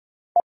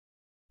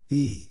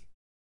E.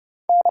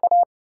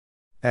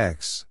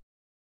 X.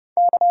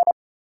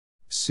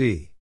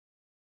 C.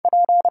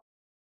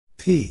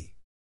 P.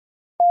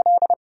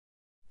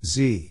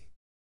 Z.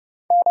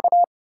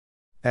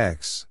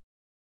 X.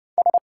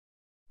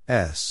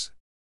 S.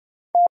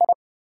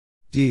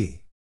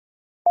 D.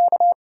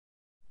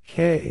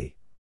 K.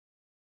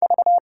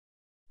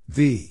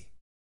 V.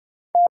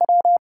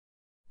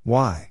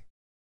 Y.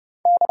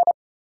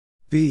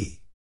 B.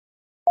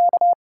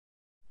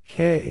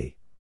 K.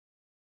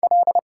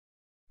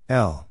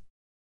 L.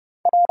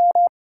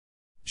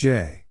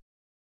 J.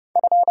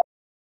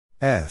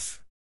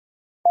 F.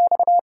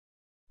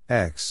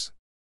 X.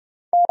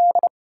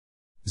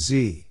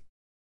 Z.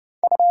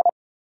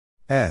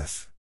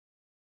 F.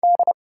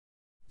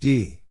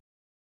 D.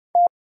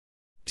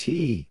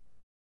 T.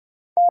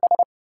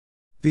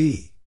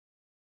 B.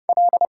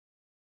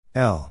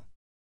 L.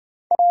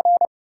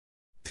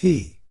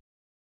 P.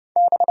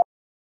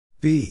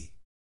 B.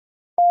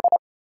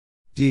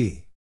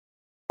 D.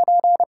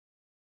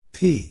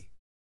 P.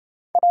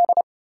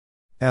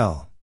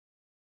 L.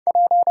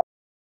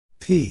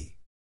 P.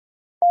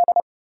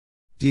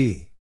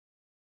 D.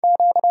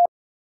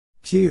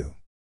 Q.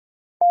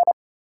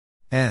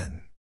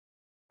 N.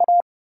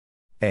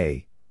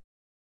 A.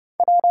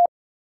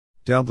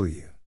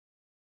 W.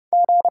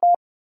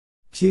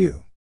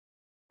 Q.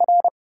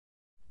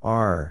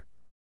 R.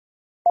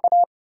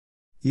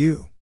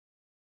 U.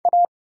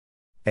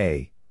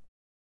 A.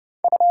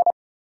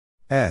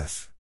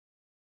 F.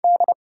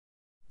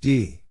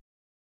 D.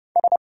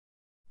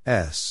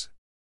 S.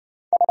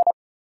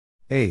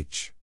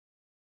 H.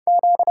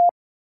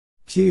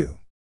 Q.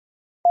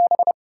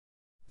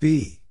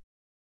 B.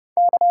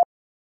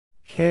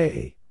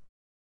 K.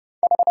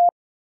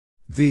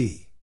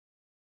 V.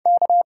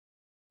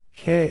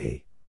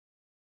 K.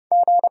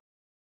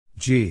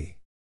 G.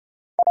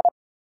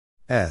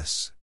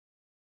 S.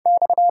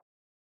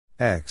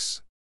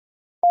 X.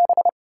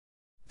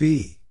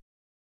 B.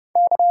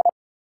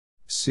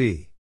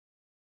 C.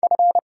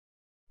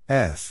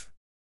 F.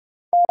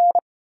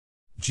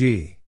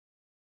 G.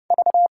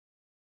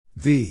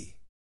 V.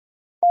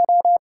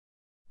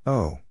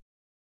 O.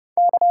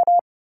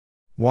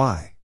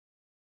 Y.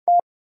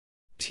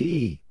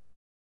 T.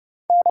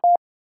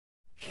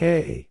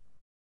 K.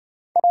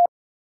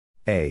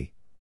 A.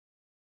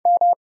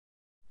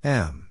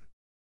 M.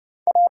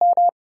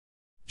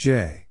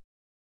 J.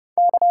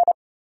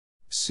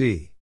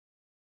 C.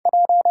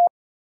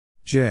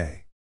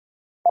 J.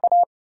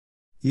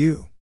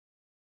 U.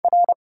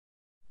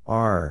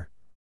 R.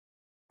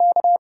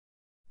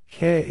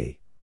 K.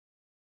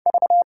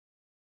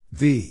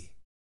 V.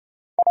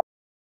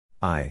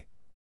 I.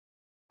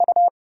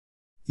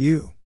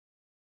 U.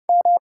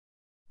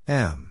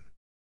 M.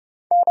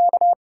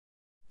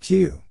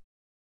 Q.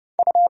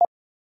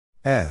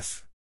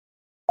 F.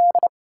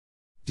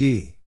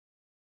 D.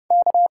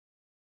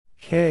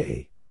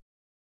 K.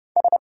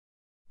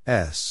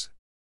 S.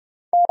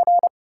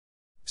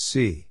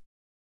 C.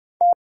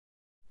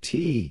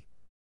 T.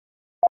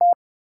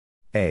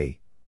 A.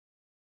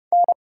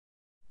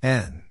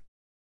 N.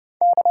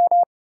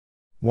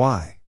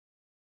 Y.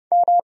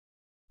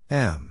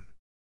 M.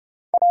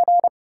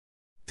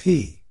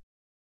 P.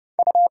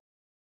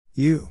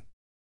 U.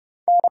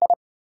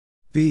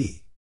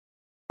 B.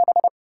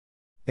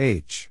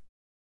 H.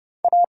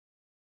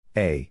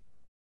 A.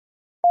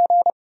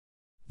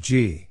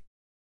 G.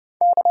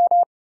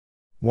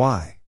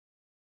 Y.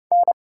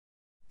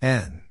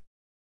 N.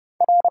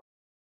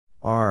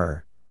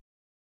 R.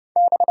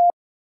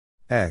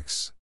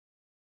 X.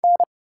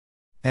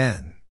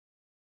 N.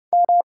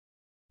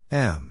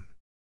 M.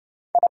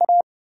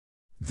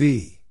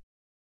 V.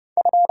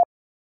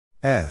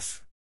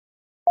 F.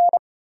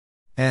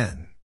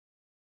 N.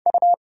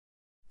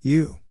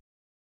 U.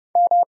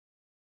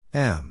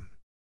 M.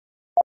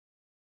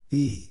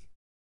 E.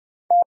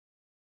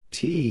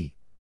 T.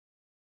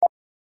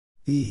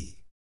 E.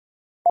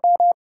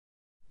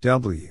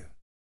 W.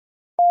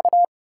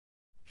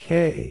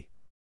 K.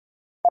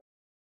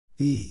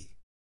 E.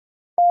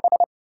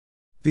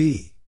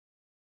 B.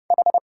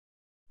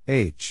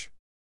 H.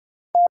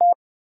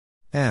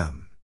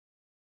 M.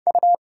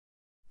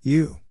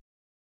 U.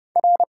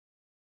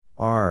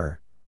 R.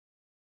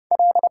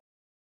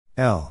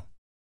 L.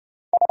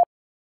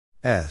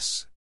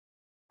 S.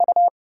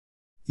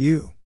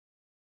 U.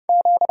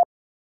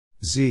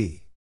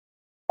 Z.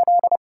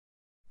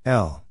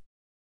 L.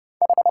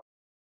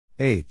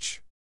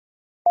 H.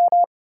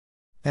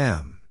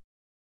 M.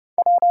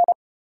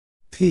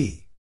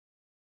 P.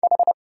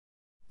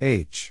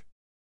 H.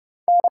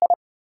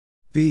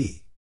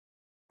 B.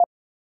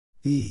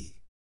 E.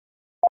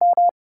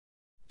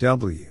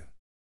 W.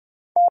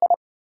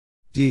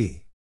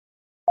 D.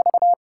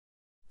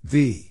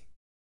 V.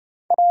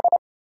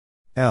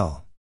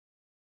 L.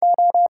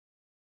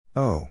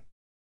 O.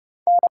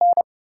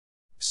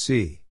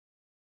 C.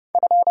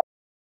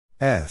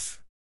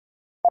 F.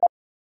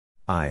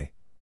 I.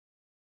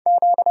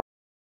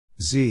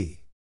 Z.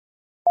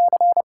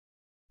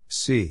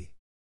 C.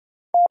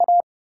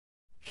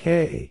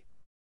 K.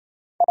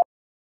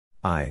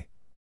 I.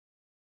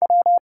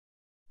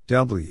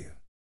 W.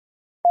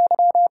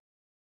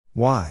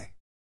 Y.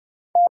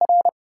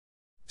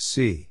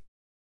 C.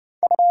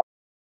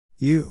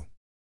 U.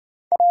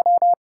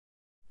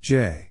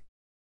 J.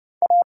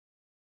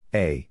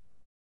 A.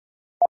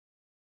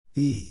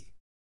 E.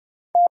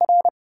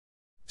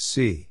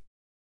 C.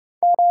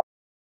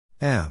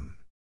 M.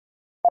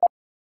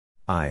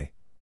 I.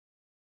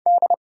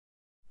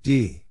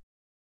 D.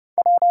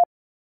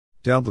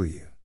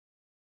 W.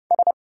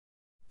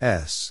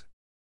 S.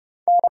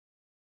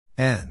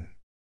 N.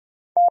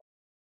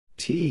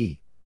 T.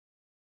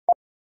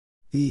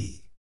 E.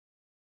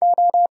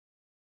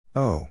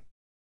 O.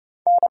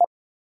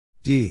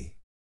 D.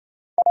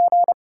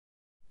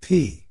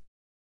 P.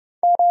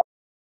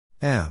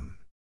 M.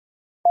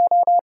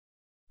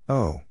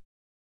 O.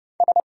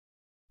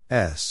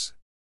 S.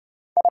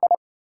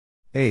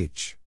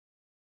 H.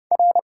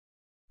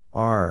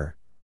 R.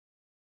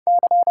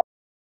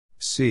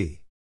 C.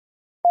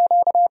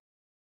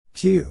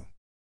 Q.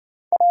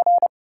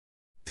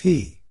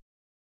 P.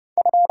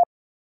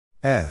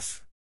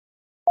 F.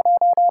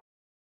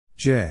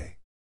 J.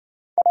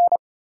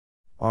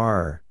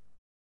 R.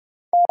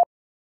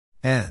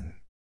 N.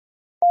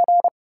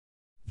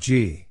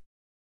 G.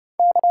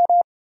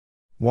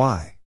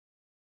 Y.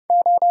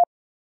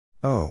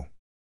 O.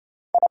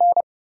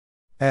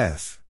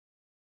 F.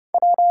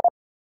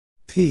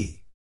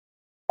 P.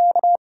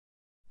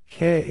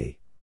 K.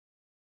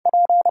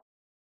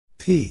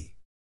 P.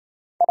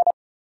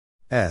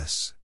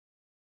 S.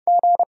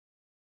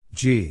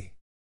 G.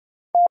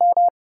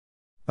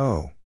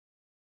 O.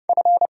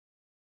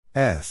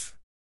 F.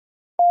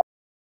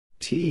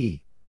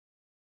 T.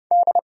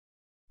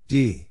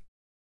 D.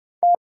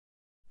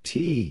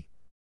 T.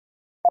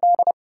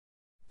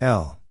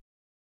 L.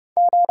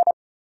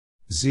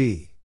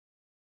 Z.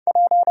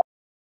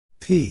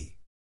 P.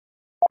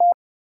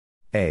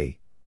 A.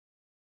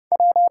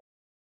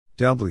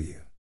 W.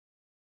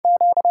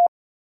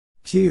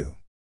 Q.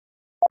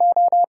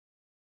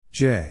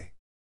 J.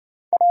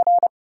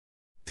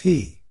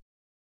 P.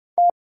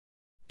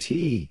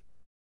 T.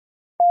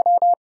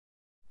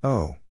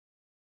 O.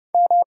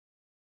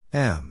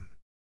 M.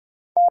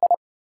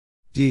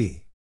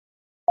 D.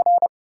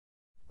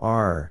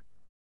 R.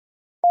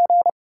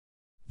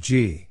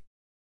 G.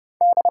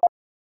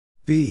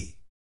 B.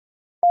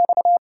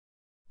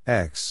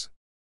 X.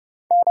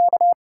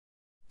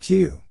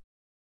 Q.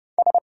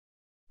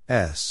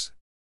 S.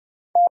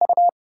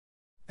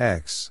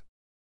 X.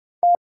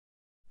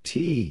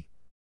 T.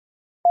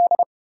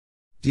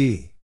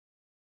 D.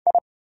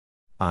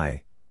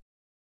 I.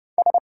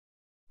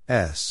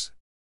 S.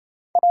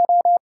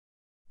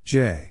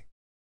 J.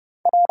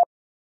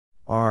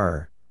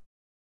 R.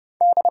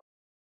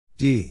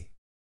 D.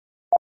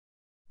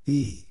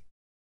 E.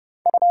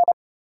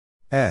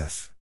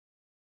 F.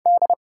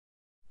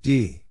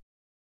 D.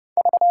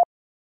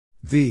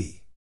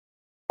 V.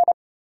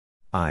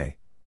 I.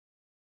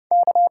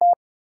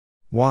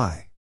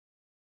 Y.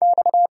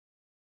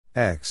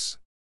 X.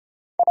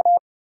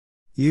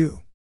 U.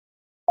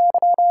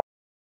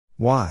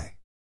 Y.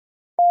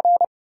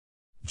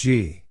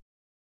 G.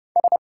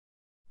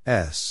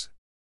 S.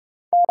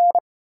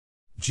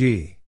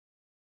 G.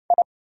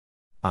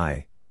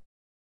 I.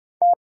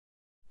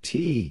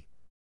 T.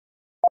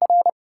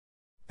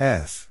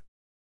 F.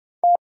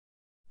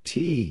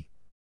 T.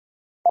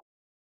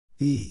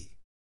 E.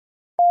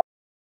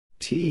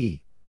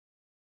 T.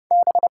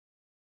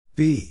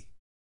 B.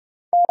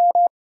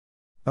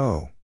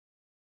 O.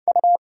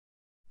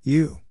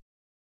 U.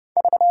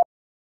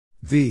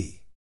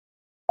 V.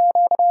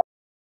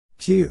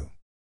 Q.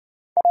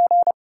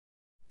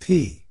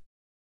 P.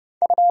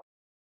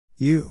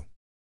 U.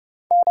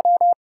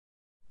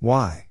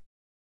 Y.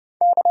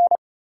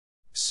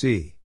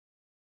 C.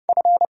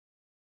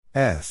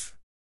 F.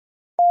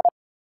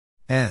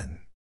 N.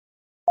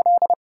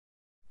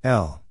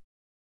 L.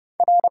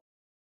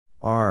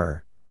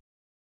 R.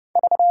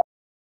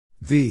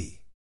 V.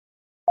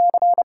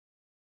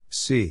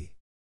 C.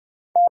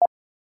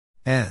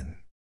 N.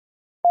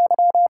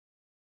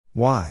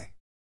 Y.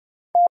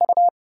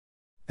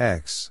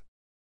 X.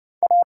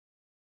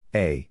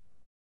 A.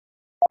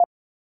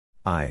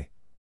 I.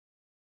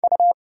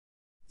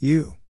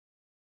 U.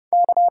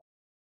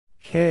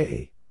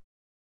 K.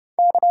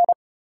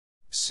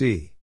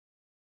 C.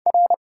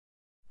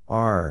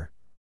 R.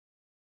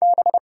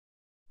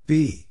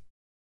 B.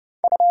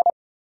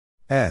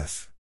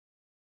 F.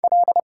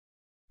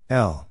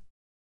 L.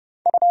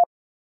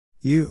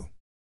 U.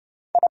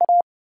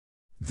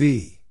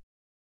 V.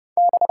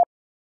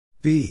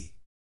 B.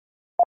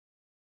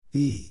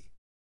 E.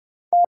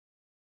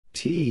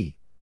 T.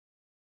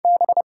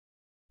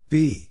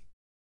 B.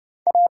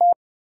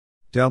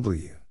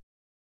 W.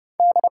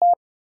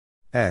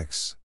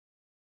 X.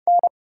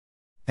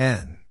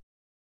 N.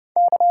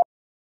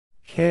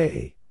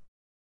 K.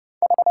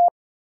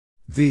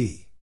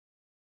 V.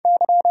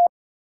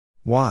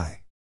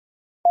 Y.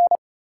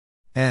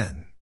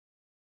 N.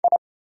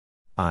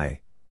 I.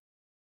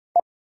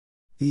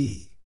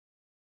 E.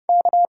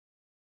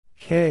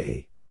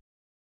 K.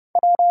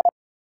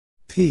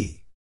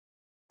 P.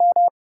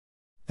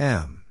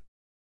 M.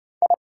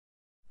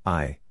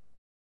 I.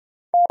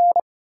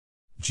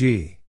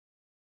 G.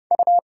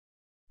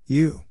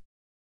 U.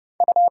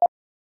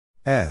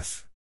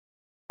 F.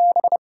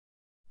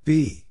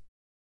 B.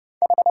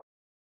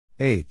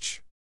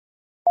 H.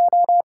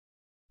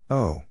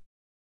 O.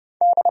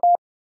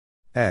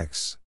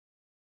 X.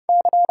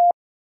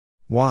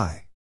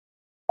 Y.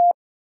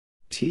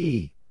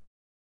 T.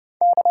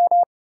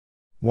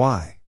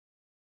 Y.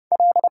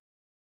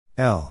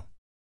 L.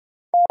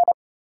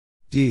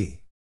 D.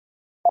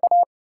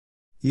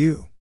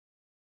 U.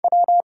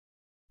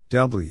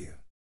 W.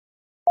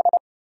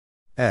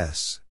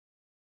 S.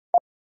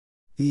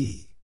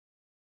 E.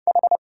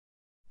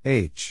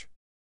 H.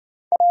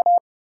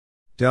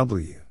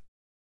 W.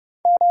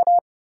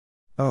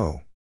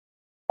 O.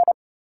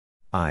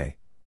 I.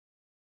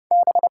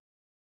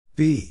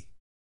 B.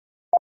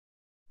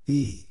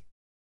 E.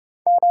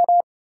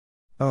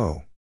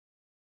 O.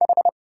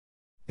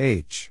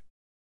 H.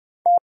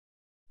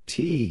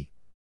 T.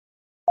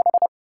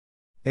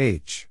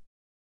 H.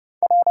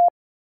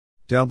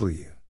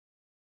 W.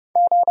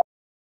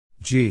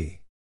 G.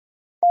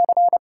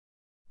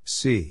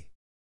 C.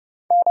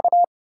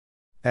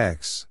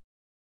 X.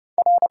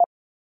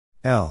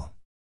 L.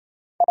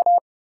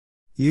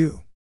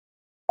 U.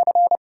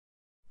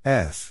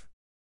 F.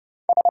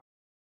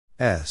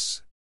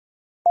 S.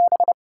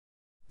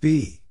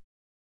 B.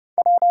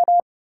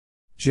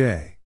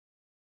 J.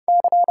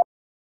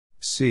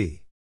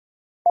 C.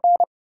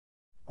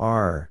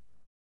 R.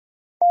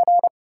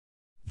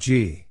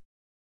 G.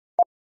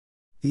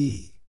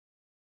 E.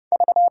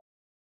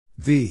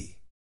 V.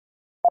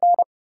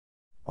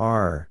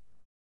 R.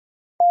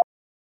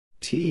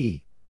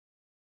 T.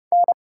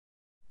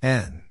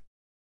 N.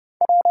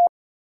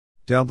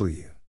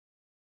 W.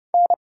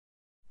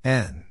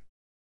 N.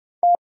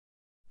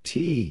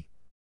 T.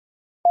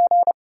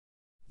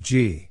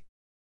 G.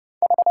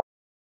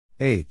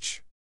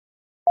 H.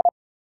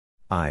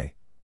 I.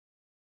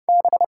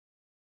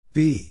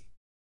 B.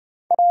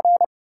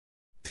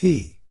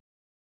 P.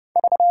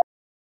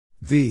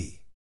 V.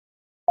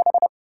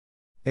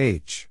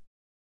 H.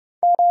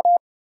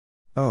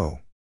 O.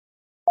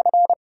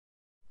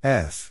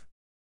 F.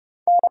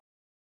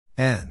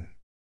 N.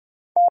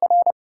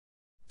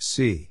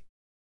 C.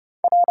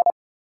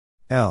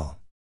 L.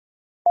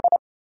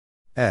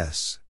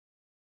 S.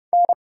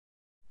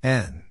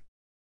 N.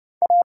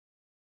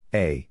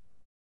 A.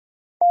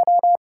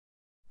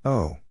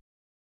 O.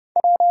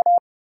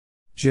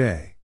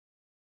 J.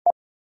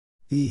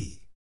 E.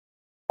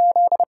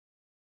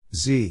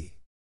 Z.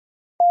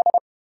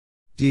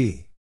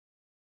 D.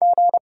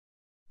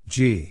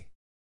 G.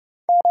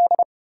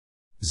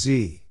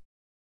 Z.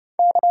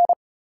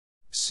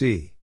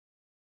 C.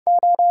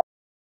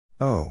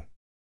 O.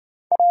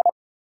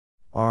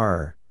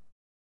 R.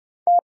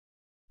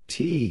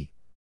 T.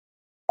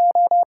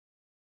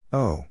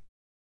 O.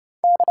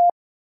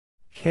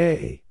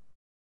 K.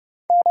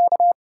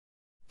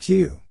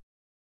 Q.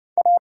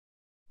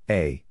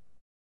 A.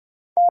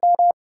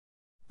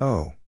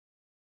 O.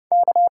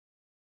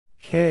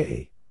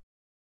 K.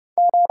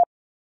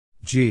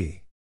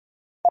 G.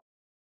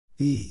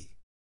 E.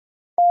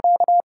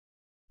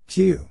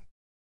 Q.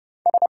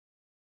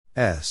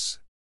 S.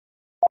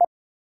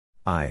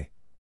 I.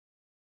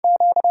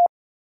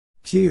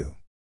 Q.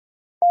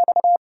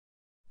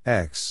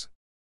 X.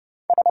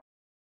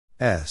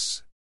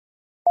 S.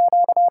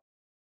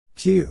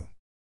 Q.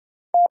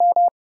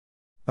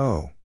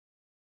 O.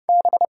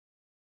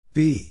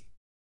 B.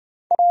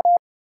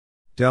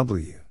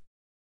 W.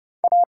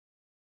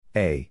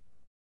 A.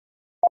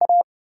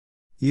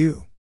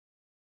 U.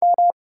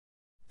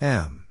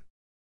 M.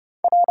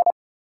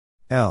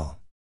 L.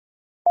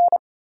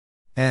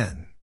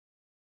 N.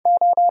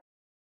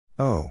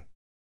 O.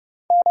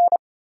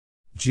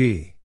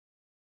 G.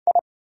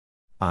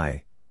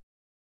 I.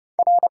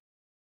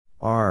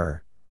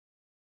 R.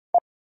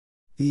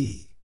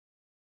 E.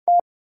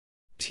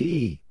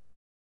 T.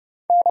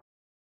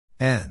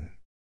 N.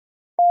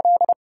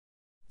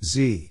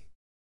 Z.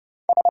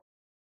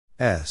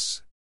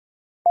 S.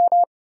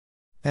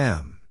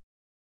 M.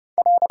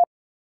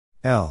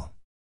 L.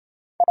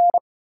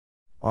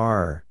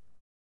 R.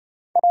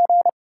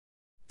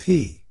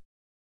 P.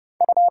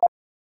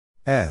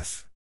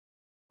 F.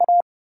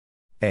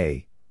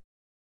 A.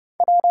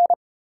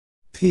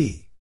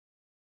 P.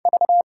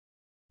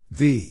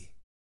 V.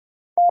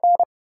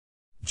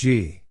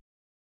 G.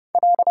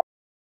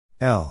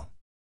 L.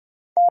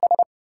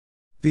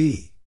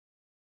 B.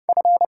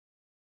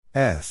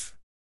 F.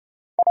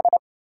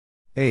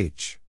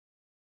 H.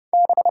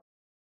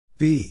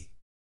 B.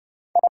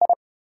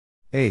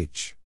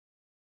 H.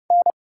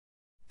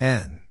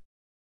 N.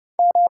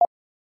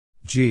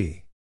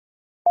 G.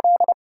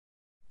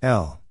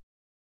 L.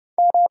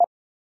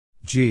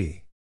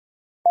 G.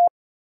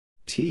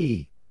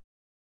 T.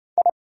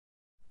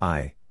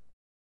 I.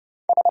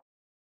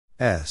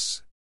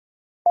 S.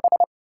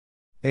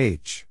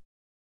 H.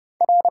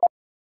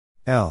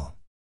 L.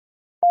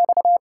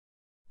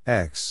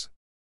 X.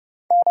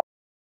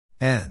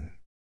 N.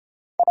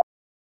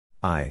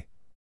 I.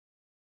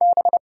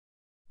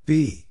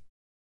 B.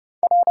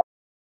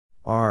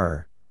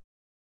 R.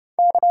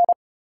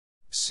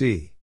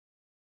 C.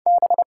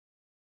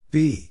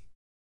 B.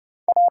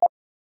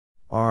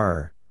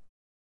 R.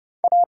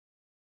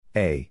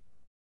 A.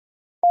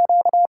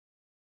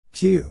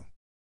 Q.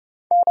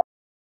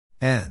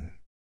 N.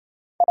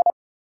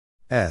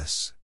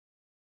 S.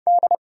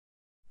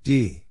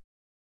 D.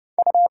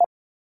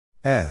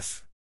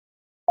 F.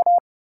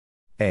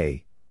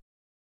 A.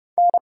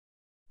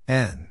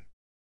 N.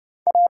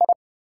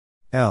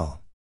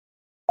 L.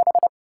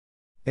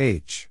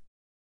 H.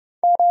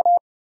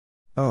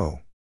 O.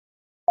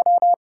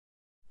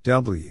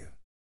 W.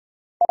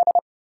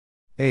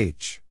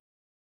 H.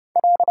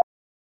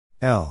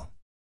 L.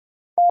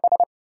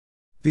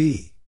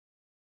 B.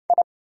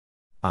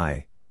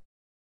 I.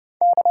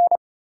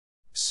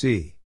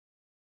 C.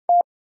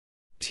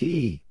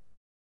 T.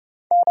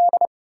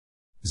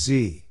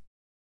 Z.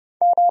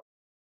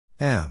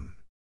 M.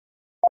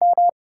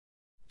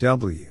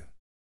 W.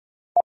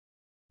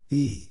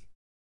 E.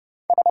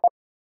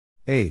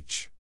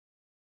 H.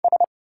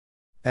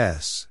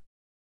 S.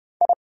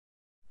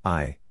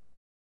 I.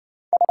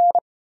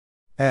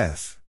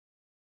 F.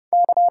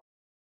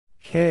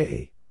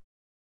 K.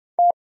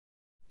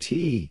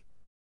 T.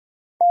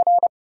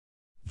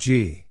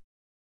 G.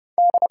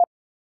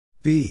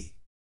 B.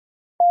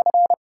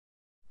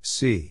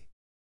 C.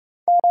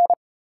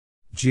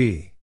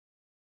 G.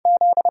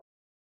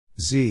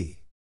 Z.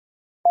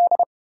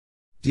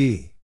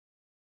 D.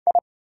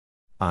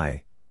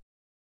 I.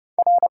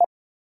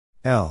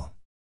 L.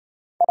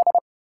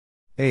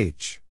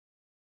 H.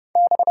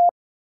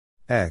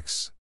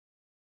 X.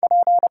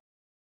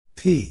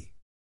 P.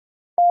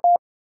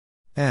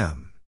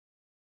 M.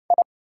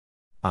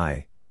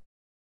 I.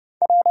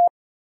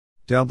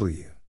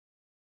 W.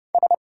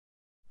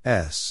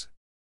 S.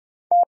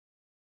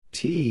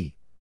 T.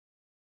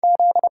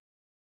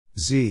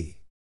 Z.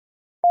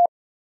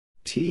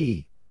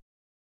 T.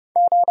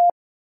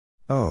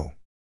 O.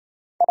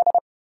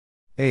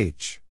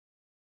 H.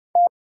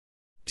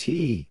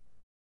 T.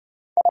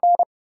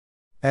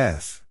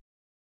 F.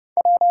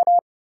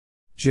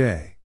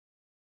 J.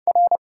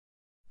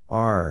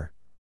 R.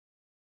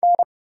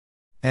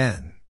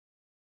 N.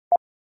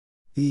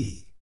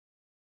 E.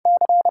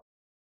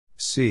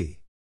 C.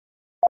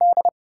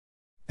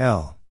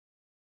 L.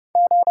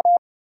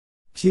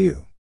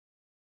 Q.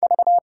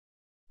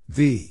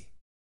 V.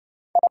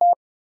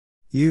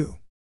 U.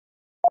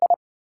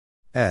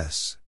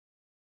 S.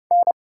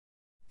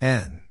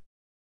 N.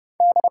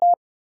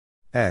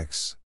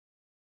 X.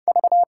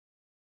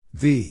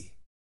 V.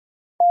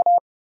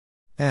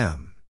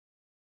 M.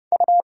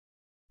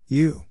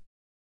 U.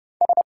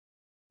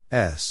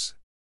 S.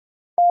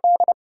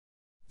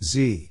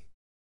 Z.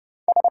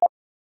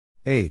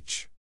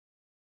 H.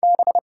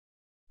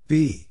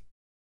 B.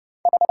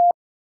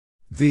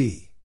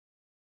 V.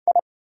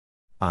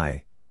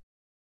 I.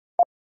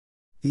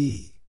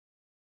 E.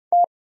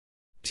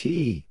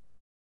 T.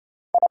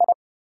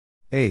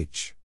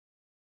 H.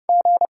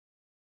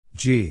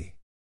 G.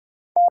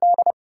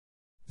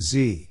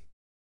 Z.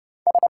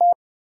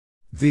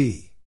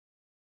 V.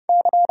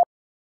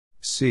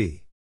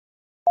 C.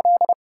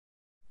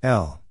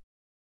 L.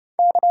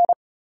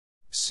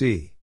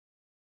 C.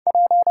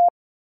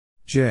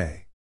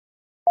 J.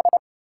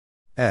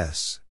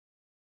 S.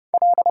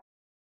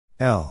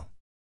 L.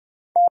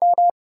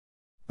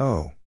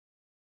 O.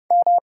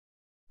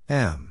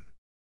 M.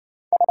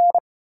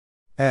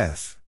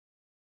 F.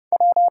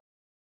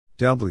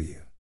 W.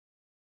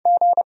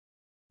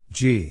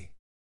 G.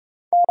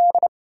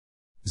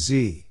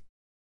 Z.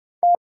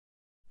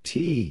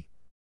 T.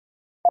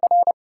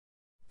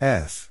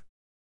 F.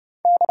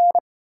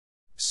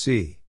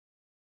 C.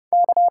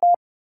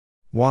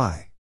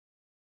 Y.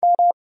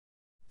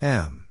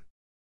 M.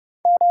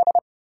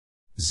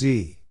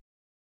 Z.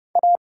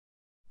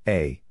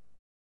 A.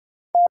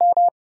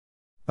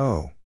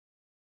 O.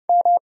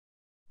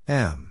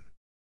 M.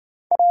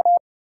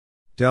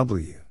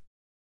 W.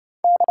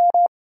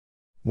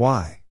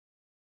 Y.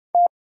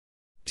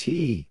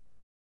 T.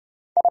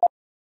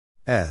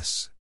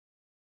 S.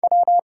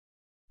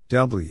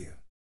 W.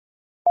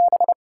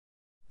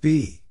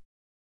 B.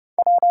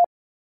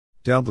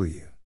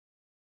 W.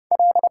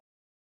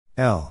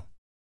 L.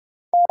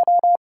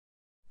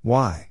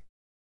 Y.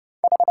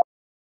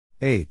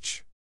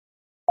 H.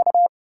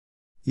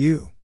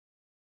 U.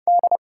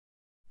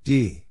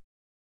 D.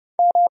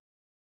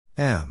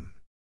 M.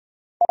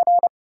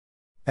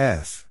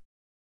 F.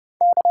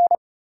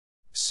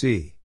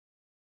 C.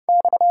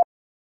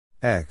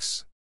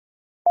 X.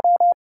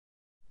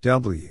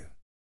 W.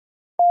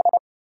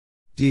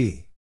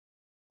 D.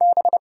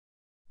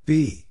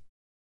 B.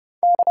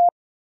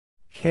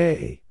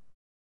 K.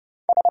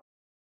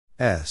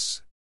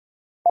 S.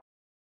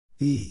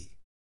 E.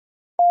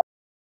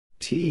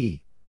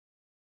 T.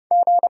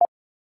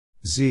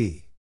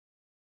 Z.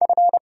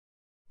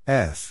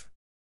 F.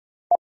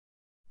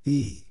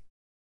 E.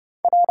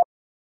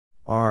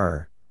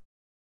 R.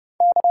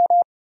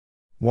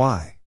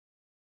 Y.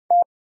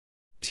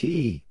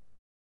 T.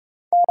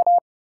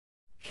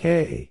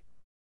 K.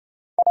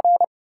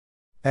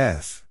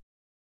 F.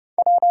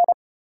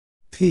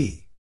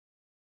 P.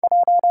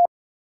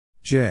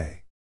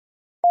 J.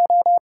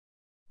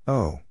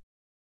 O.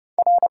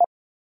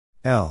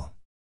 L.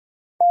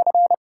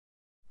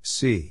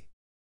 C.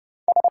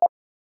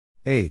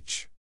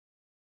 H.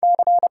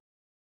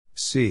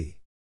 C.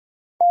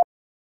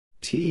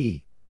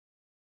 T.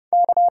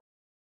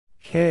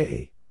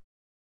 K.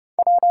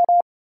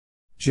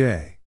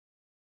 J.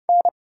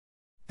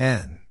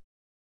 N.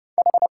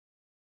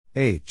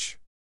 H.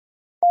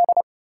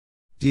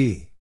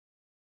 D.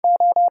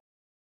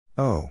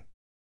 O.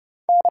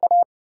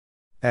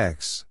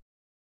 X.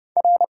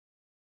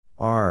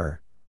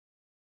 R.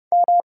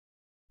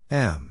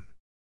 M.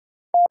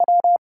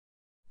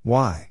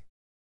 Y.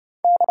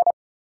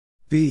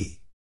 B.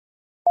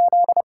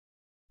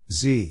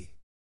 Z.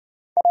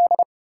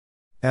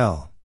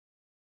 L.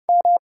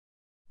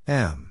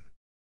 M.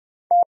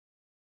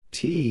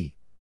 T.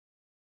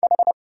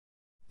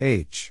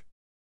 H.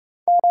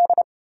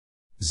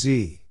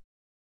 Z.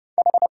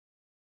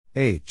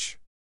 H.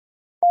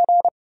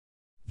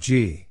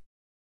 G.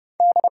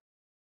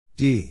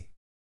 D.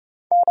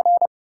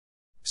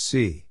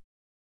 C.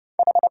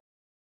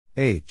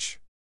 H.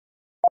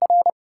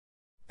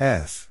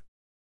 F.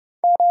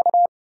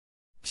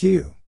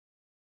 Q.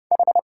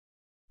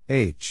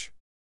 H.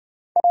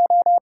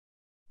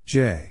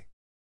 J.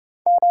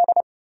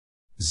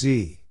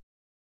 Z.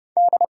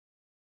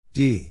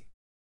 D.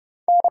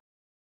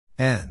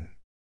 N.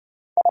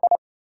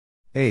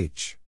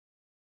 H.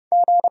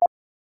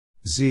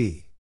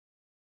 Z.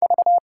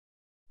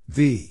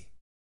 V.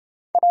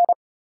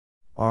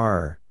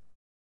 R.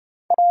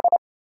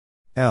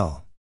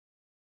 L.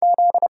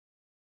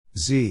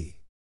 Z.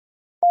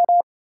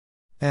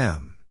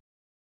 M.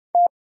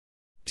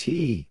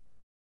 T.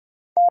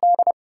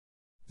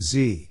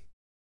 Z.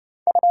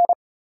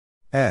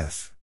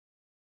 F.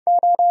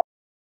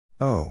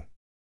 O.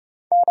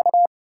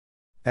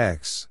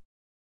 X.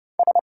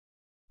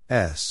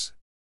 S.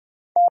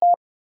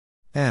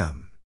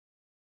 M.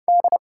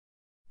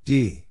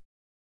 D.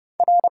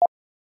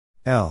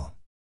 L.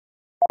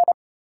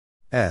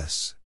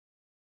 S.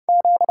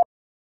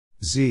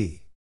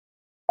 Z.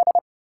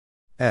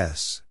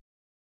 S.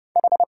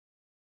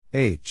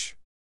 H.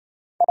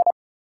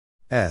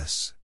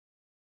 S.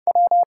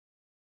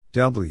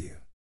 W.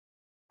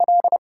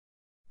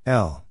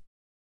 L.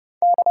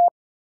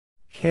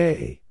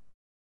 K.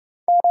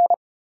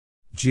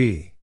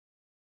 G.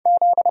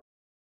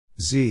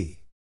 Z.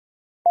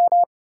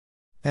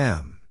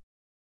 M.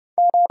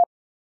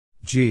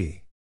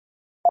 G.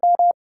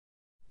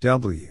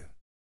 W.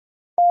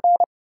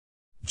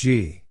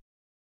 G.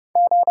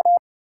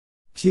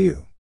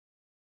 Q.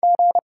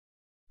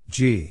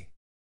 G.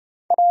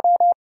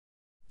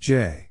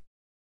 J.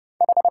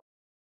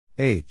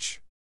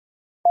 H.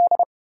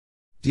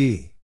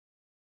 D.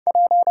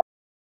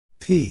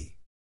 P.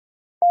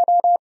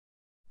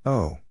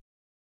 O.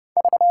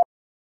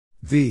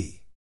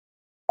 V.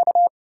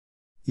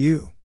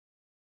 U.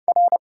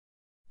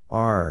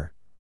 R.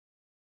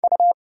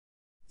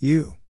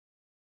 U.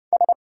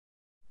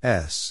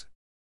 S.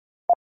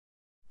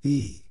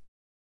 E.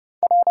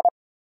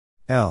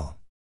 L.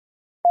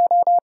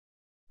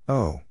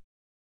 O.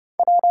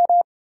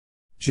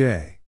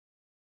 J.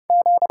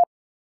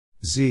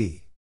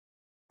 Z.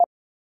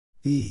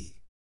 E.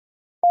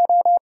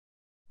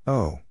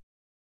 O.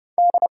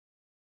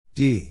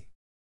 D.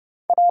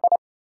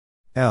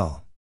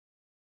 L.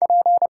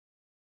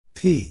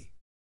 P.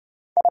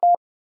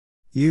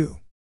 U.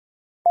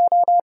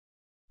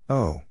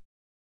 O.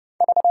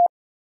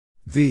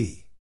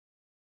 V.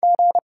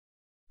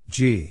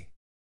 G.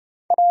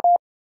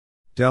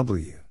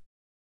 W.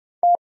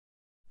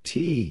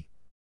 T.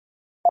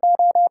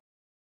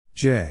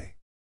 J.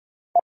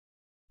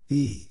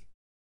 E.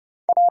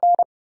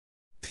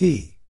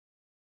 P.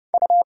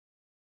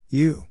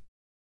 U.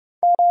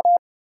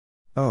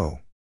 O.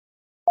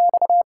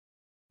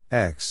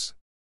 X.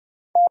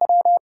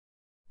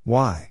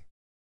 Y.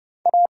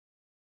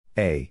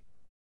 A.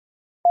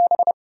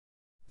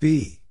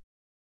 B.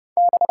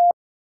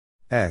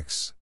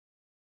 X.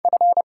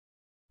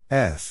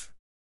 F.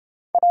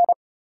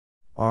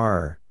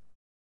 R.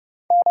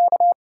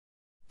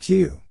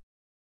 Q.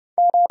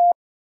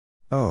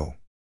 O.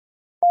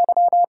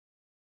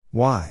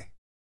 Y.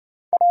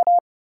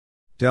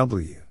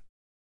 W.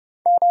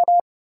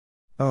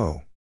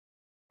 O.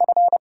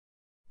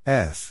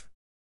 F.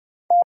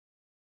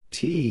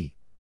 T.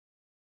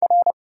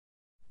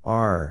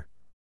 R.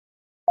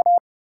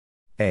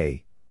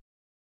 A.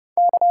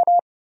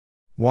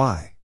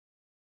 Y.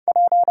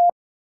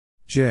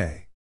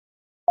 J.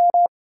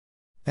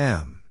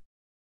 M.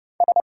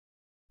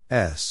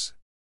 S.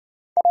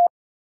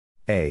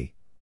 A.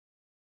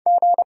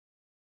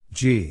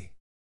 G.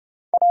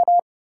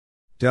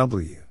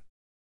 W.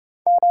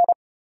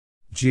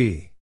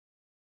 G.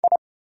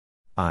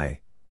 I.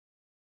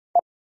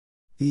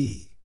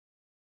 E.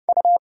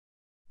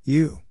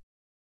 U.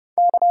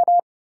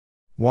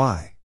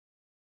 Y.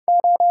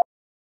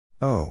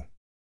 O.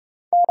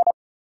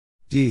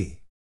 D.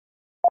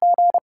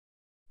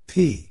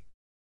 P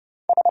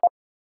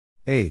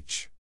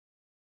H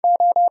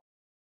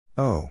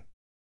O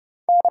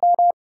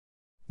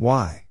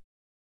Y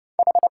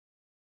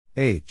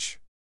H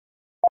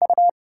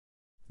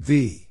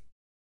V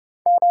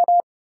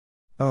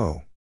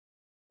O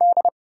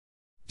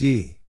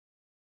D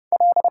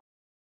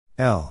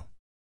L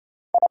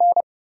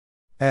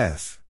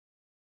F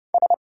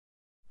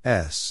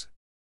S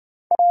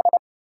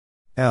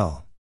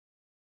L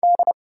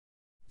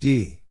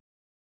D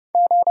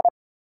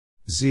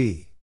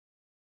Z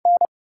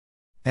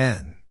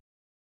N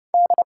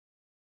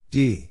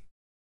D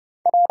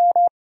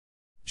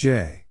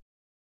J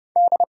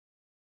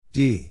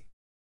D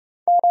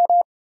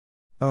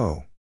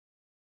O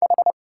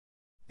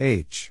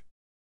H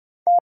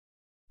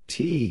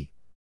T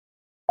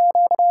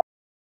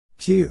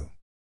Q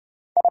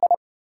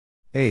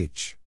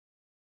H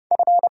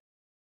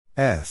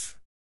F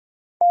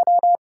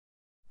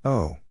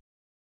O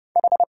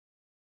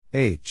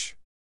H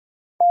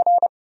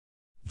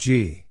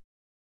G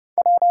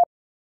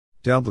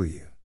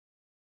W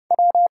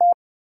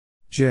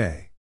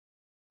J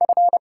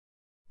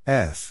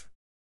F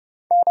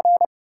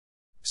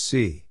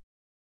C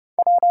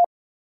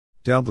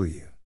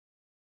W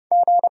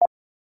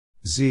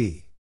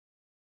Z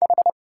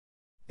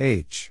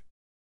H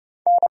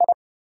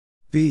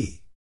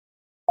B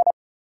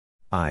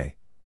I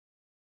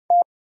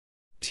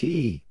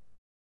T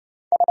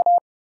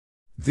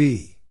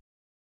V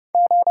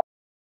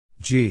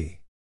G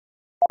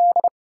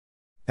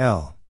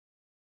L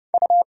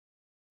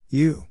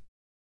U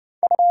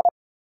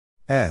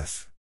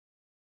F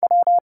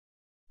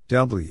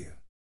W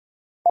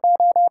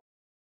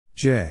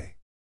J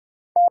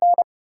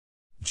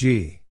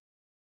G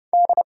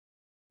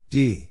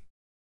D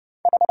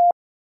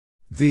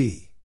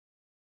V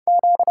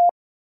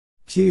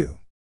Q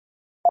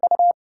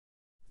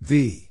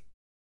V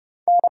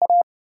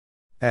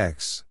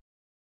X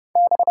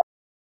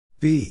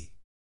B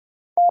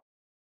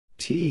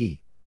T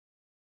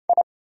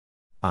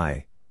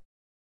I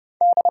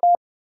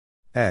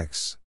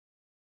X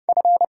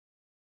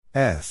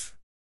F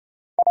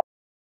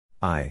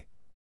I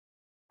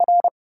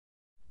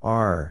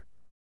R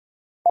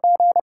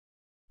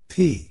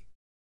P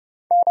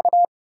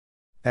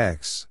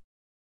X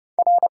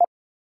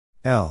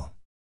L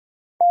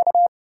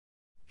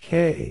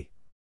K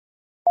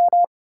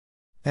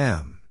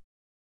M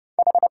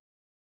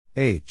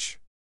H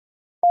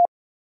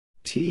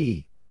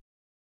T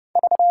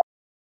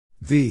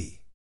V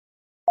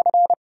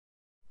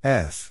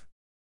F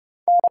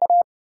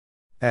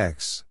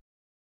X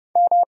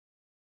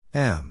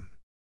M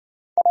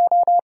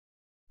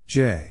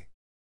J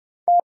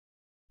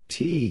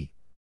T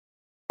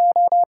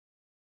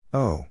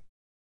O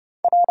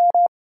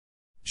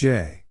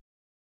J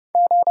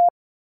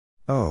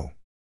O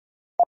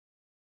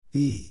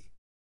E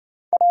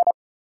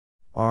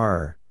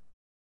R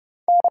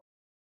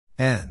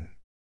N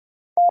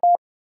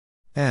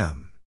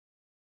M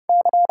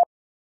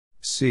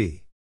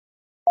C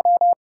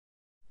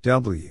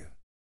W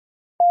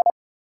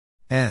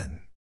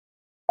N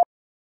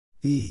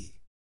E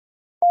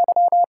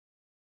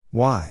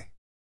Y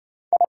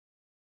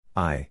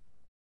I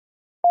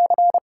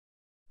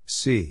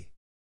C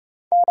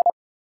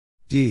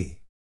D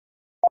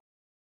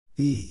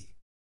E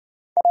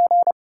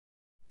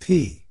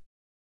P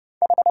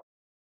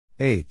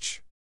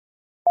H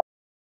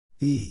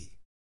E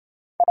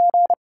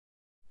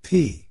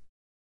P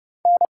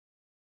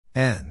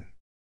N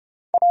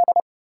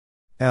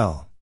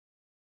L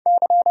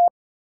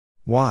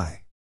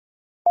Y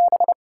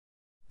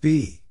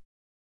B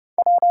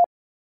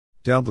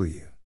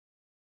W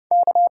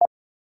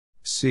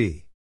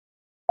C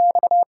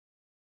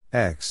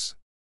X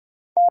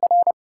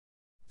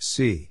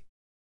C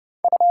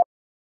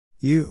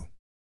U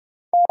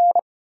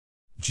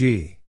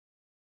G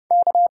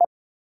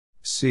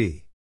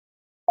C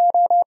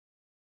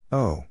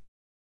O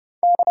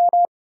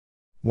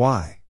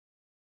Y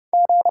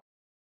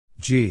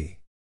G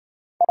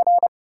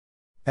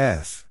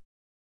F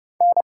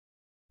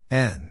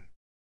N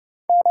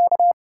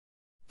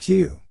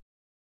Q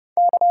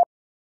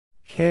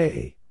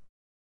K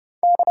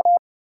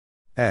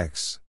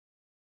X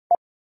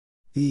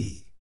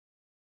E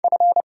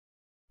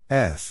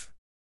F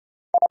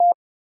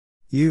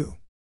U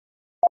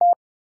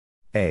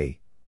A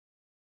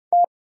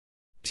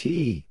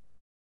T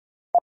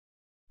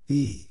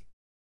E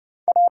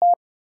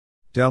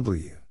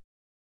W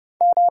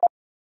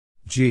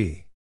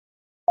G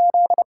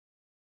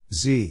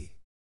Z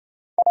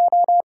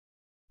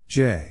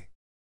J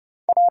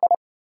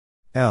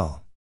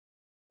L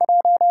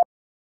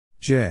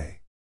J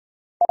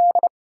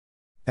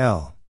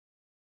L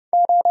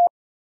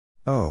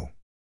O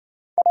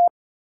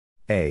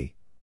A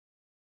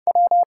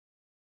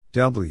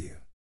W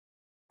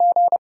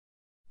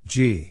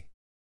G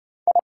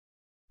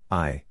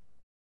I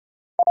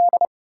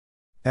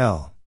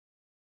L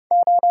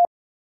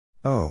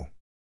O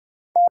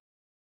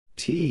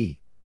T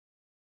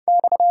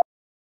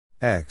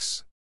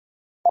X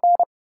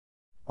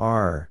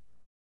R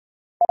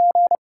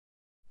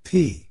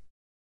P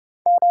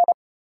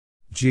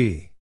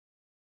G.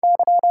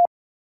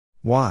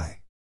 Y.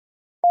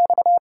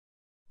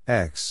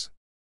 X.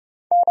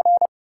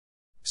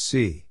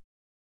 C.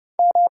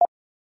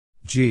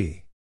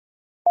 G.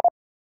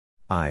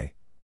 I.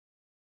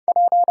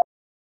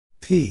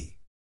 P.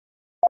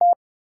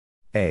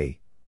 A.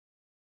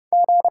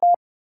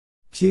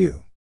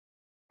 Q.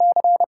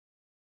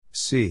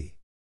 C.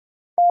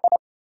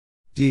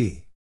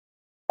 D.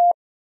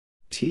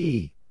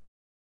 T.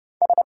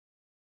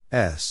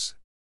 S.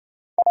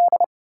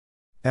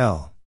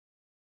 L.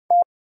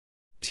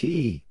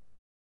 T.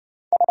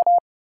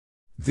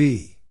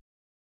 V.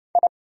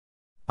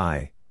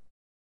 I.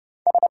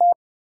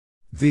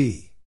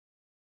 V.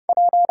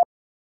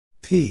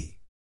 P.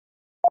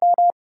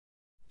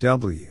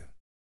 W.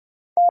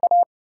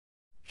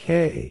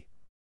 K.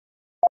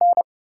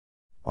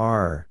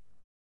 R.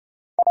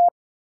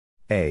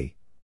 A.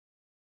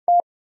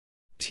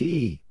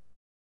 T.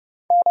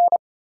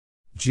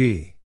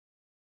 G.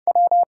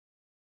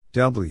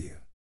 W.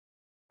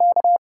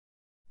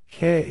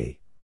 K.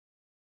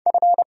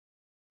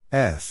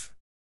 F.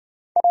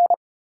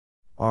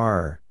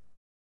 R.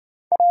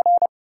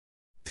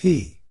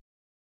 P.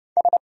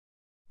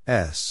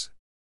 S.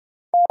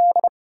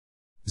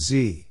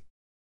 Z.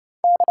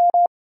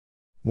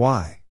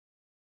 Y.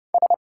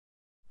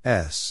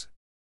 S.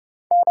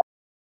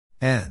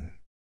 N.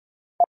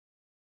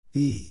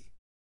 E.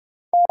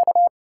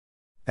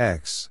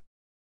 X.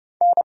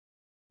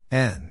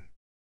 N.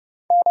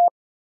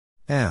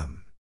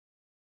 M.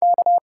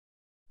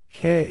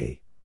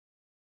 K.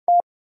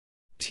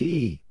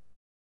 T.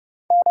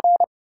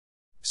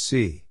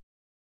 C.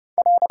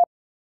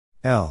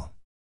 L.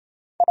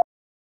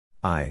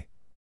 I.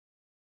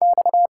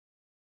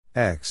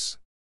 X.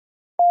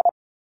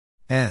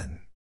 N.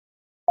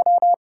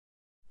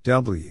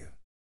 W.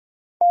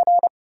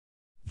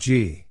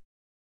 G.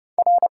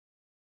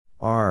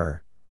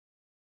 R.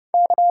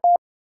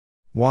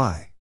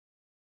 Y.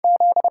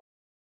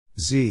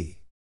 Z.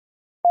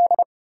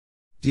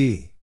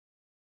 D.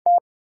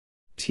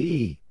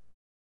 T.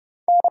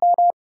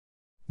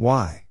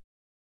 Y.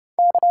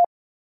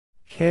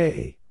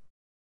 K.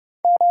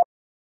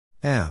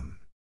 M.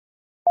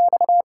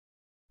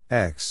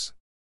 X.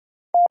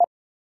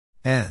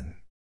 N.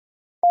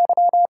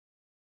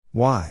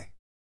 Y.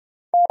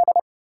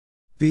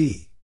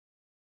 B.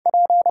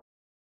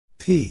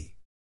 P.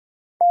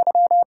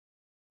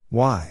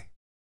 Y.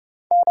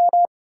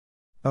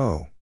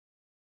 O.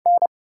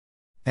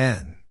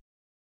 N.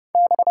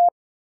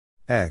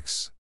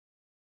 X.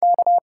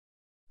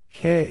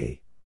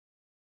 K.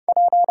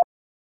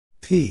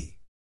 P.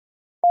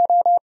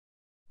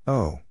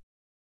 O.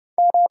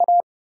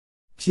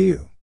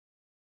 Q.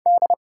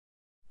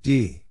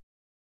 D.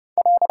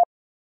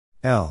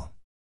 L.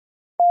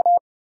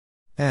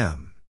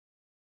 M.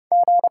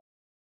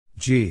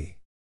 G.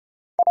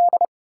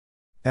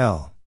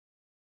 L.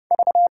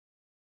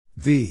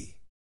 V.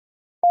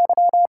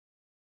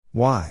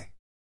 Y.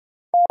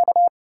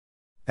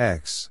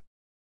 X.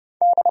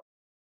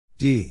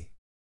 D.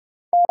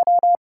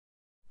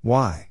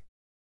 Y.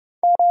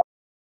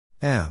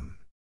 M.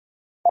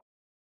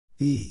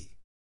 E.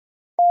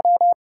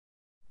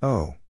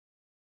 O.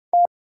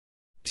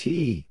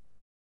 T.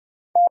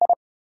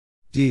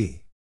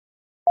 D.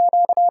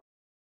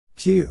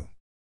 Q.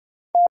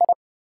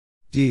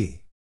 D.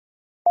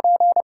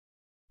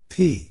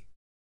 P.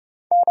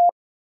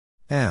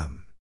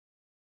 M.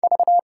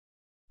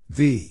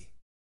 V.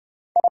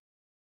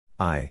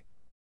 I.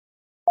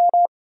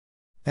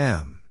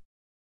 M.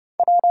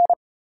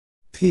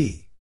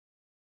 P.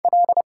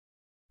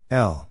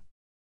 L.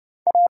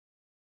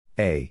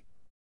 A.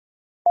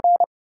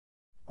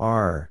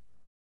 R.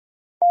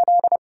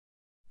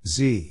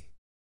 Z.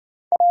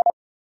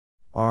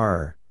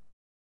 R.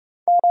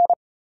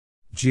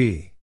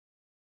 G.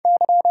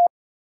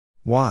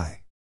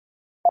 Y.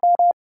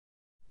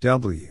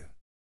 W.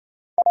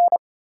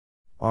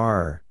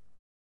 R.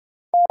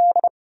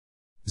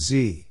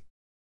 Z.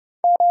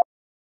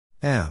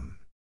 M.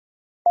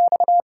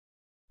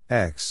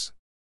 X.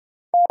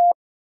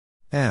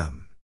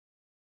 M.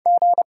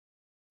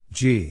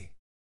 G.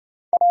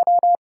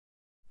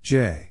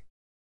 J.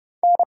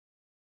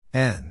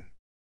 N.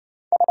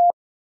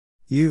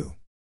 U.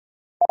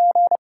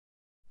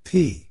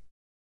 P.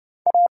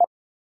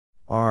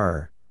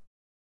 R.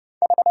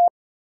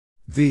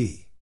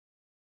 V.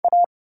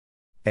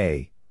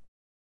 A.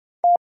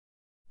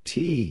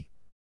 T.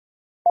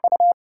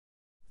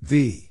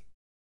 V.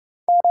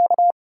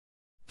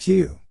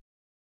 Q.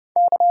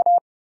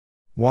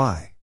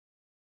 Y.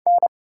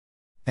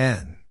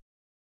 N.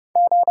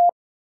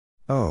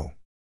 O.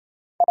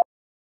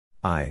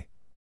 I.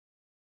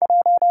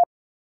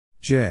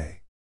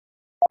 J.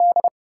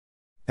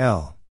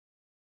 L.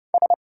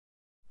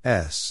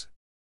 S.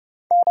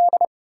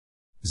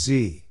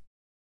 Z.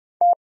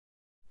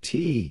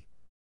 T.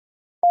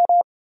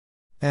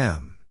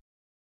 M.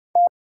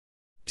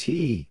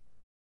 T.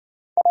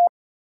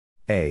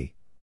 A.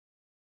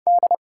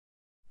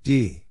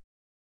 D.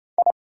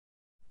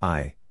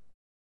 I.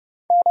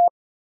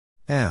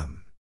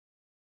 M.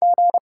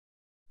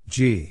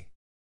 G.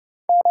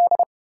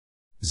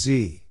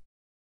 Z.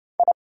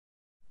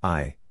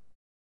 I.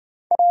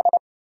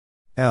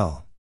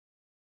 L.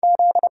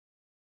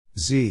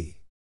 Z.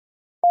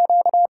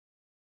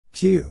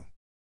 Q.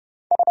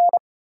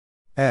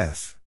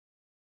 F.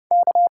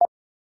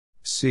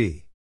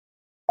 C.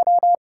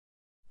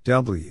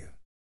 W.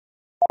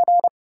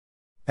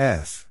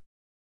 F.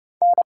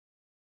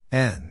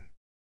 N.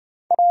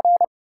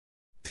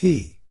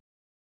 P.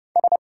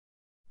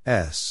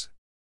 S.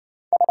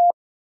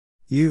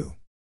 U.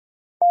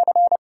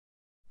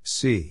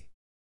 C.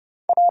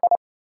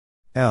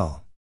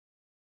 L.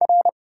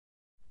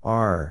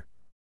 R.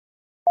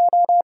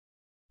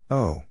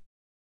 O.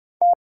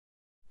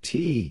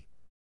 T.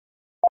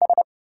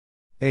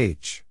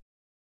 H.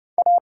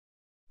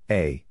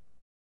 A.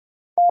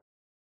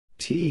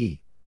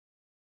 T.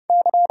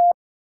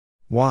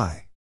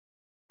 Y.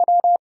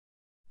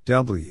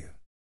 W.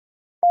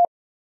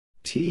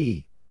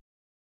 T.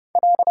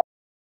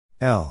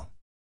 L.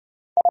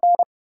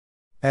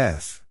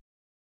 F.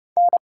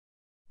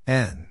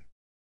 N.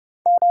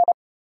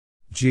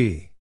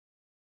 G.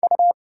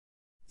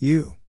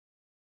 U.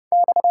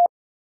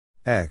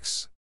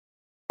 X.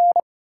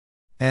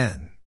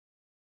 N.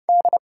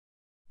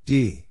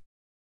 D.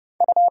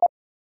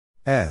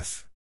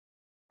 F.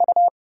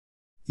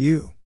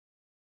 U.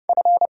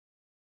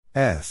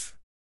 F.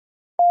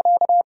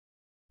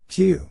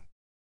 Q.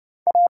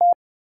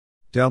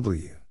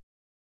 W.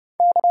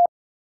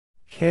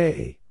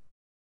 K.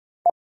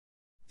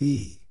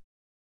 E.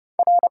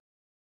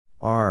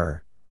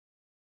 R.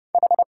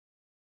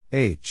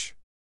 H.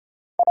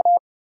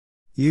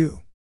 U.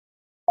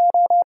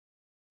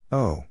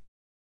 O.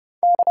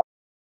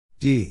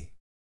 D.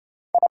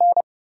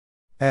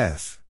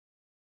 F.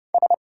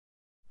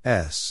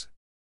 S.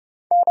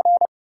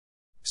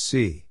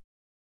 C.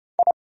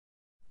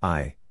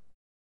 I.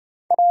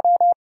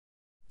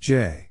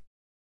 J.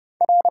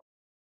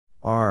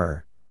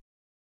 R.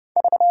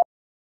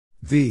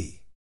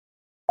 V.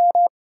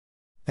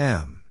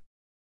 M.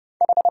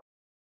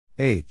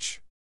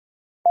 H.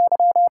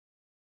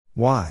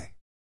 Y.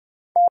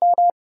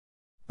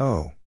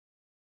 O.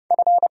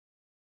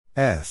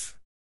 F.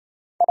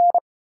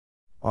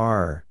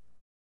 R.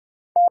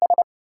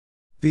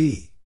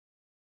 B.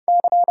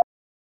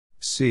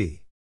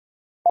 C.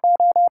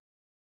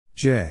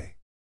 J.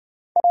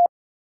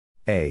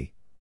 A.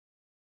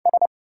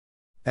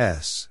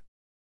 S.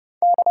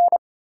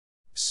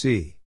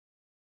 C.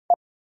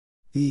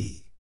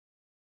 E.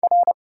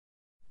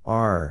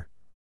 R.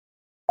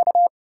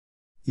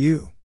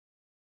 U.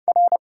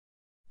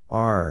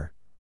 R.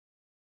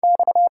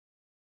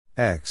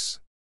 X.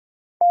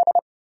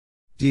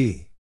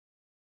 D.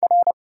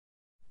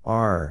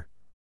 R.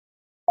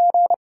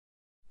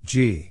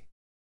 G.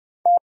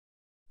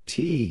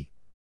 T.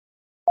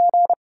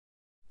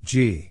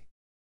 G.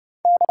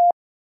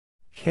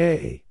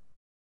 K.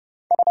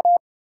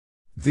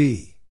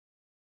 V.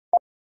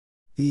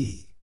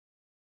 E.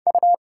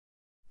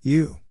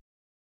 U.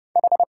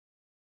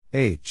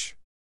 H.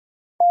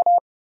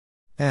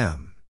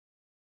 M.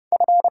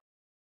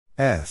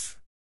 F.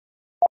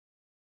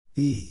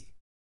 E.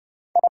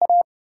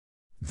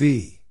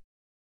 V.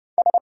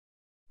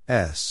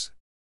 S.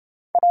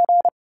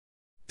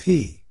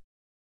 P.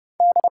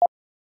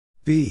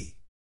 B.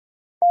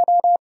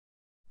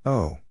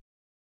 O.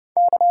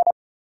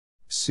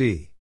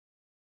 C.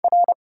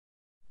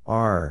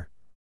 R.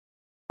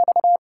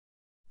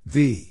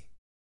 V.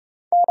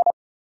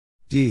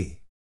 D.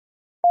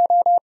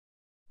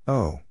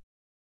 O.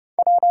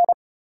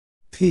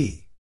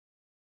 P.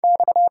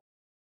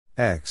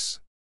 X.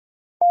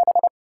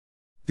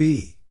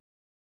 B.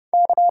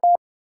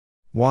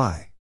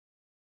 Y.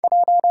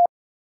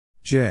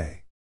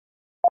 J.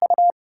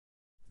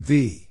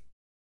 V.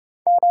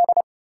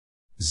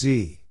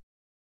 Z.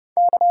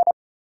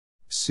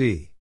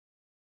 C.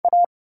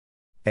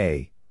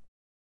 A.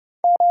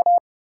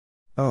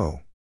 O.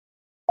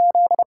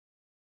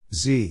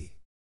 Z.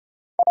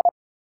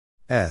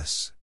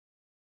 S.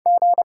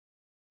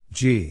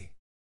 G.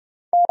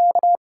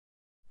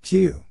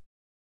 Q.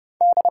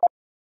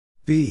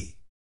 B.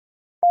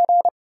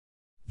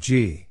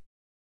 G.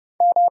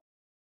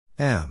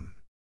 M.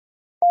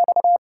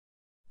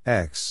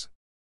 X.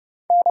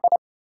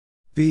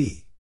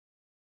 B.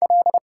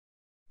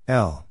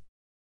 L.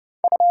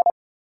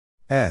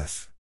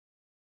 F.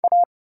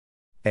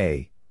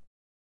 A.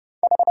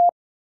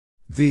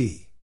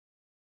 V.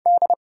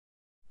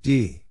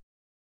 D.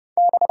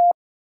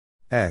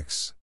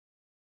 X.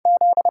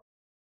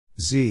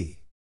 Z.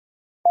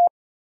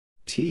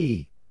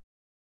 T.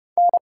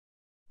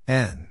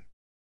 N.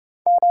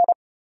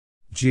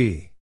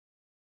 G.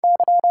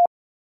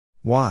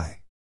 Y.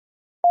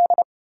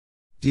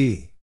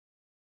 D.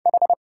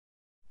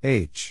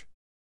 H.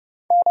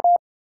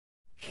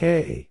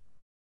 K.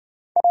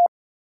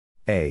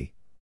 A.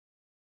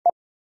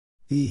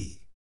 E.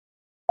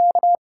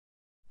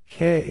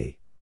 K.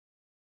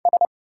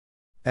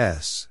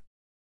 S.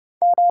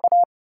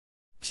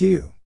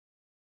 Q.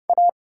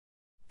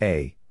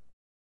 A.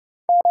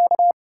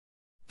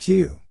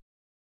 Q.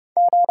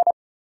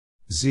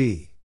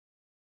 Z.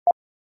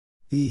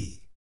 E.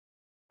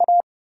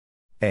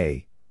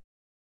 A.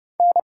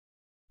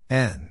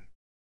 N.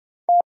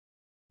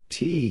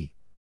 T.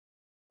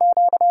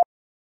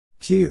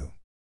 Q.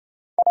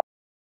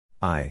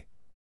 I.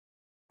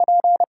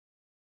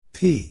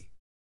 P.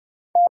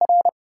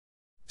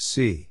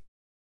 C.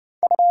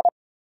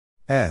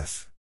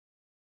 F.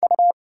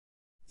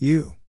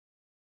 U.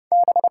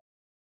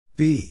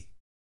 B.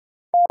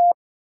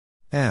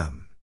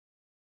 M.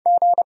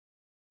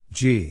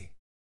 G.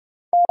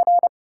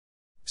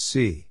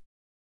 C.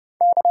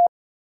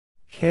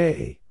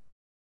 K.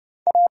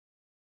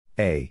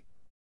 A.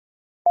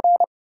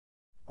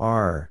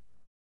 R.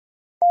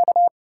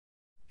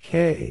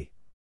 K.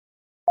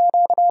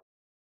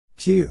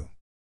 Q.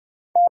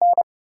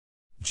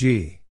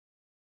 G.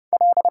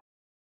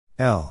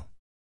 L.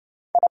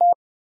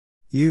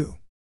 U.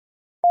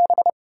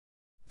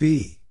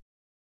 B.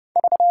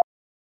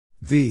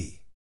 V.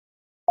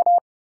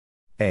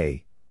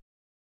 A.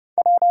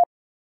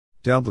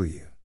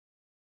 W.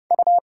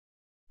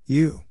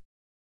 U.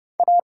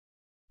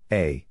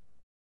 A.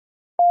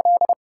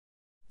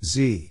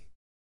 Z.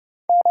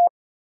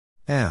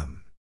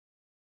 M.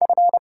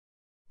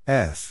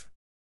 F.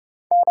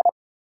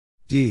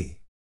 D.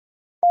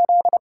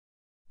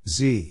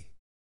 Z.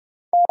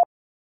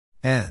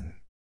 N.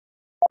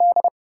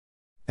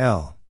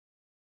 L.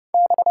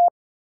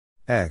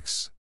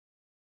 X.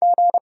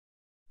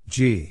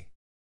 G.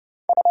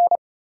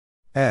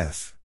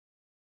 F.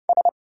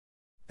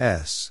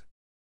 S.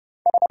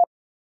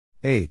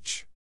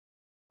 H.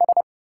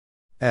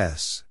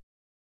 S.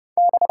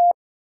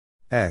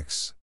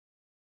 X.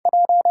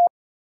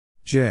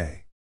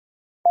 J.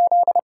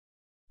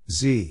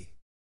 Z.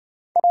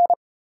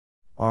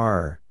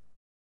 R.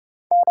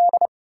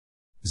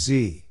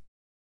 Z.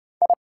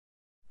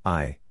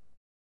 I.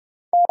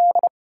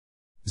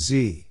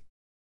 Z.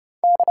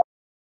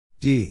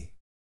 D.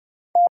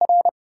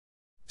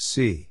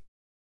 C.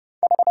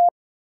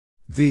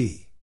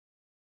 V.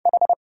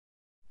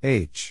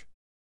 H.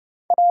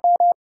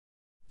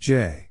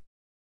 J.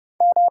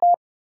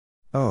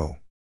 O.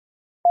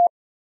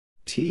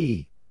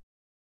 T.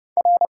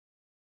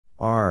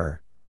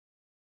 R.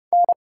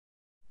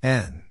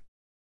 N.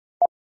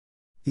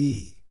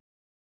 E.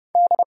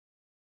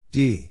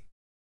 D.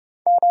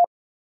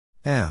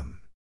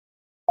 M.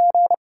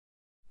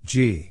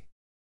 G.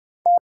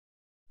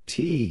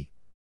 T.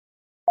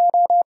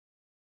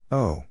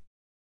 O.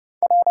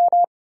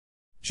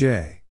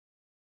 J.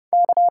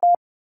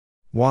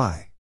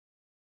 Y.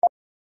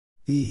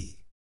 E.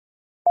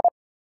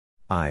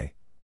 I.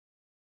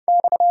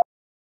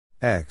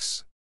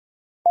 X.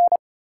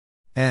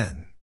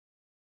 N.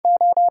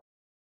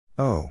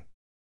 O.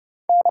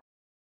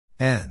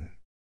 N.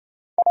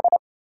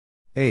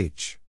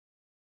 H.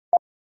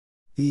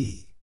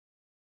 E.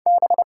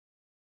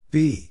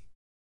 B.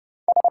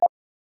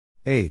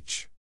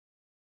 H.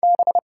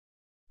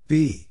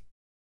 B.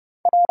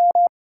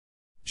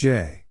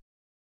 J.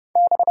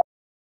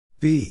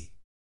 B.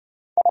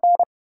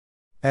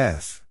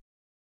 F.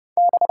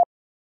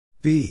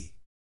 B.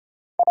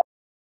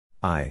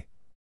 I.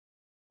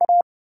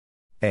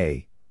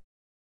 A.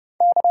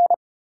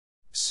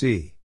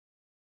 C.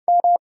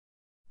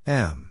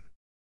 M.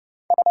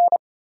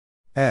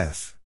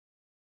 F.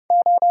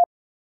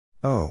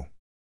 O.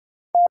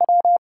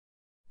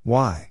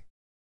 Y.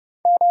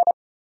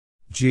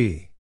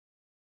 G.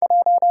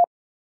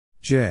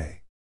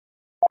 J.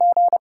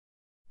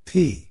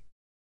 P.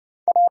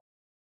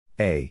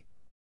 A.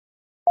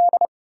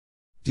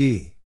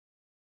 D.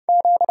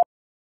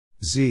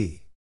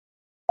 Z.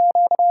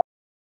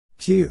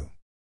 Q.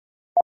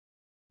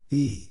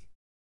 E.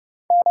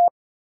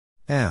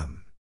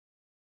 M.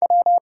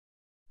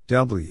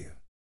 W.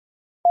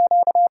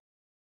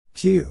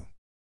 Q.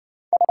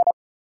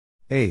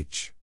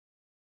 H.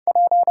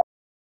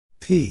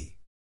 P.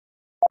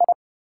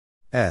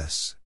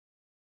 S.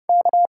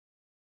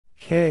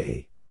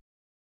 K.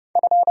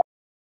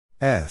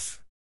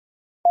 F.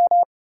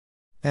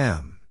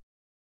 M.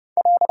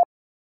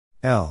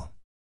 L.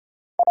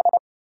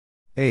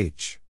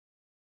 H.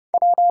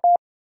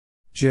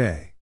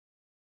 J.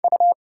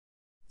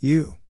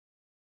 U.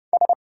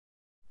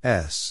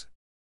 S.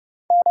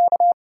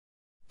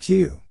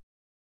 Q.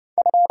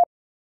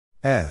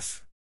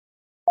 F.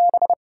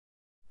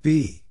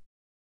 B.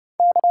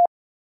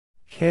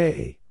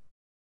 K.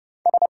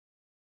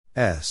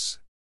 S.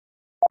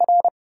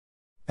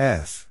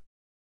 F.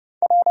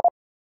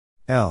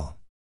 L.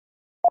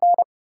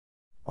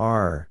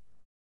 R.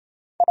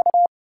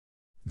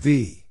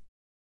 V.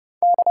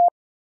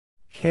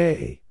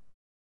 K.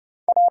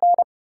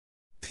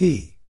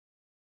 P.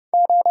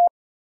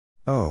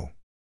 O.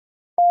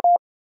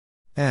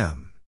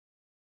 M.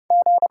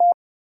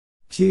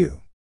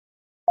 Q.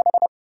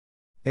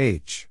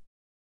 H.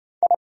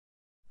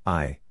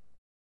 I.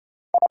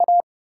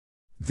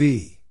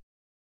 V.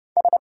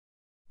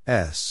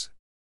 S.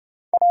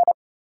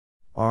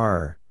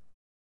 R.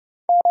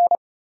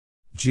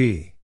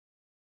 G.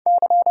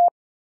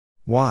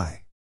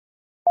 Y.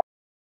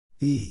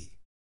 E.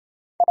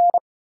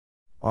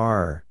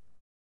 R.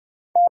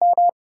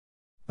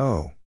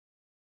 O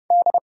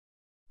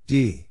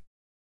D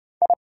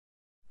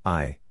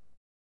I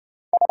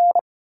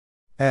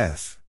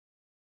F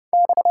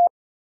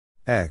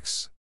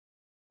X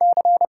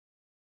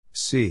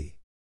C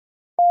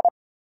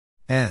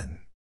N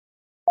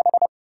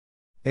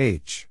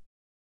H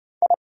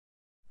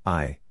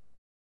I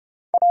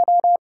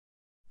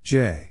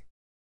J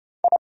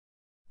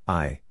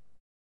I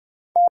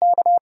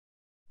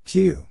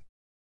Q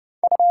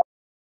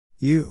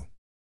U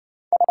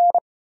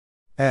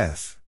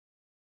F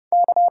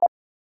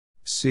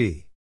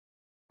C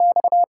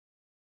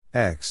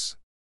X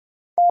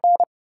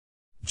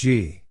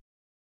G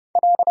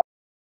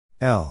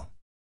L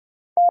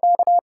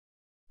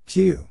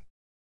Q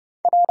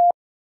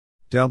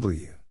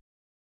W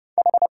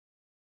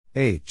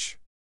H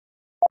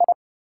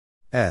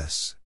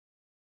S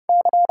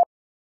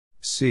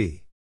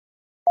C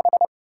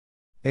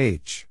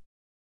H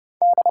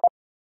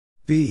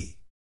B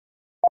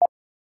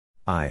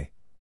I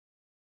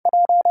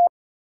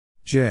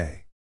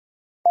J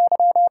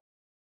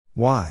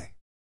Y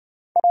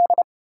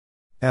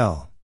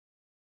L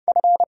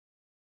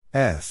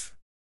F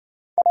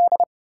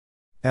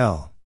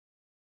L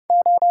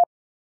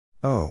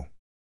O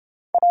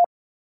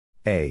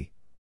A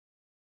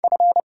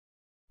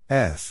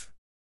F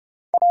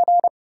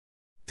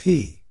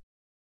P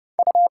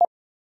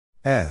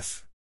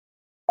F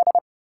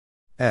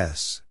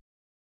S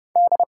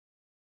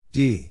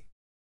D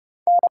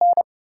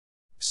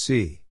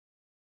C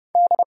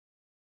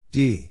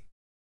D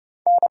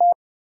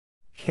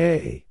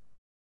K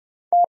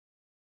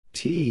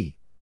T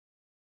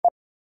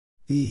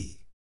E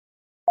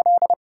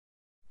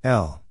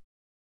L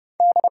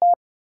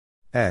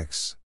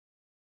X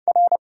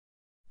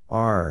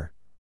R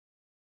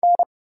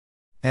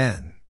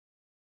N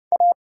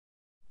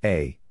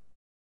A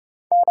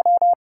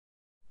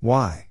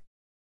Y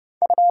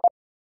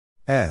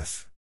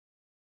F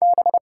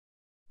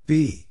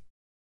B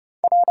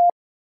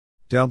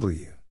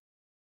W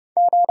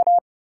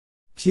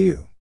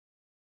Q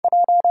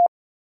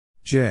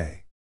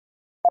J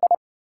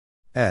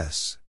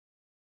S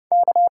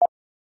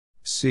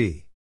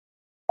C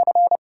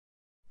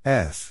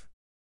F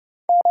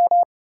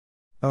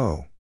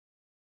O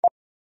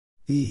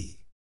E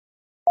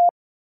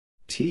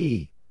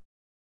T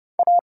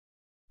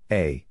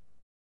A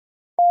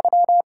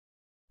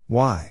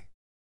Y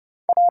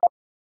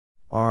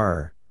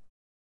R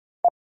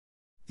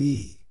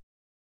E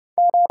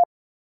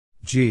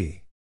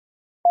G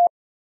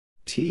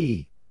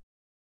T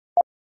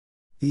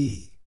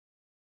E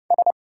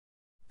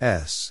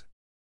S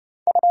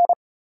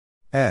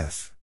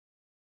F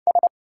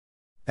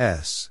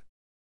S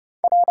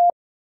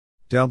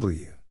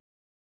W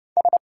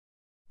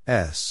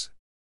S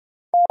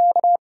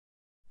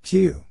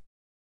Q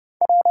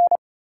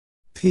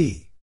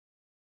P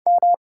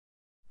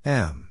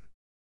M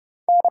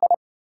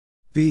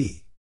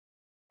B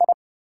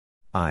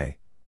I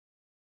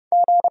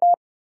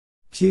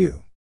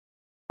Q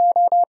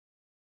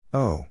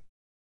O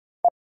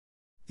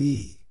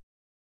E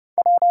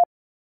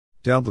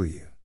W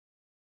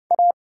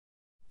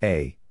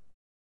A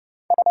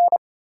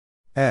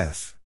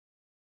F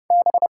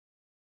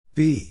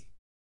B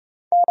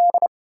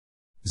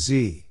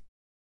Z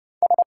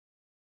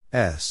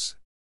S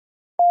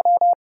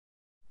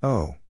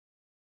O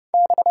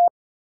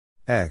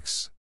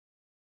X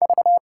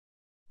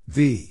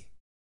V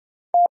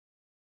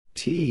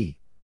T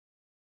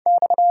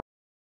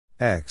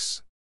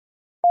X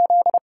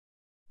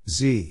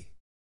Z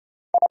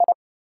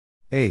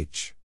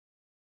H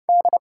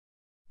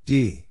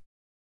D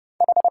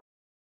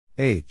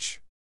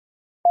H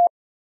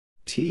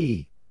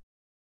T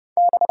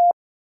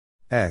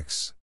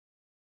X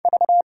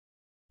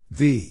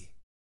V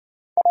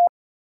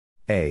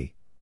A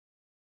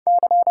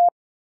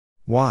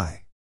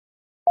Y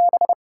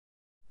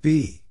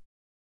B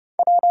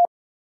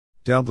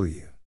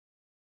W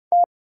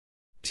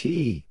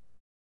T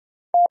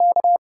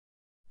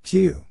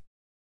Q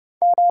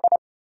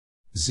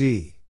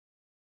Z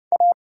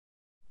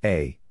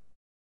A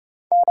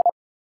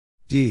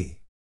D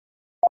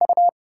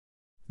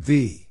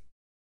V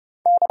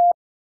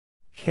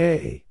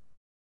K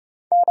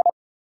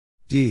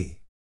D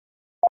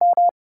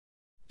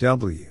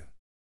W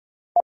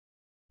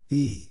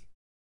E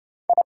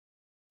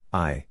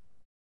I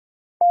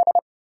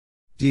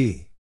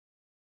D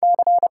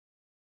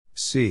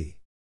C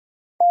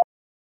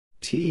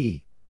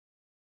T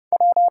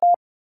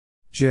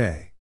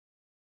J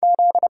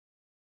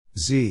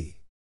Z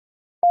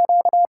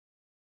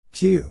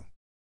Q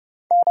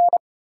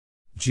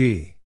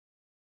G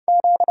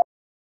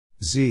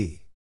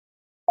Z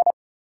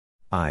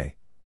I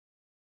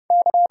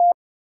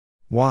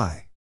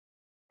Y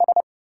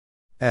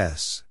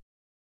S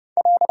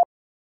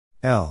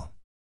L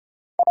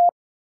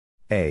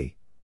A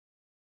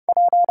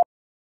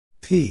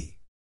P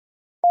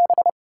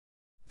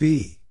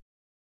B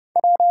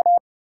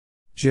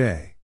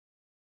J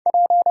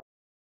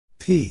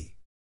P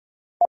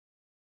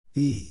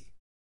E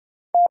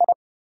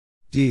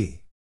D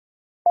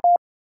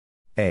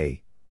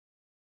A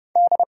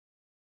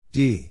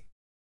D.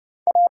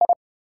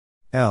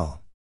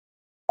 L.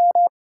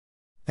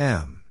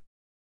 M.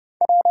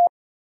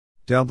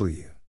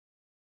 W.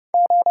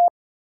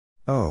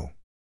 O.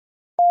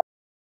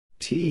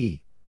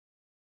 T.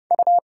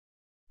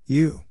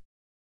 U.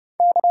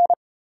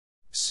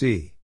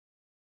 C.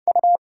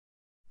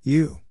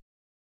 U.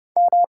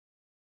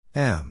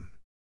 M.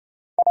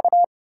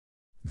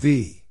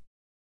 V.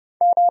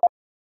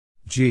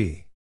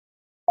 G.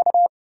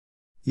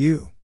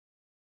 U.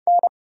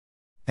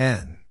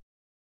 N.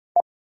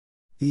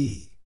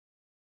 E.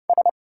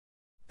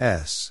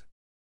 S.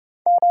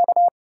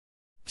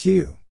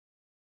 Q.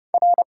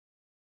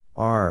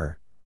 R.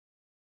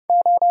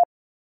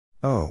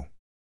 O.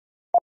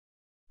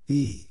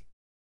 E.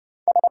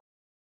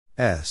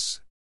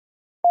 S.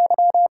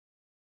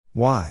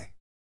 Y.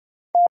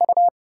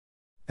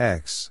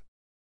 X.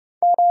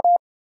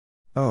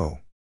 O.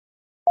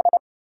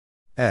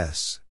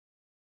 S.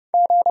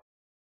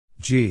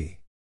 G.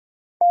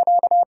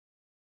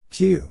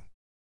 Q.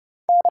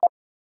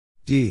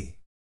 D.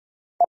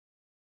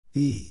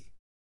 E.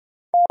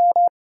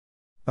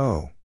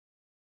 O.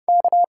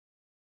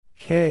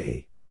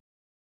 K.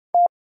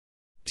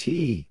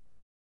 T.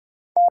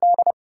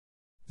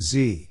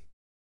 Z.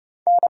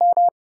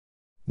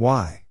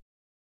 Y.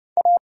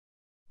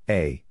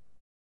 A.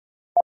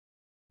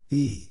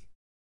 E.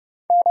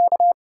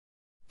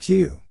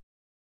 Q.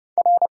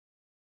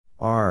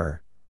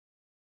 R.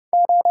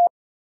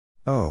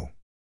 O.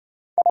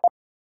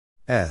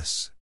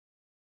 S.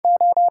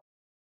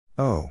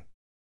 O.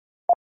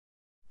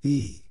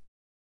 E.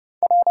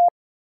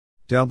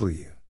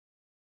 W.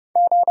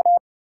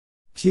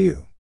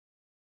 Q.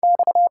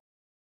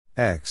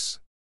 X.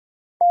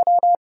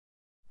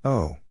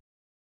 O.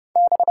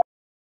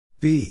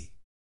 B.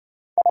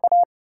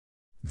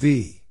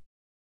 V.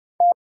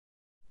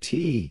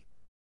 T.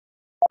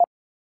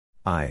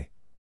 I.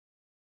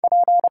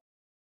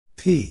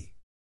 P.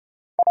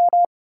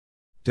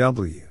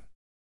 W.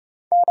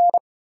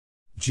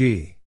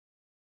 G.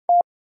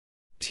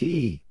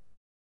 T.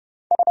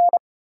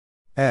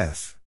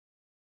 F.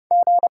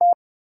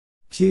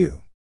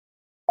 Q.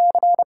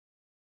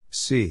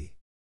 C.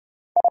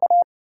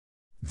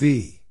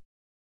 V.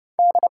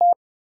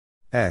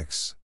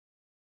 X.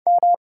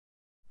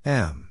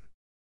 M.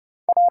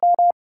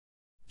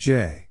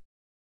 J.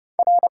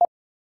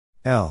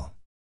 L.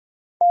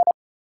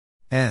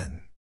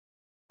 N.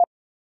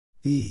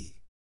 E.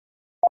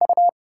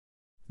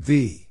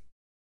 V.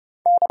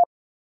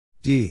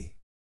 D.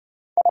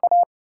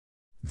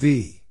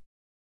 V.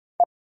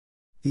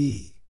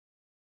 E.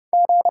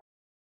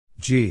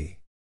 G.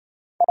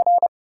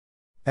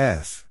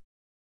 F.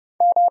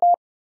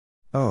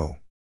 O.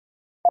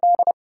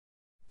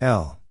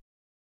 L.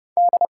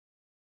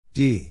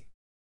 D.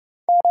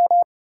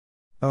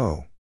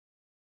 O.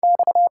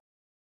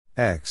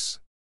 X.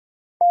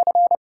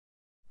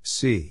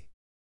 C.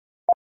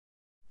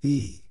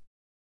 E.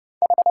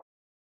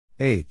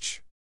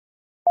 H.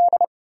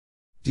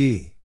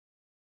 D.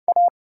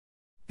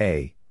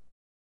 A.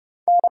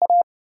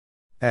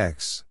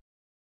 X.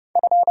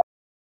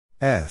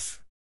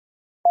 F.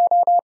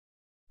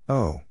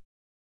 O.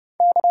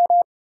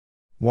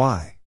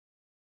 Y.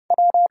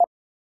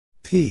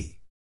 P.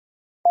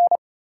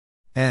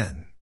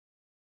 N.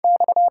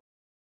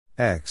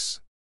 X.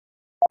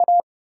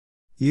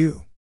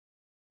 U.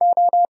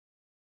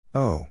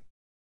 O.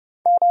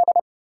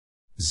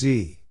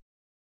 Z.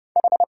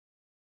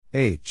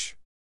 H.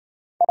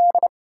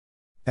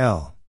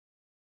 L.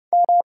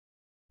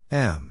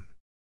 M.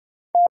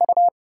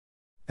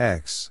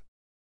 X.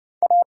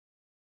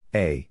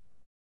 A.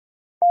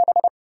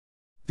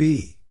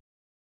 B.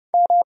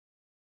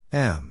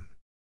 M.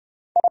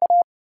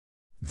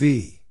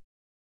 V.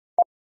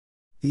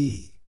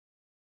 E.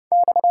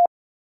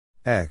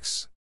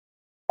 X.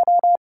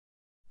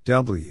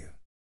 W.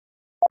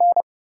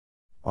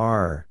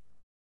 R.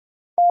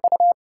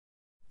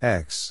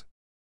 X.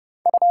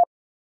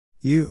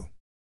 U.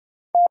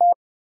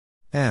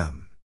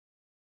 M.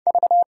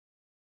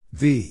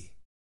 V.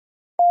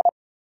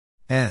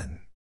 N.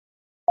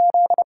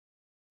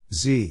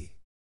 Z.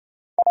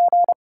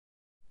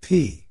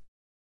 P.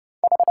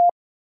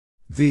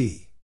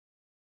 V.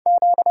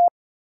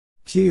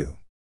 Q.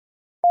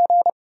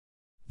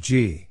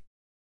 G.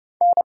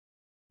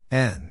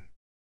 N.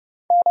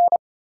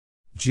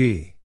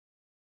 G.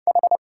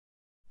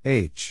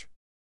 H.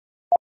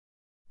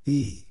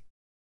 E.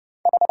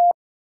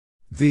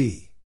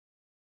 V.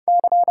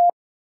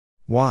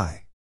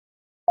 Y.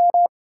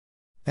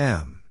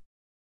 M.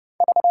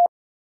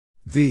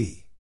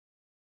 V.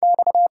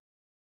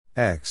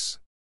 X.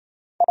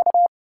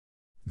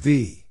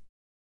 V.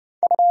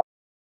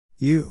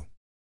 U.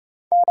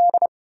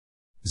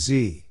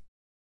 Z.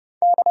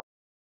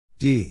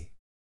 D.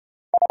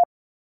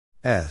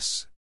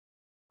 S.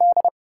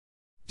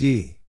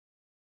 D.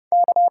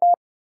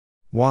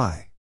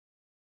 Y.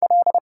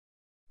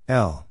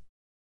 L.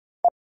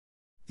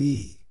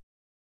 E.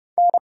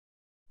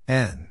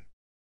 N.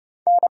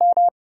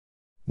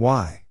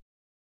 Y.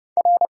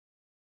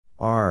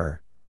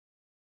 R.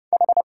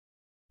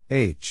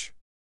 H.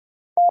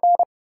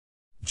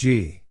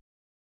 G.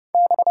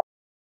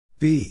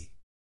 B.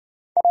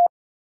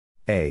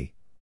 A.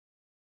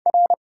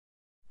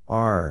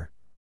 R.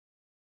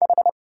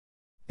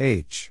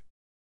 H.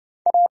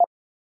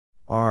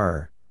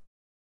 R.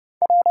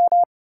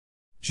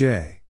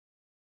 J.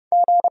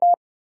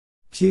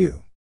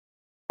 Q.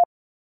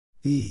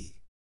 E.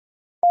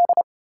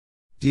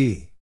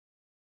 D.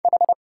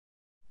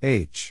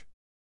 H.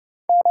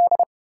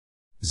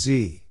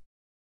 Z.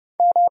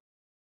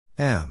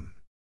 M.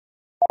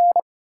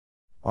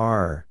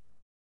 R.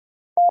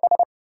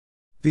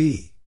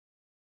 B.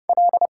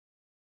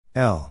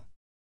 L.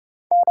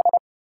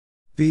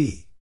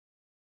 B.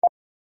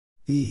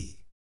 E.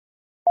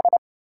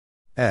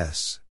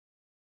 S.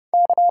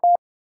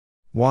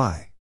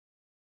 Y.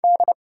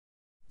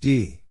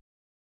 D.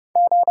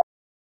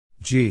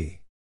 G.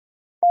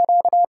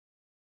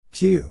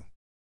 Q.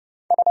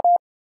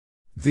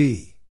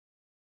 V.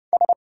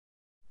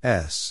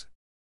 S.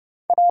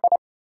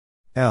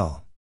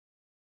 L.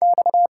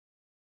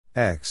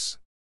 X.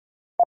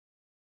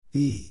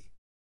 E.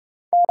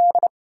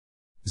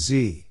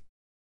 Z.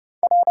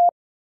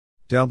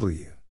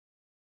 W.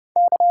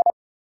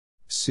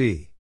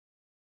 C.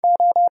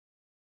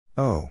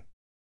 O.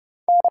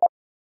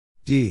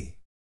 D.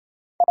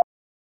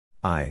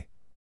 I.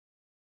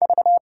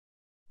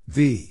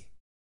 V.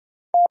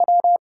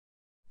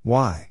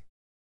 Y.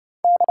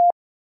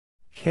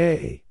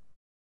 K.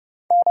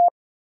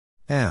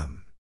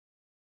 M.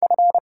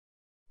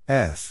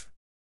 F.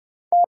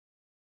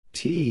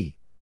 T.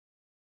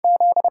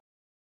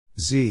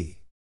 Z.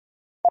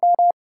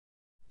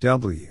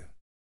 W.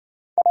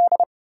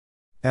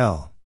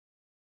 L.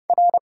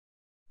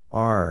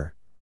 R.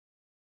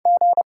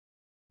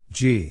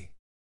 G.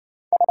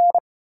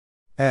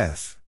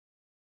 F.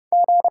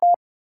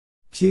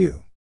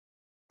 Q.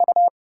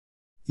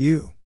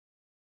 U.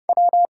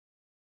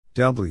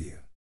 W.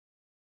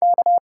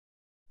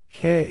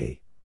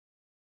 K.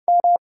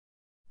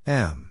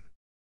 M.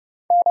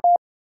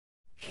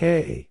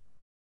 K.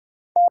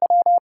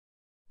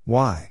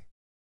 Y.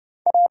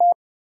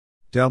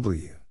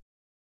 W.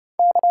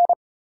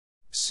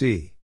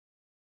 C.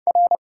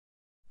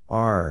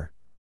 R.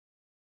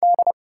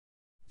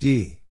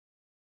 D.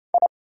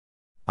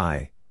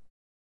 I.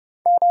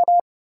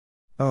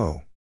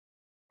 O.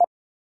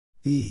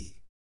 E.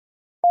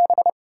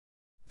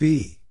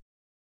 B.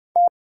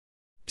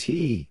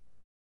 T.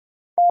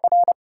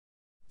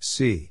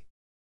 C.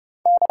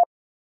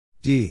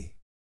 D.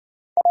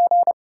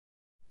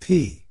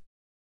 P.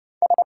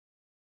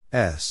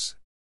 S.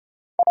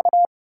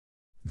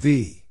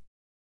 V.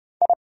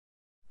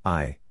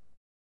 I.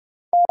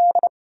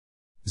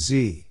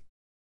 Z.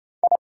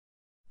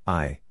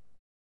 I.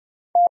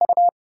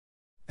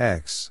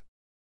 X.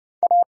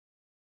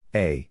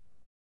 A.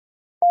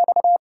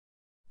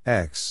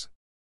 X.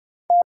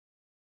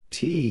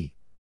 T.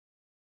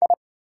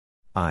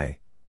 I.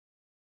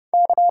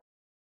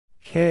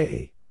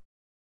 K.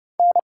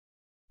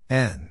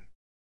 N.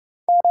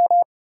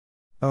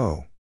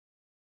 O.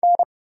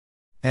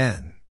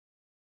 N.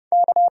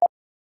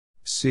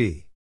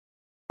 C.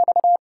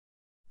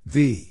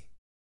 V.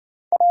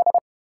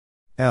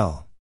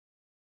 L.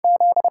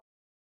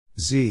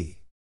 Z.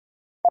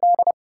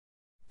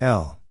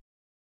 L.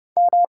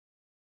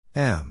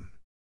 M.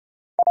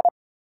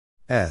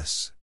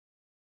 S.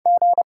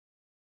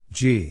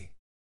 G.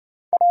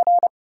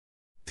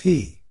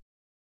 P.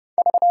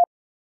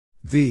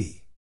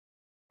 V.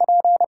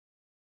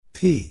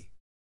 P.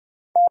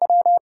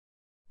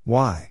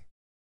 Y.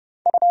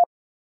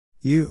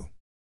 U.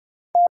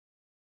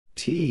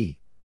 T.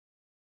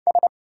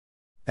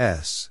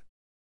 S.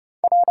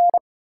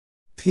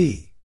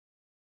 P.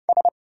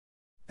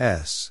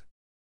 S.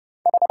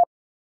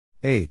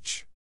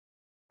 H.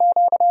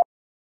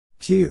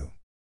 Q.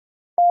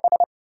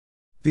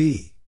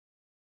 B.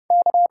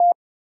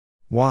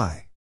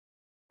 Y.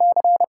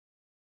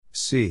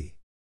 C.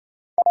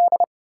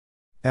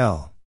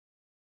 L.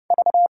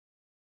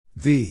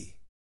 V.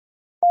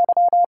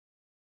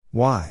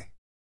 Y.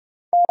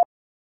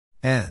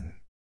 N.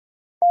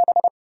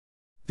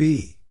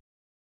 B.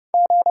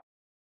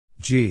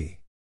 G.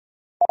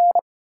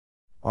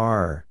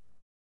 R.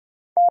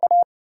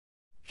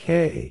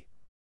 K.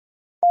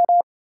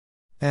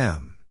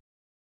 M.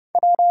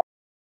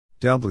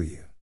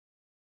 W.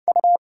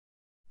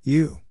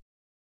 U.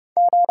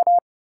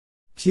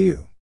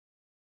 Q.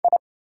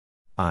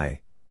 I.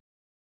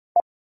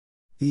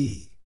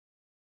 E.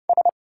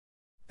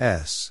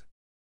 S.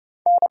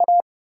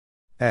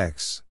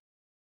 X.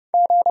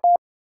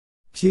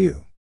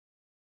 Q.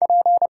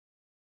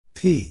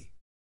 P.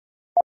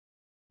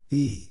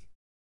 E.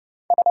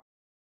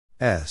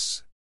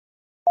 S.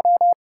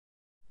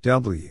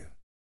 W.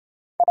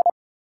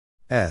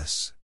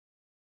 S.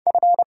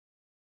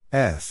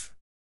 F.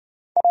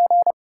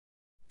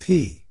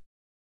 P.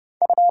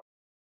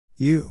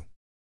 U.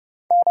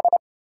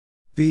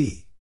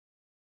 B.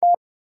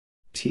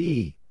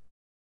 T.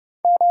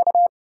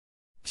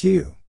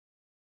 Q.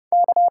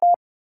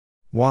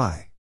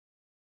 Y.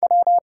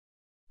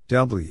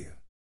 W.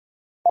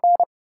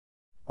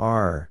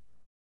 R.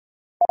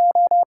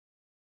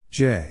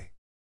 J.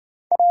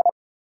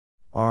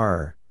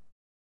 R.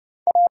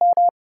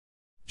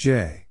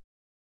 J.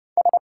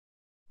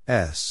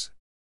 S.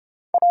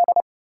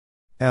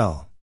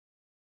 L.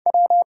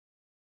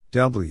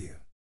 W.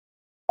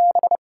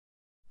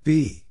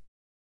 B.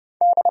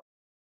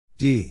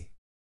 D.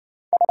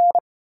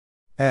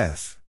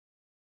 F.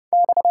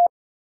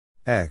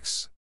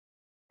 X.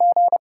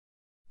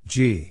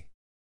 G.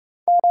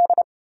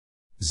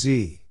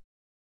 Z.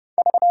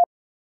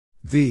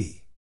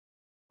 V.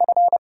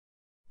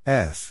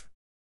 F.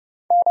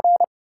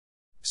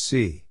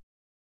 C.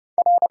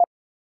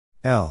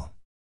 L.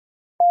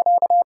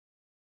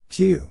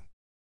 Q.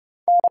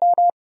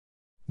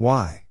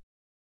 Y.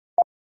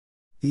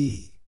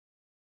 E.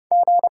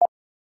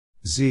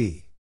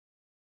 Z.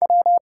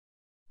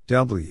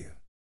 W.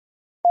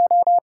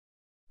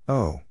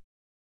 O.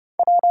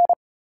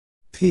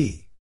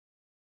 P.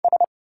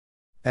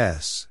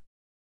 S.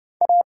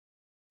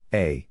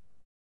 A.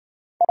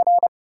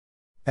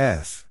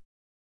 F.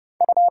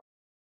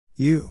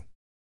 U.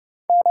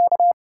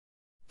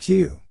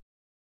 Q.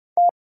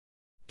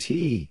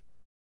 T.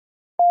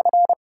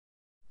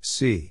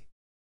 C.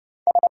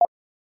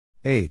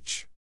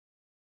 H.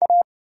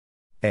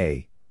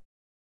 A.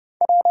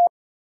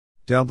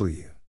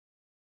 W.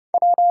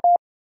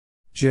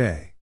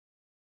 J.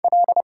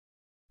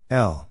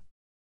 L.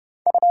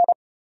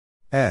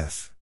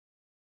 F.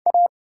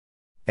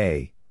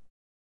 A.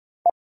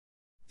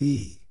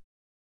 E.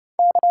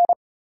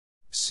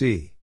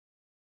 C.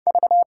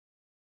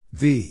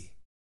 V.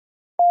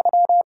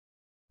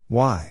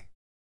 Y.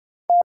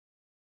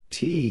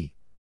 T.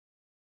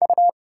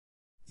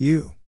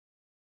 U.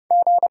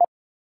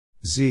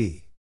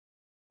 Z.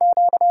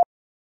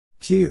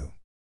 Q.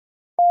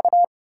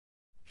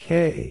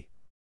 K.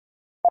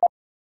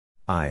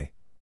 I.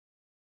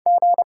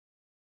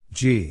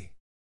 G.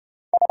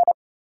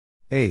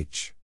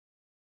 H.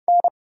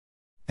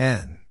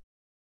 N.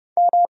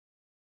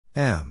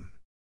 M.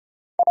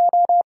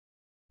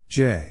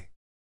 J.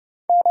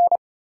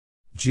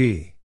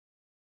 G.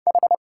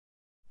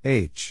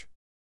 H.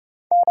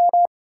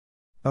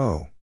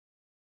 O.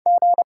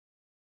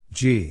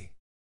 G.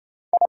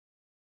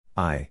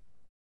 I.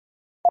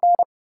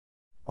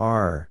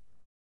 R.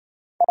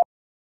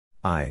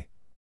 I.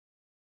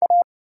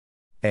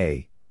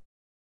 A.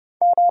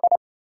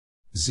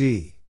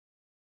 Z.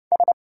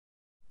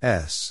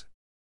 S.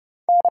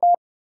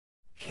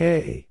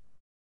 K.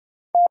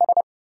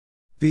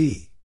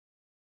 B.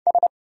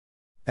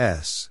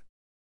 S.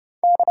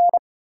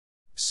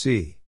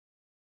 C.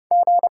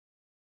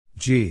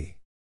 G.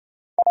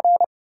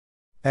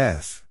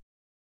 F.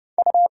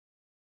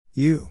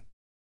 U.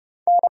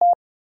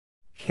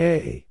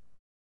 K.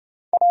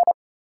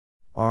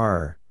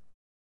 R.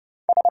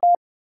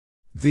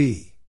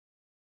 V.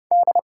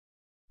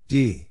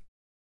 D.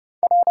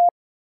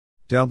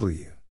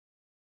 W.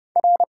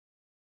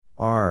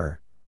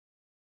 R.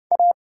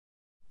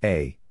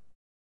 A.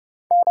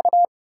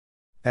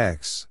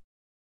 X.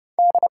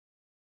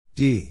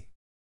 D.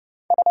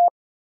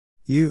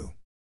 U.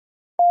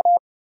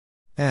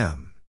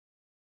 M.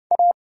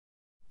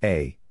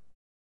 A.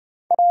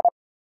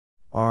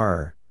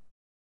 R.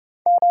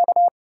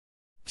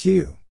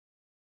 Q.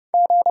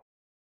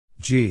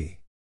 G.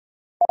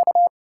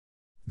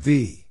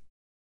 V.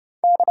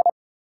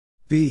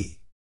 B.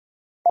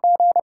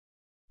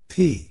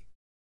 P.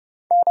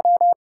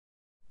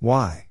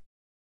 Y.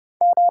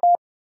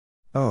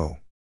 O.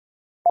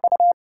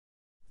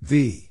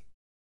 V.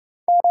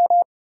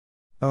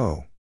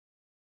 O.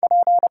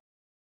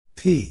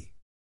 P.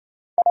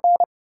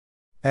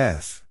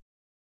 F.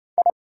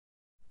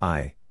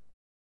 I.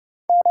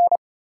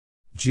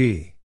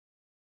 G.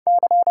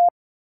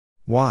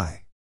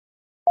 Y.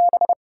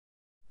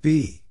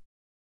 B.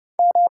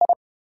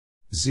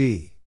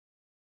 Z.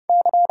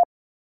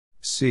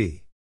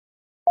 C.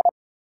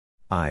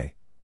 I.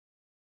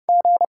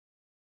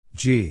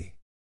 G.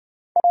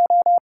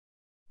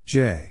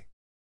 J.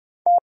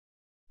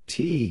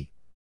 T.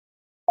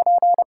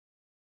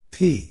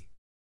 P.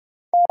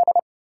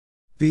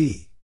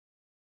 B.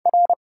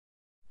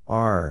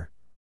 R.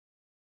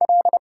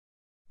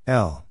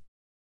 L.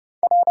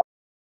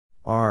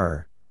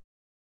 R.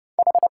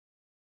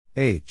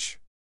 H.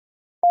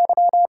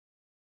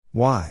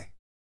 Y.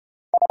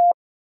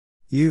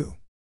 U.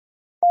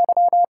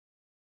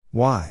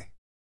 Y.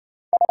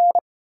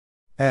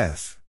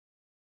 F.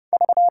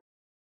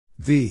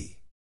 V.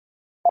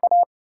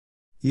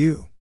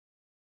 U.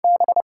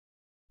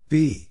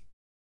 B.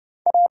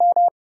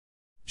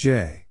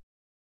 J.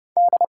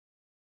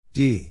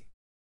 D.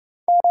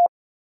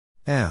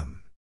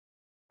 M.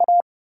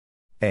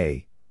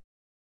 A.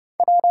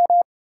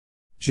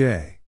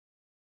 J.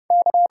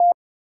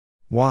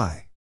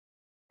 Y.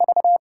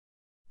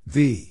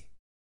 V.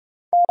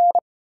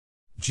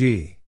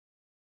 G.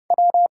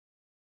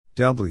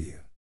 W.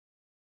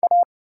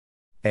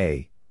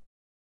 A.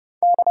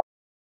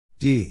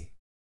 D.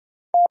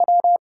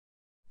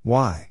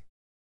 Y.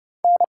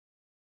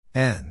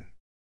 N.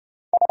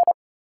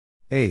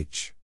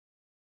 H.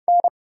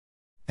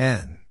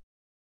 N.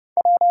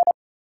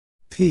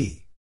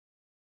 P.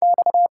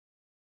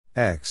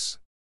 X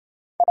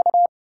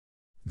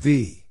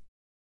V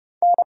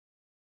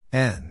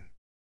N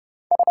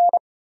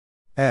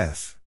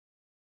F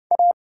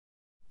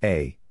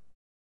A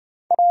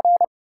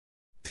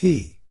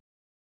P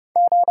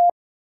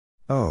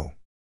O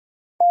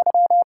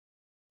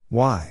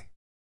Y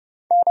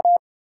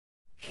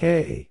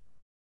K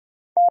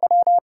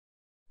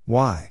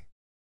Y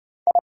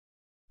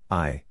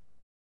I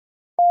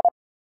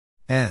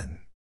N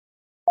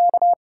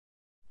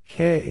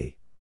K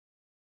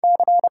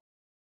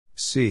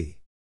C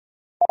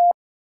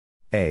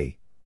A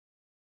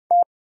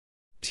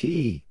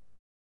T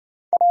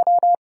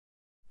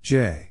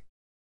J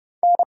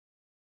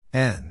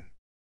N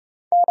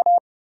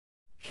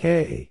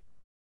K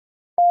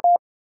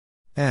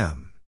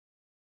M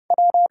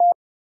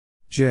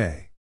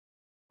J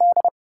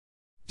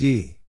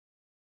D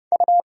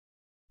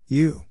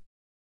U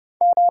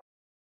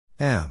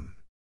M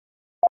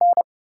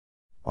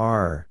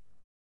R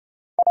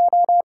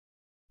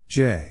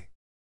J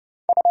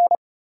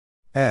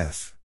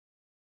F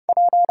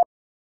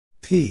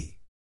P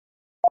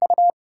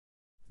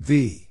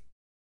V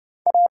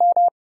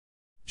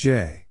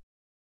J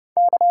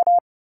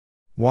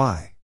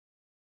Y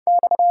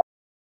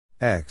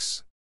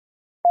X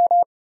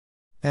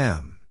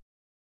M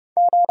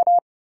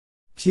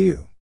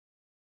Q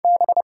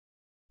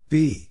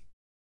B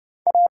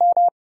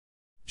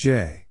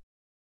J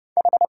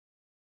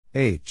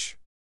H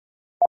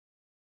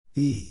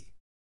E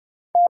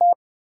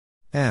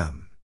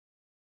M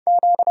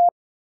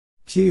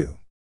Q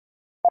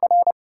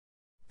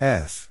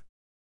F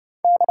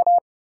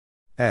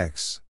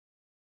X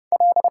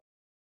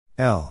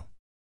L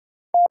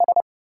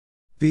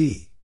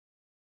B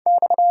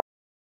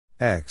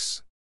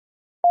X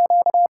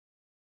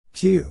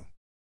Q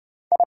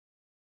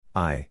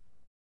I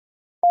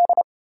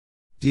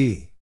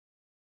D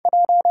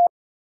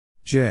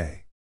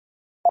J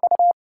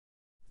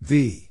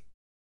V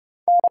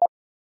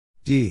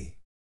D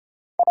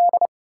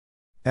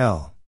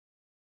L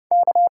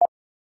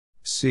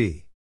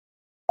C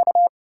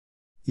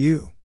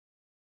U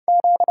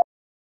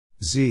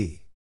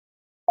Z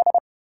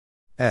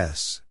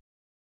S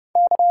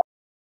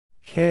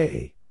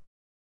K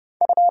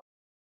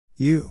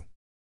U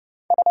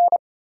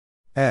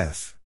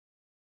F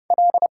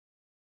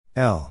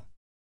L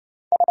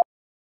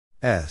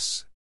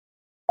S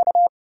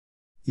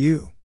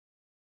U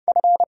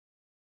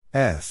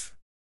F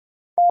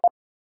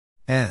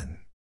N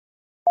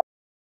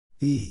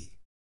E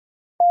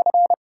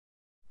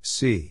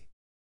C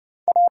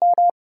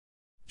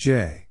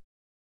J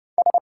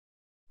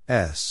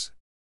S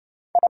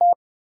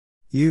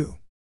U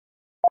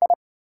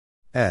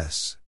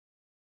S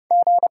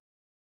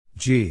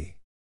G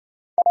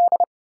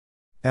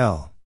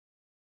L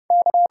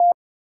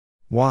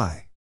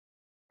Y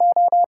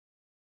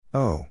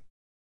O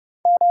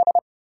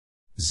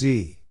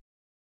Z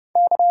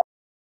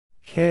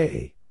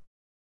K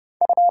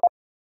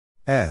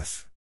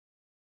F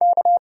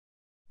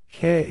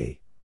K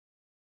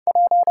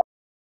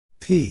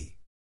P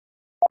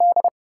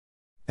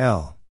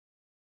L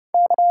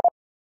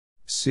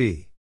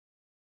C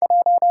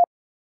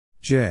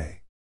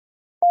J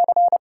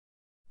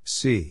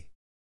C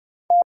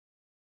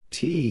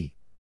T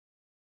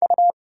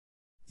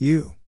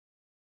U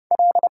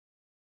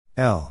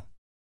L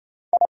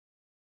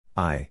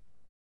I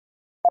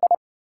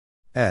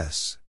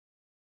S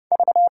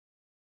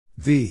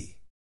V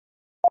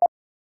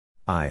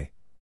I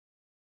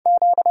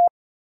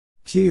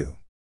Q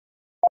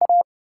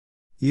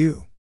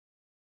U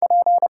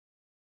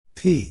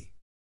P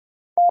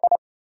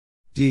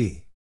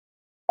D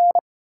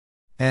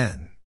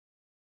N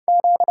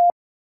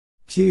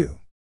Q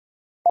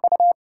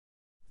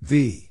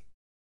V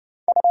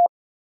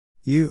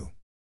U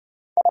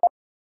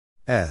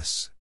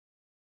S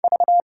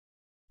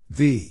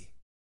V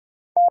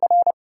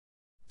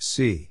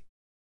C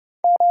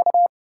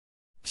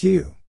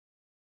Q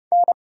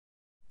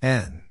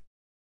N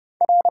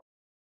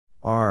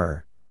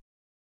R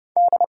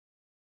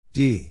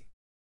D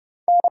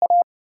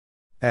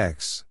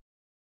X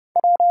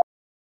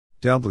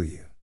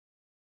W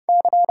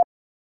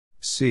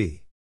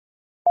C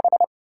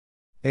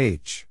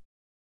H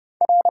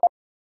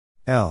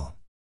L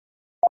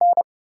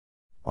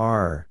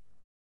R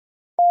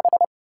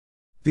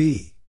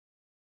B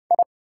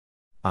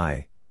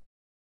I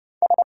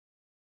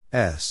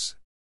S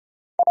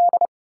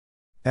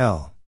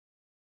L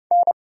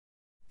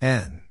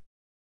N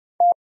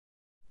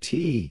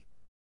T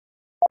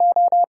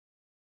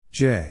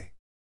J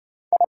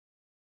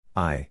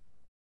I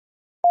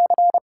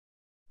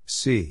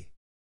C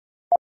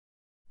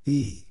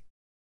E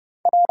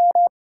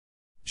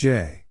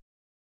J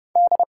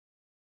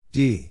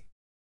D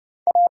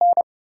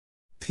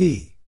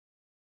P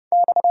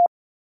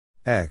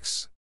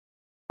X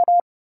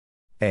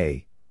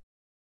A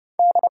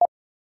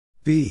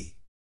B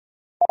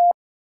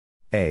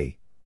A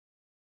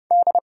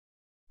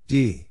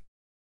D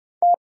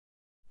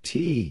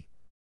T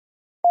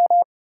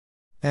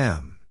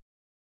M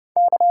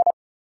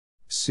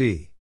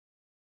C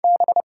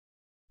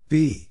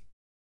B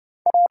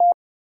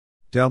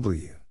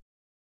W.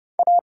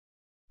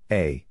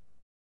 A.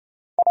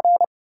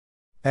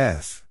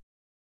 F.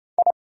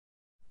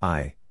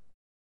 I.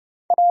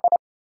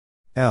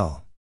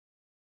 L.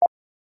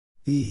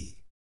 E.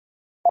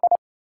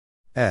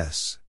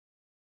 S.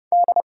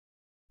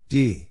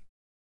 D.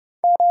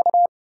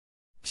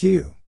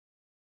 Q.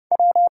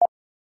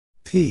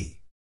 P.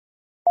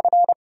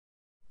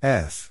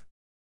 F.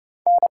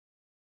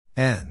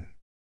 N.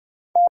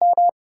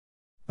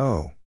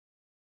 O.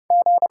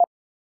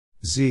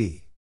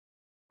 Z.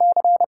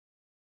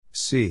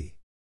 C.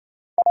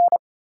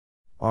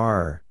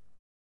 R.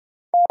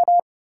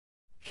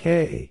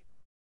 K.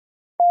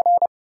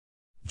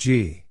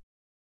 G.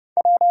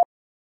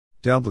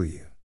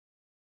 W.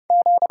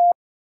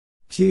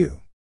 Q.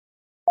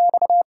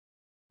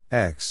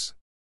 X.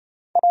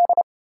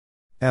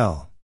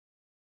 L.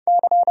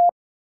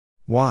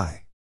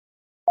 Y.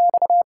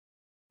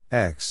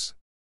 X.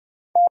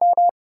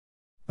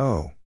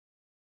 O.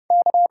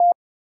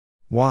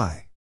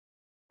 Y.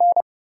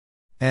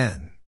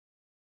 N.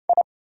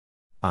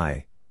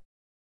 I.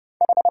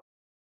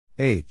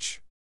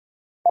 H.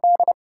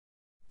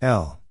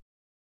 L.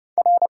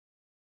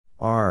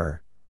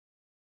 R.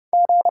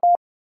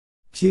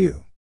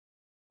 Q.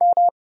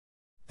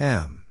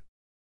 M.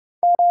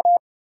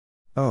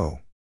 O.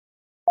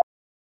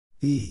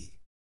 E.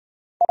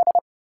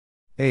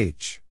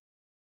 H.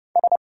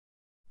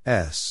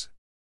 S.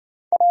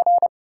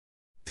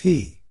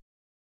 P.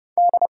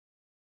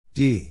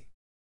 D.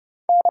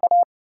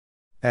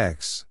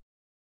 X.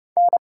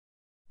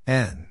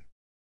 N.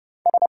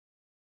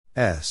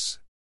 S.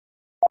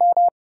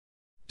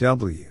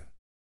 W.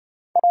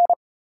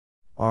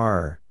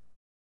 R.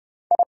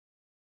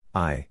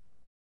 I.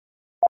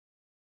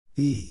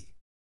 E.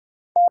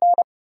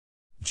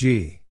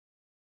 G.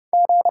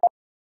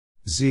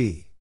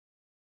 Z.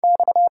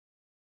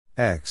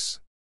 X.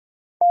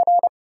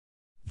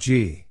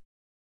 G.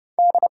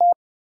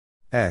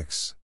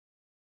 X.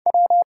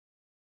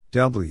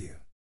 W.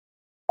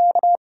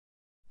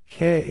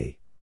 K.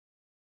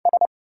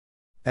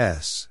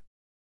 S.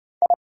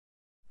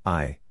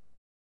 I.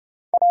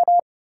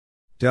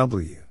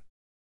 W.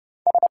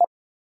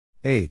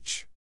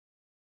 H.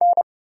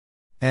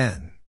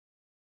 N.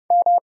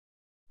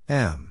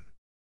 M.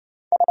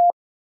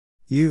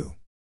 U.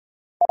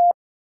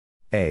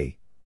 A.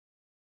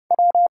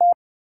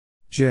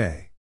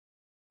 J.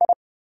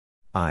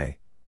 I.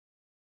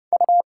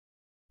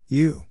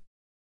 U.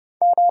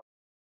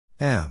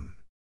 M.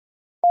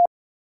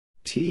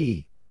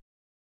 T.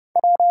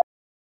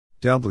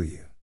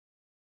 W.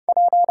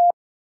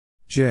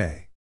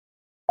 J.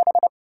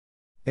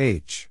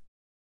 H.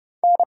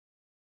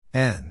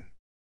 N.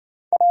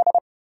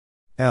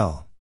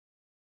 L.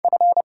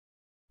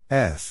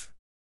 F.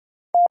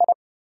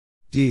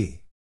 D.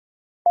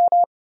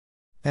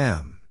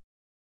 M.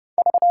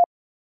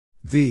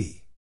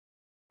 V.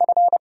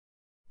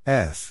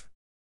 F.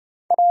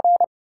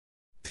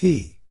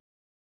 P.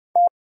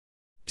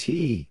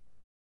 T.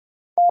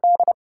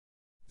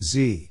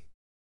 Z.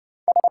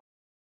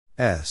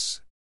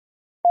 S.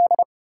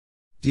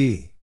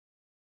 D.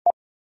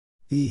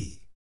 E.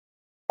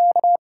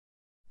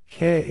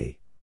 K.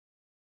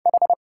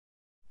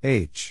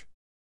 H.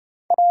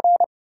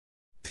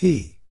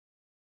 P.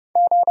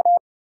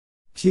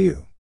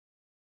 Q.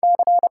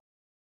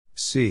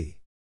 C.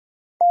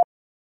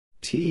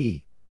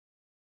 T.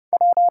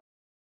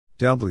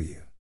 W.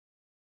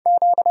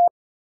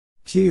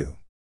 Q.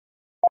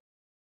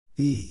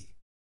 E.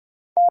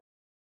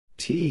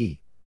 T.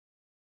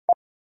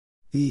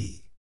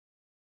 E.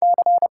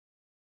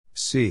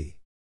 C.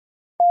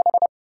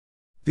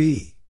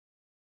 B.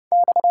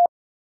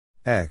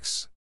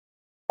 X.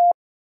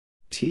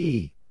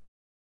 T.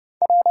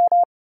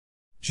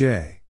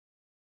 J.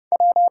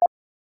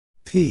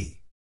 P.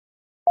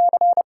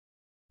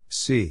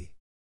 C.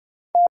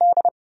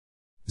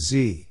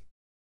 Z.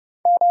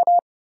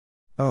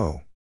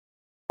 O.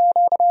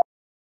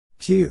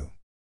 Q.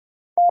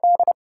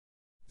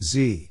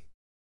 Z.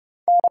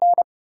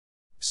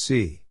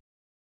 C.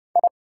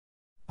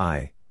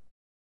 I.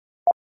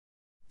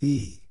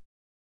 E.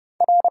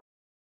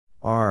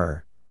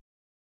 R.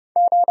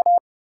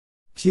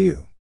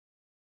 Q.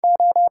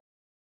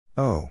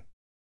 O.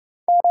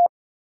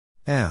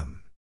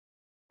 M.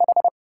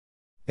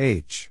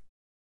 H.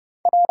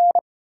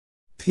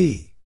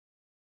 P.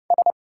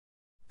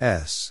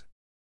 S.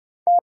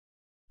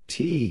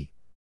 T.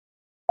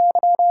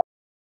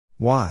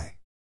 Y.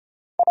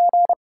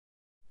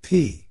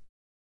 P.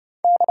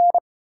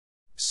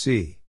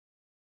 C.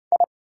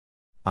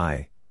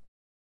 I.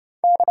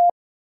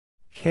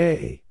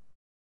 K.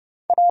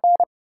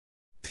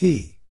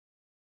 P.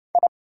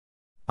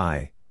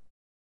 I.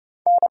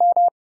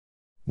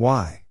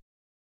 Y.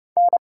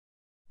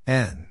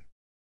 N.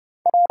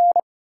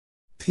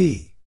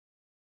 P.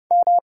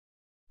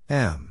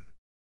 M.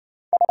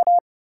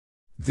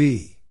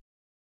 V.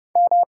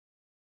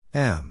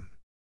 M.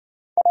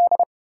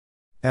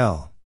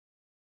 L.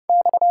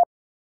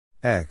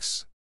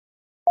 X.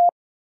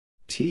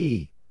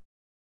 T.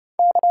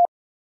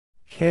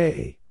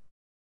 K.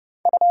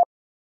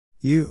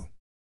 U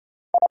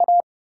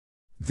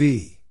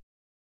V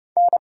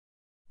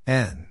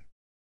N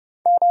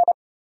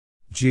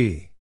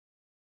G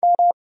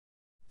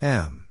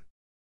M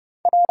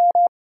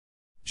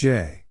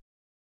J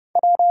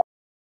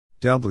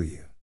W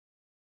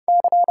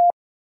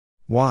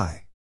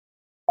Y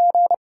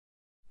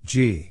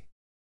G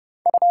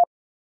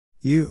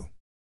U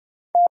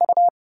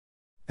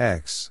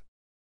X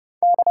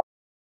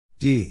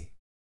D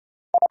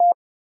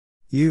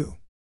U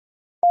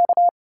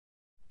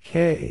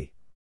K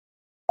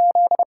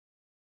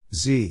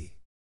Z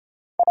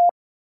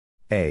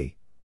A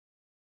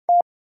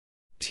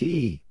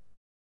T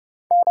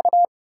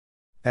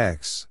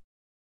X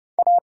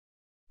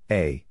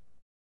A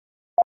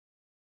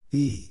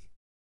E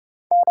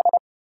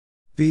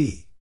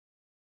B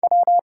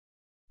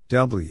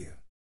W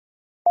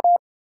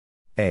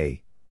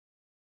A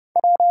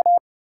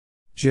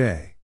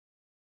J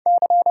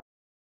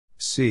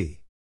C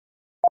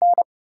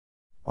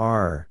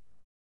R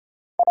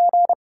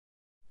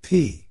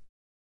P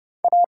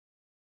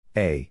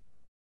A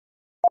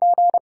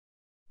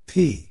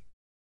P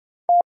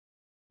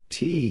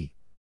T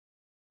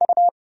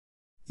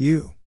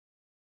U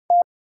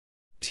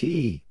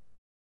T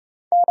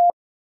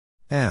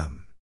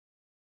M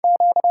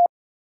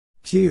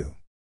Q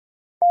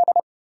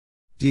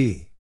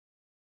D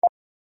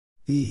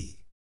E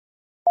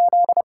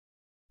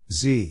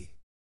Z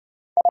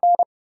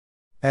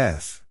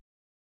F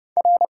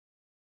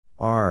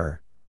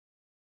R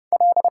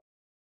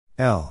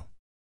L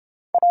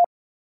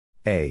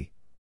A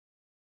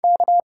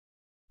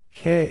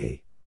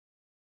K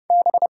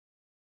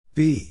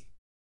B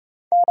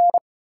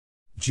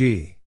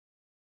G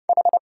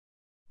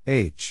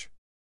H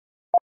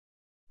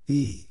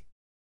E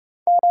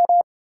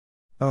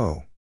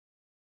O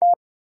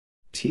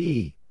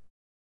T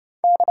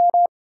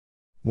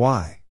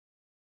Y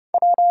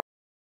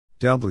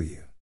W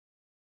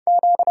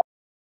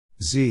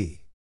Z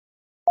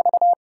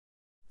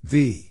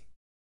V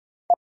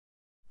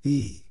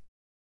E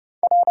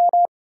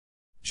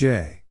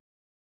J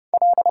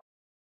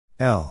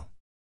L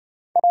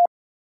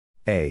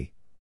A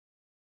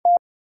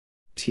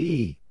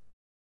T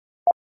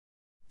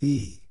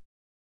E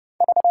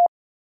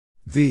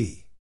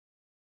V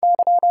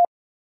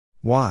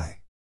Y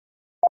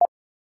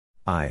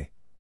I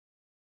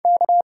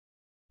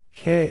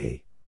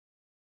K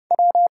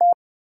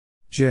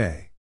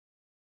J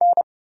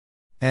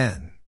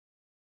N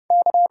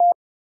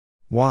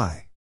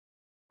Y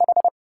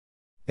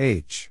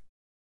H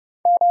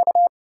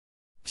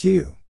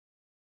Q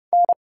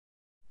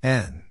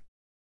N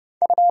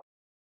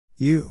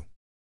U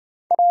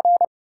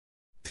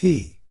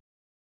P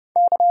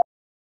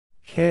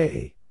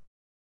K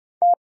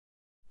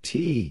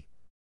T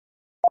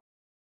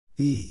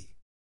E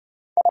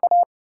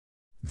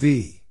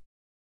V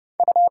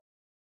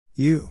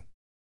U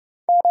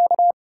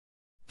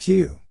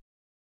Q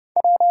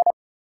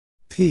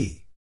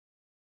P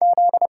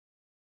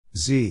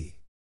Z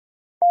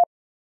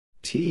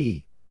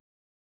T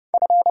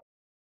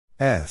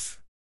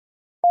F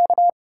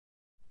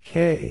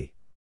K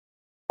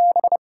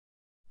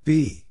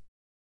B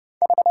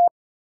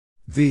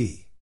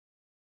V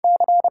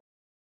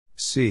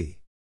C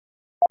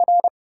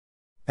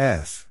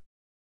F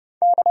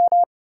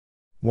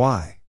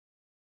Y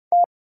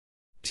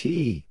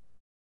T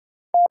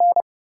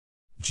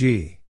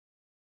G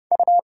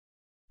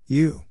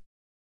U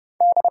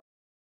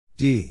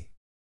D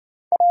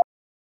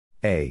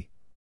A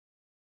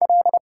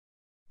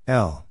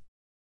L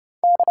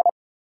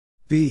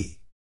B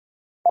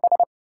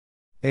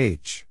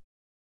H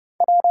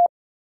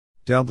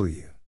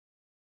W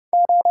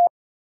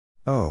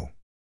O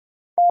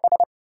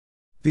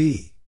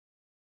B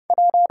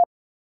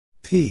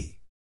P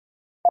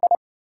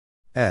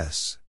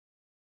S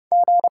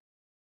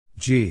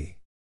G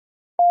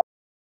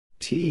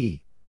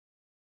T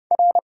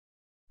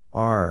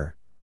R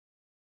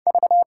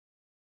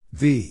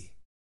V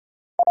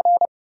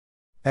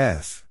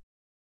F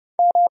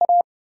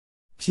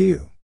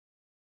Q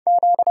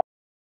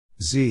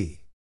Z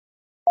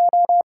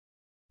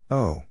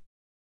O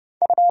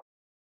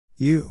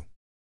U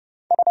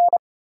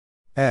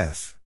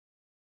F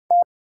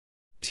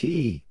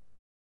T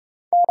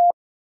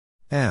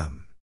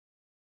M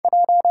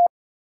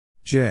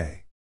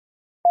J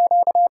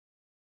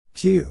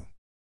Q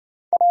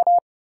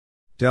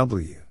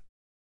W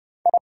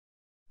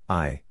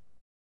I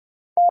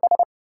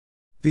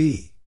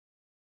B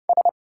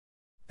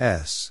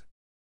S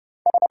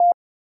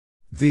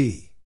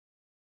V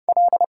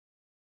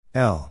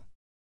L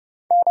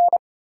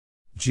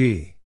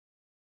G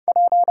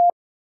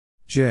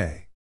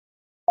J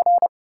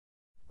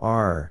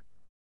R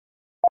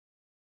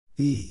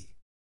E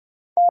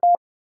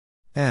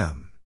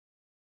M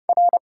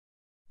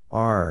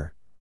R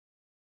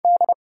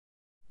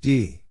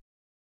D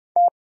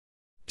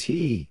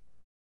T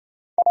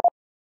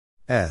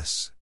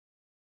S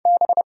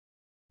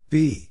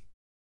B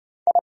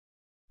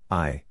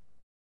I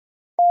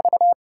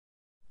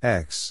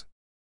X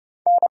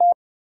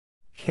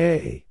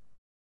K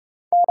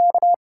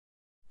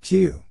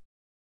Q.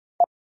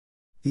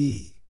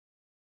 E.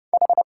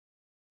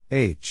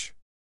 H.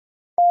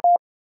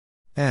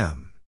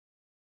 M.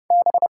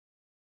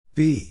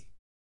 B.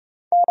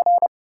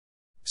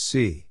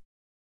 C.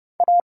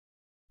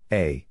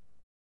 A.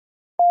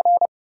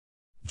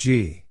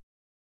 G.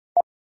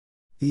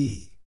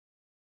 E.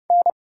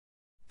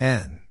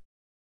 N.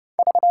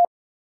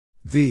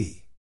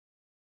 V.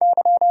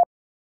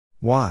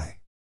 Y.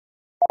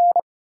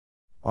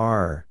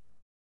 R.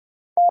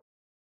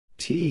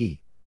 T.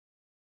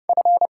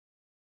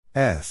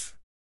 F.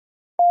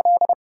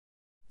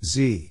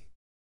 Z.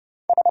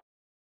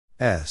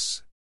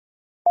 S.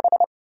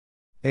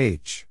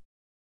 H.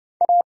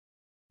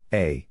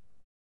 A.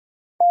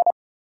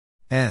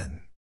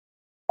 N.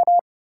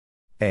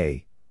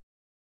 A.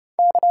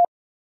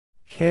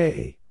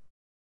 K.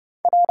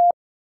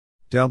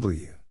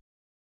 W.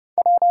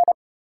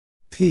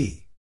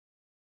 P.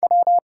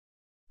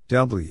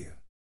 W.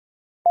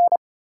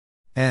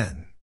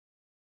 N.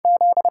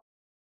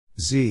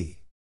 Z.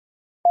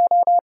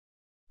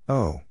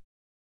 O.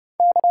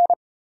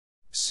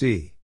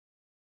 C.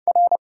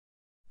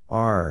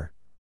 R.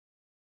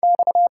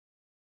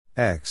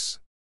 X.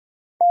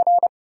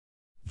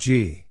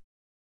 G.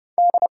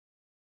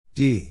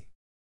 D.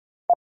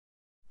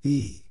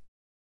 E.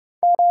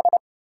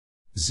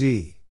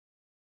 Z.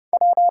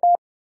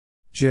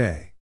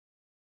 J.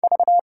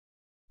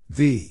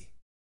 V.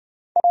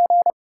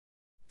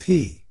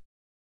 P.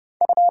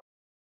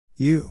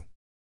 U.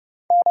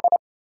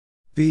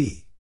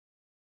 B.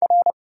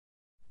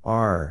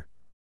 R.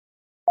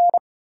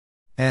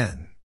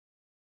 N.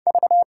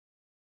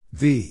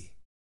 V.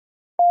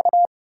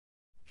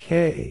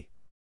 K.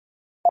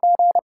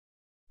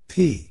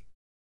 P.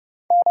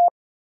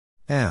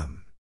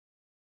 M.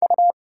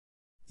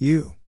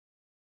 U.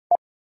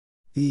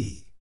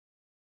 E.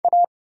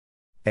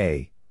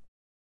 A.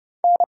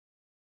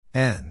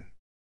 N.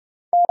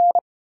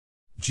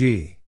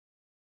 G.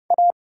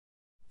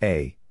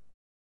 A.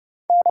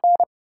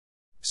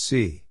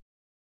 C.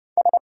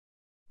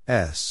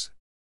 S.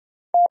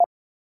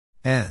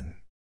 N.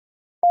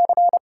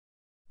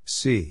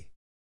 C.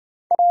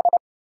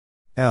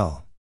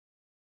 L.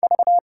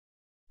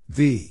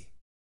 V.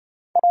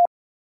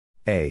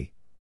 A.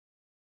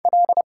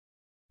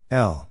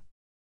 L.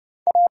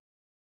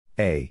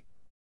 A.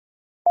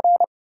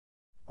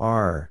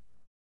 R.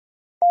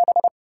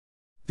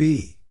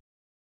 B.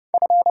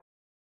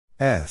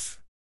 F.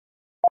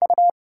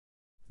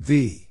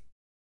 V.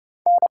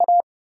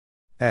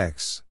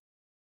 X.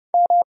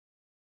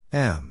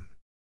 M.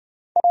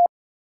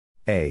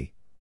 A.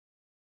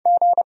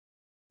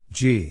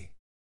 G.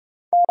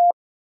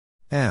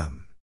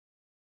 M.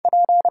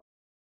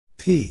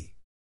 P.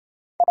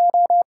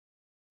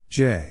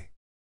 J.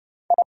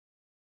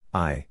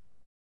 I.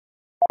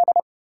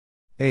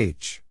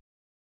 H.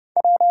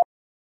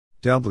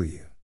 W.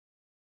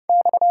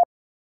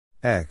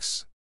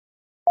 X.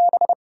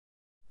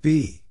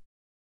 B.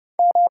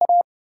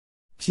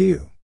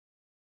 Q.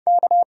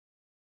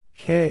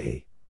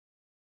 K.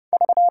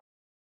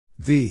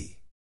 V.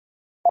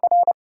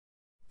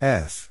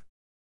 F.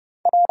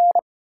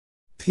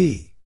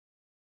 P.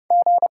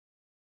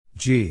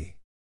 G.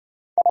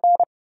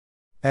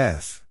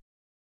 F.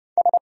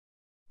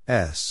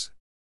 S.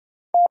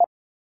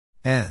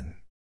 N.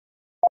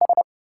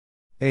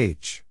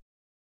 H.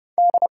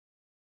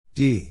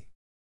 D.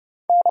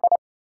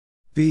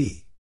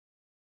 B.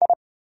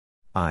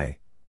 I.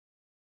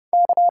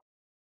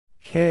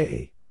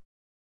 K.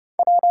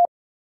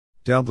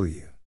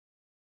 W.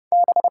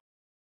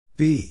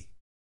 B.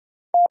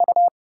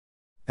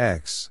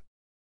 X.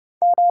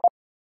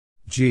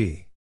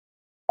 G.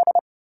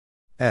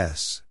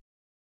 S.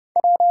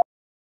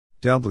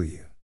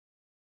 W.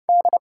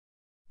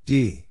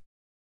 D.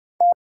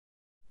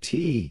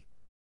 T.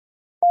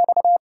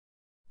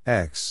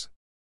 X.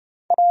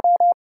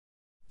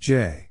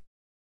 J.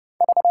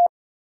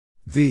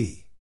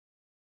 V.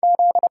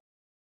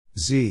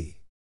 Z.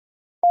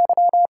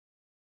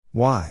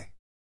 Y.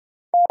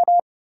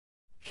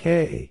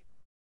 K.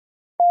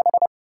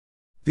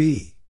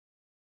 B.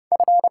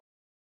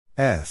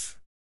 F.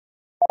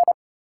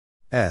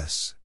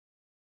 S.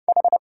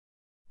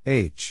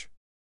 H.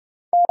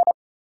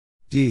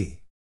 D.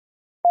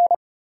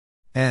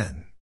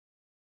 N.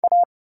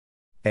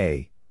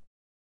 A.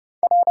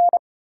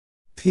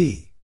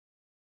 P.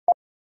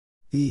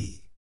 E.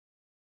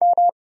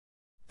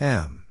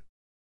 M.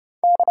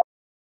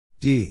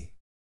 D.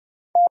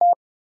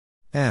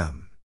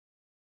 M.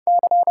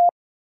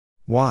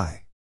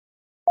 Y.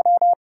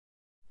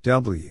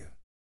 W.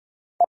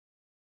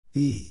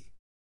 E.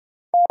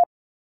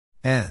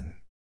 N.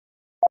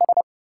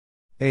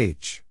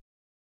 H.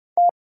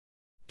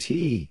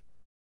 T.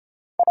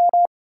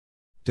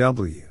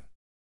 W.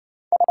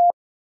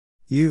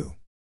 U.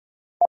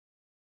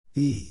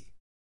 E.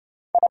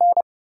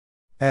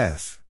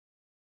 F.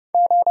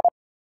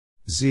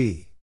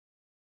 Z.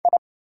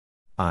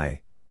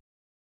 I.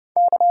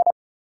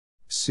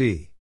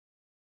 C.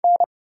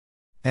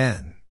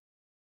 N.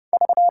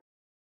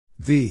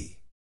 V.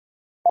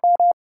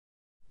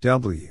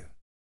 W.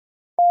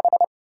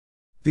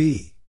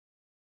 B.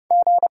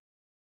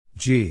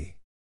 G.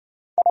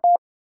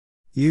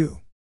 U.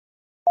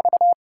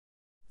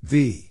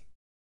 V.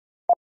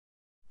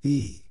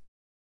 E.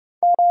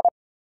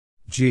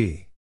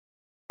 G.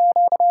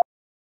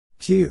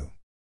 Q.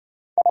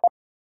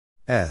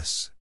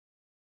 S.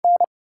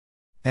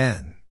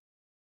 N.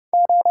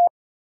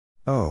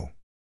 O.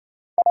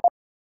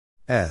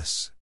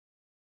 S.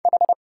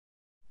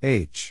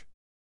 H.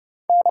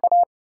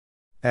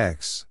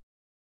 X.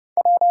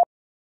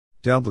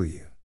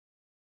 W.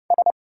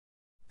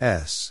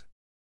 S.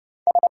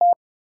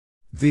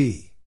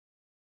 V.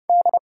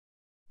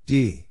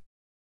 D.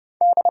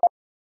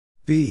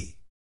 B.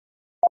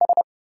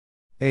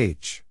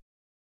 H.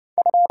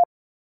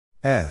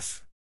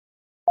 F.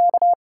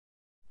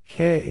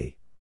 K.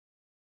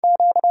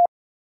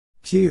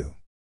 Q.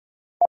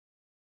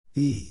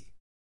 E.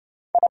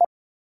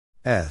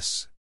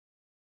 S.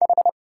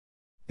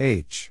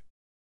 H.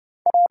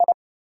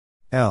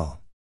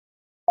 L.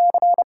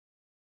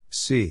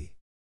 C.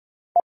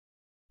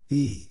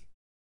 E.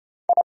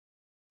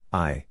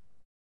 I.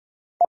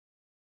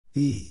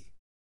 E.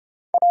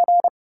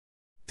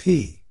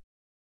 P.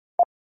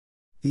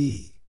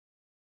 E.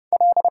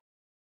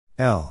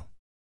 L.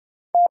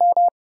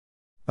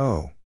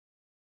 O.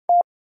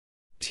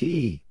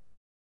 T.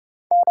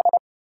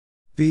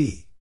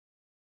 B.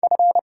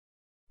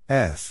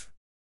 F.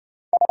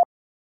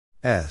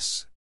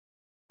 S.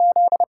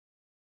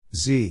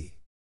 Z.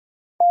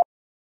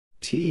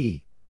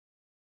 T.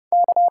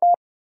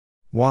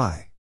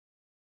 Y.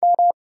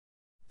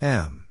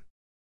 M.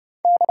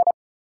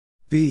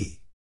 B.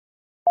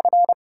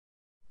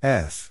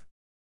 F.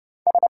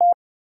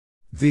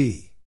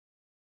 V.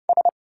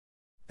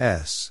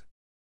 S.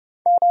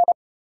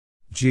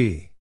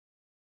 G.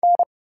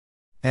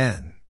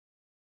 N.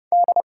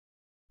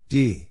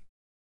 D.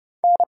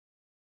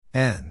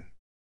 N.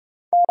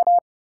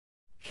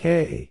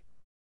 K.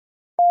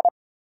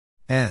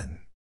 N.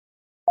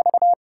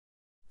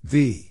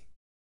 V.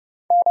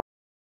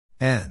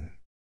 N.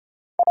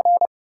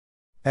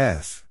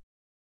 F.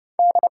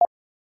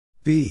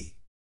 B.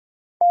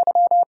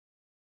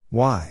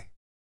 Y.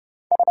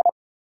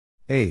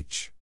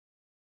 H.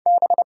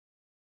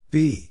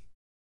 B.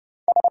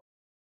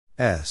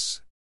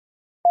 S.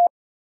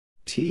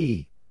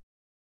 T.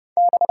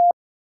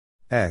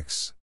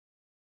 X.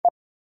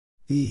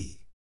 E.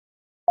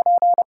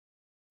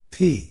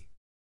 P.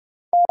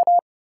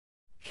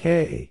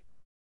 K.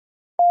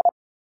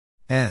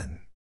 N.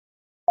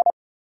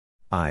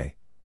 I.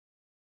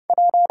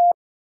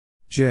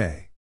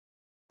 J.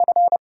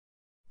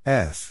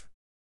 F.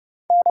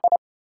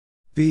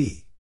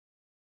 B.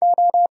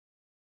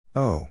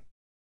 O.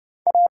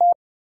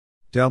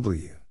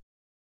 W.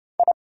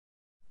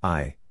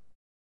 I.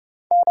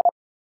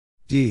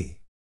 D.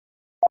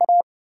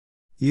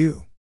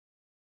 U.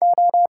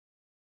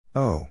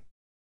 O.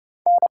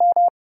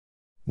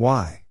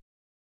 Y.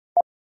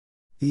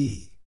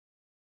 E.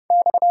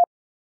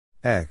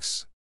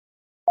 X.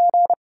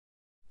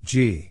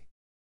 G.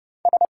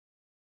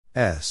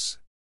 S.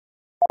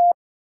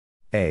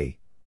 A.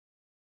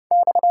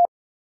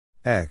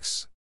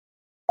 X.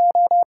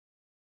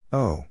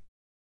 O.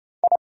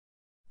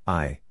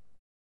 I.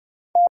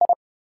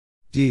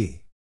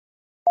 D.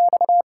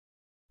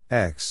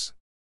 X.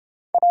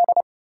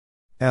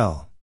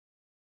 L.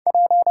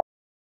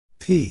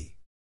 P.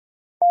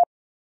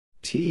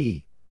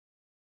 T.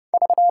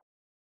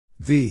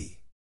 V.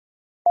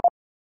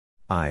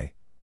 I.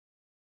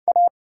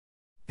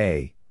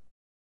 A.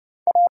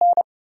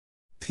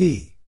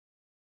 P.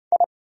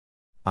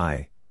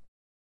 I.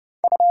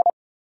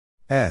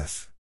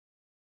 F.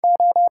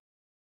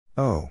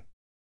 O.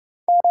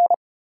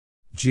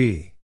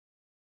 G.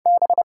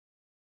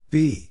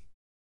 B.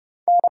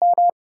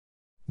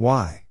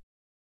 Y.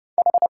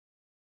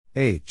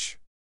 H.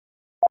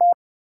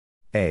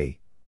 A.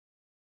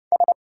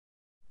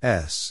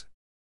 S.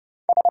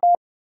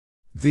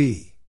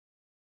 V.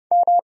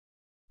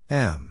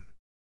 M.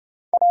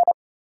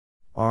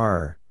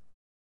 R.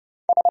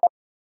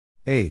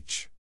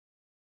 H.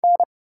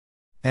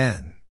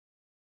 N.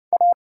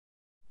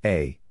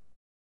 A.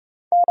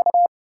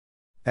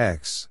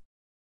 X.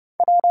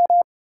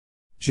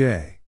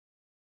 J.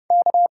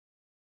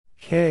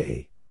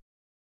 K.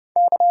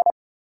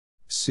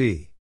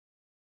 C.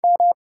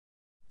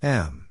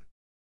 M.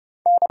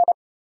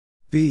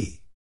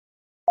 B.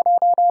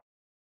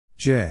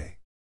 J.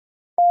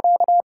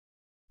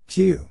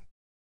 Q.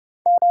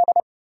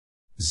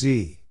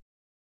 Z.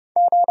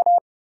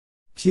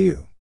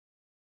 Q.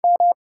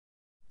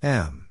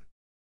 M.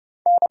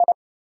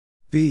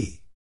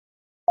 B.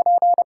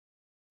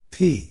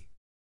 P.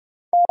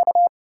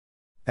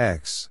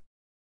 X.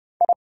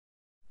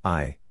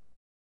 I.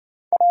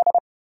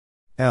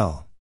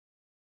 L.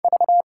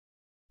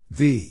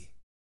 V.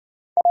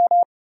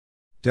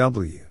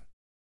 W.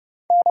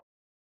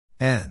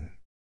 N.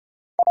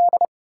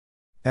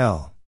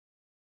 L.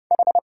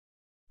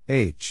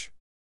 H.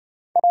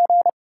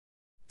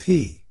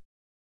 P.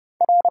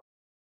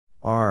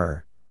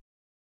 R.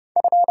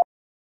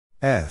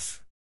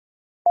 F.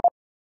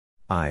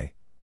 I.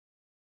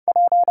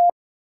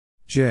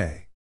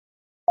 J,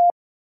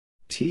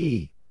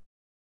 T,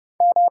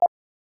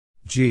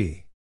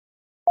 G,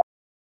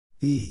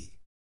 E,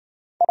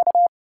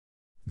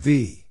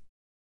 V,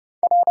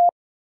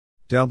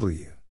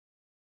 W,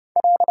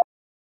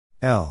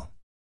 L,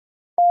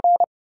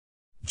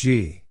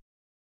 G,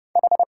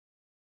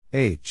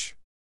 H,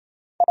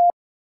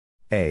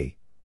 A,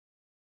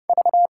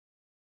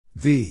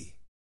 V,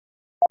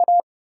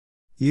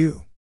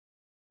 U,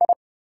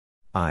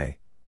 I,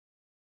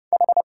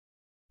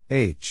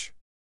 H,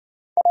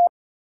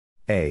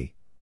 A,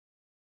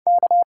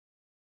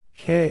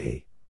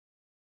 K,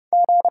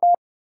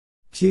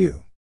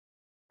 Q,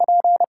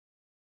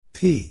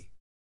 P,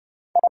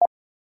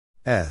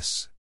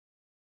 S,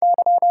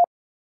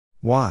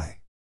 Y,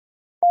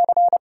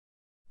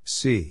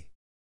 C,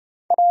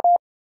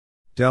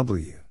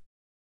 W,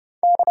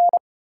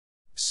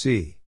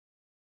 C,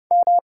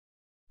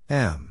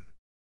 M,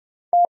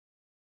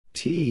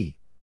 T,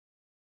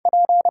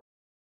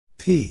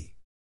 P,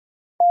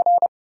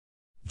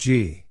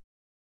 G,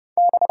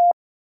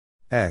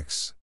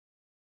 X,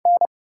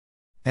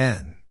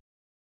 N,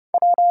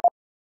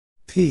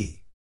 P,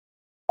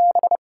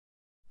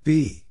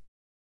 B,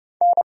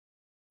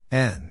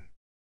 N,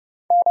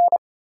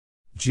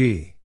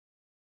 G,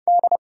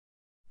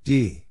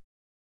 D,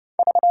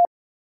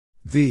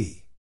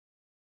 V,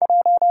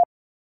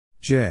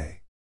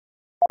 J,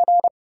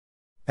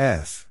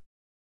 F,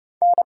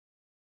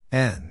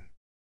 N,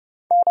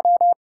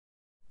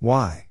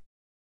 Y,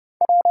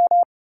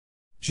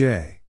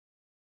 J,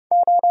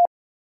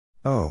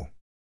 O,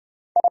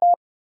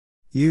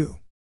 U,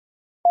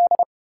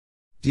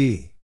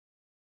 D,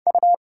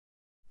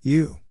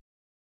 U,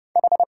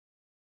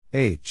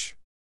 H,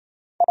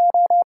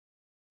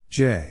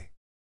 J,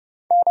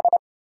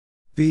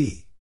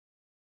 B,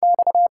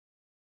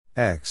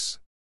 X,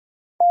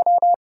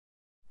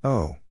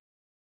 O,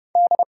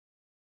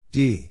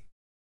 D,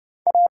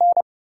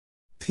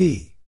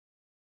 P,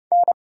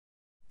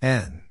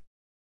 N,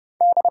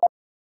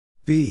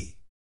 B,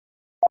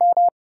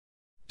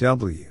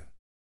 W,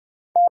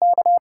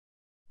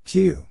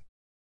 Q,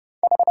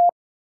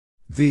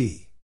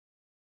 V,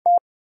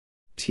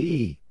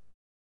 T,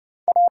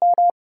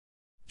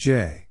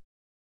 J,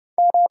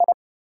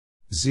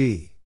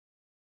 Z,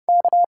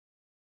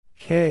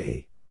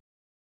 K,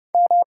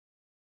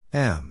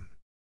 M,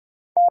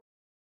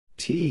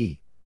 T,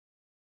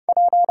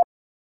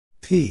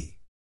 P,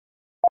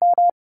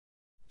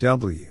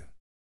 W,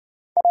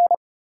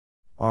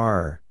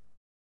 R,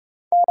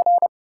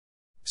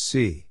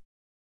 C,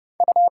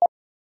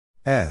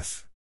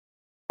 F,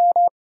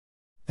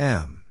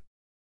 M,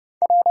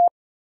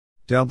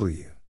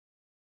 W,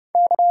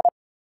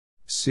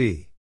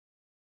 C,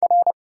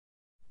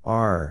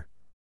 R,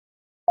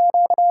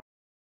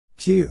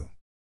 Q,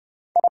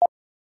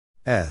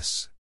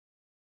 S,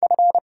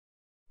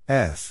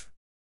 F,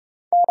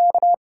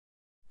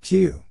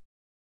 Q,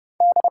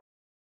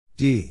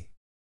 D,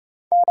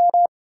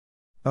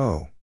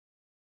 O,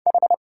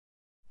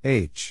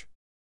 H,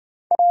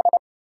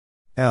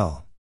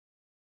 L,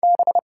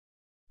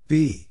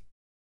 B,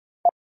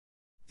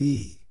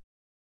 E,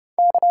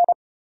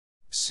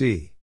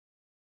 C,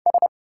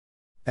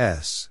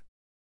 S,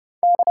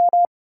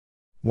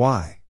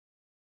 Y,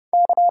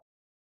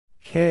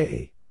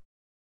 K,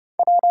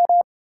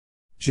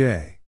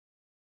 J,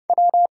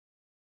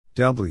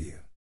 W,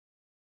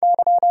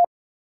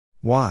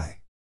 Y,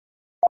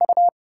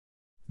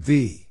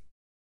 V,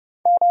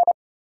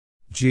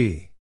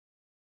 G,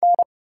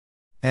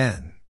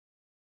 N,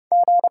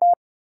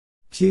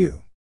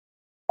 Q,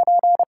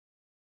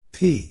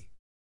 P,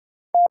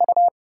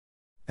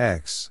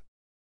 X,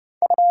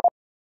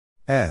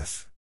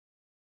 F,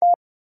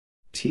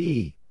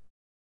 T,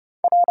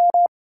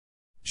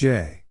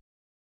 J,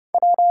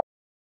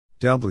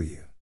 W,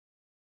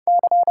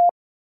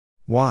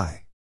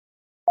 Y,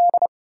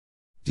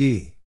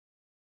 D,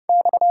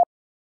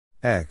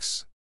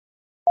 X,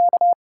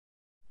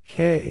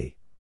 K,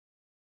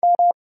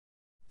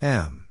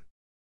 M,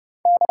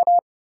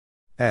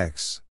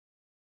 X,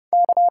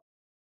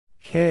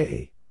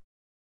 K,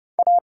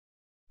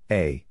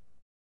 A,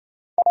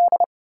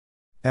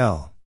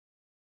 L,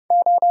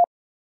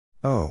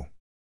 O,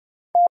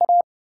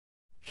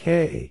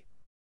 K,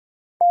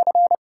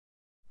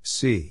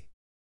 C,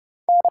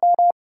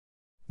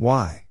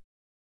 Y,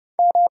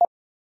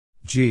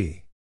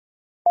 G,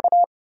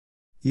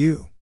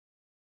 U,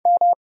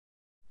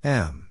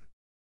 M,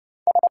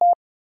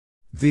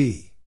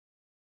 V,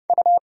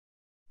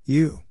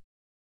 U,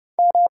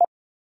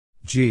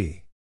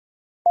 G,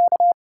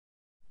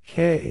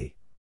 K,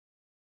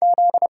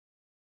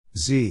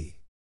 Z,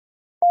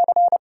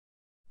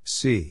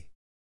 C,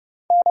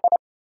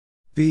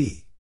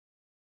 B,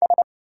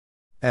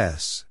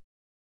 S,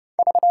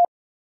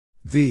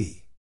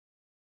 V,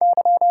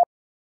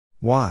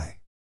 Y,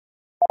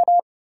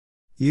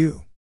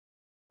 U,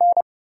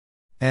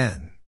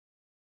 N,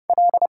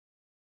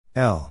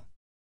 L,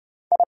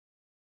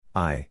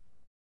 I,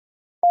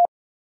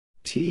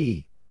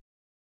 T,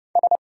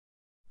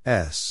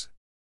 S,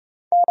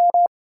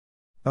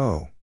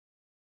 O,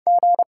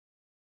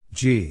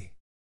 G.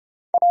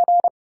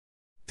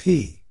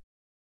 P.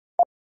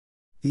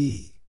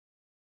 E.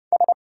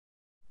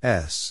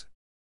 S.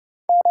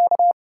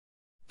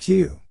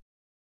 Q.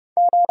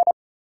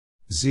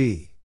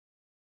 Z.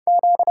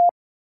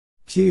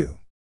 Q.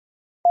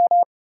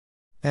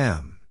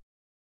 M.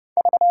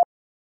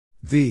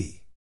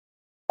 V.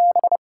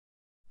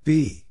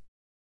 B.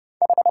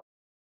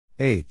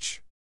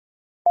 H.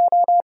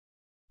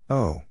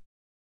 O.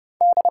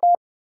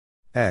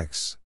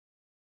 X.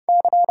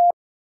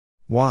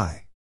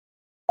 Y.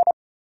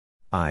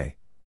 I.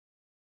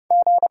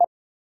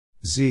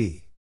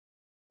 Z.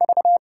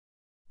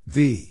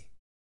 V.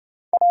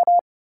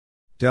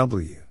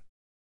 W.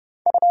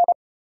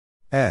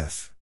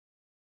 F.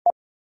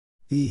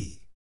 E.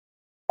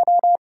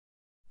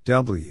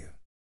 W.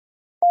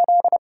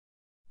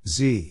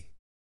 Z.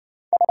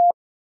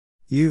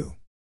 U.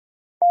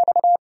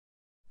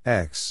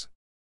 X.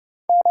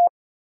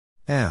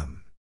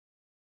 M.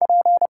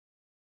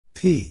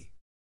 P.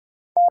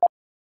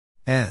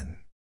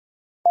 N.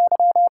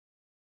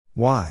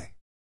 Y.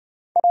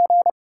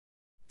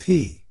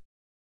 P.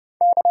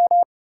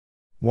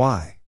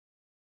 Y.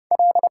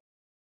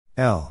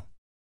 L.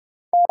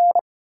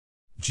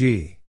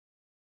 G.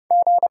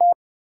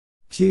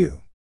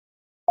 Q.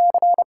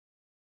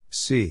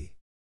 C.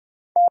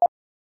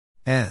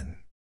 N.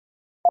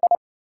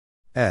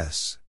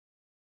 S.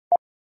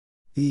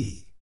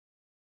 E.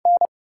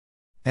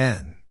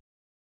 N.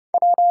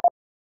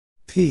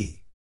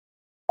 P.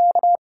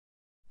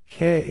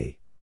 K.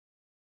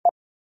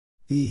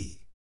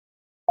 E.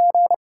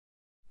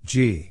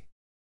 G.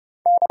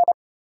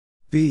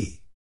 B.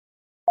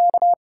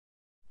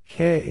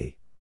 K.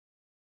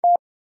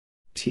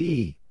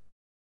 T.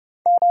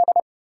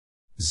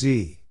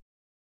 Z.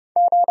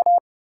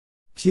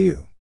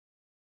 Q.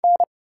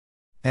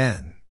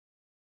 N.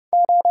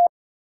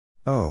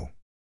 O.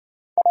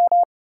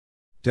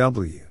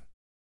 W.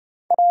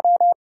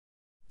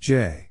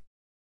 J.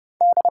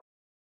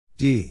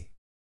 D.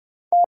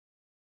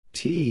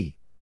 T.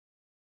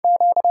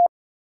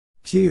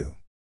 Q.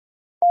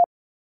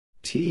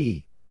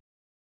 T.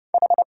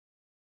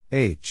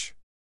 H.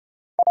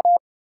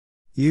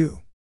 U.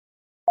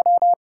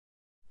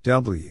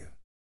 W.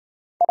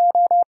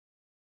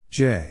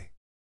 J.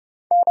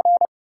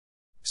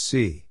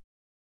 C.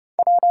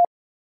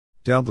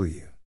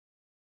 W.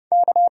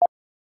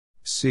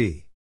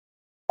 C.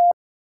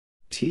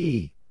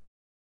 T.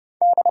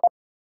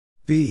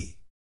 B.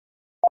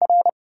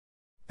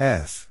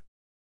 F.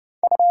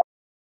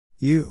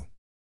 U.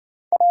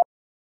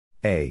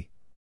 A.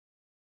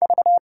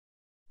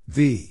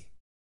 V.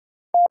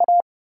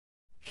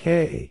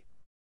 K.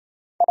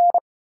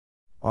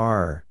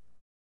 R.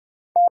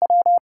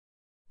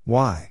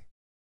 Y.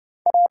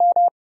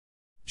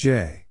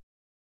 J.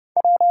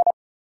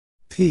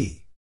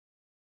 P.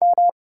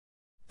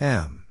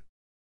 M.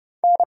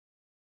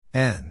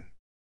 N.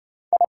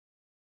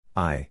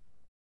 I.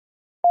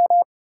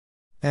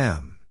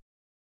 M.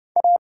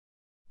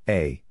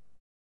 A.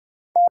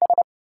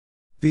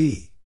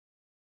 B.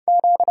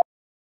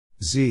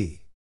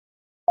 Z.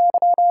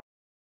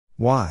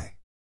 Y.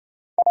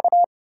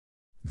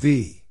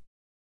 V.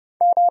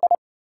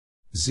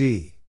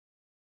 Z.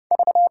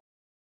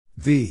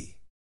 V.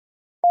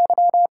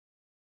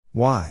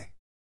 Y.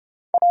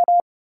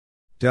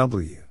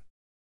 W.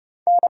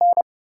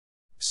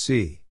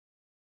 C.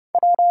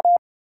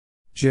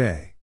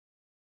 J.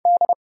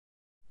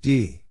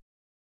 D.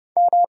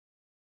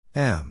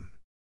 M.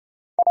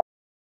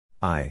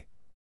 I.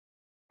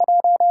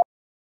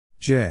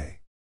 J.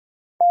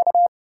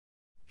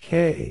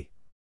 K.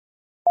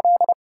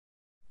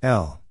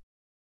 L.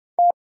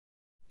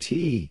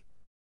 T.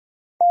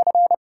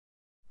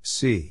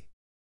 C.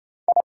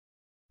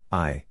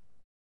 I.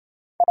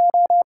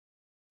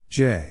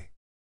 J.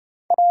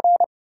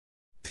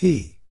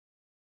 P.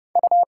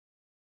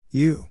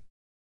 U.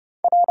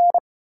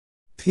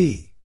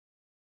 P.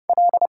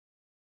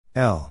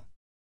 L.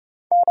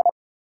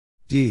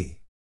 D.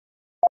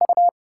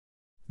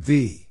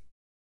 V.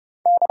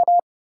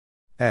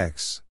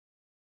 X.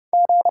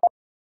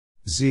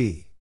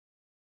 Z.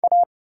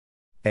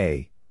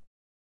 A.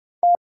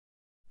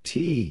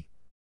 T.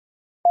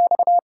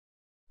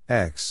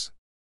 X.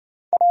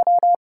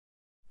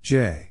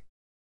 J.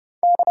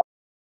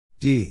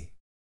 D.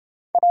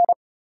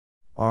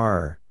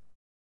 R.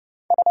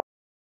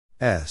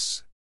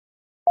 S.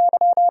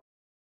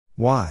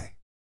 Y.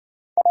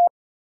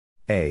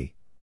 A.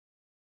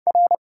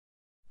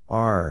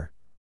 R.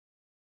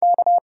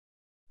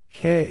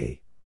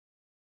 K.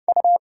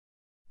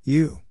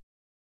 U.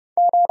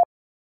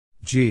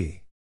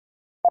 G.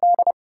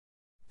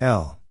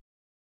 L.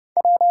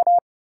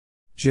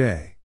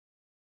 J.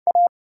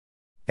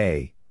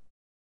 A.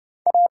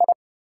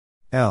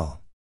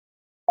 L.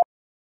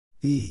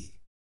 E.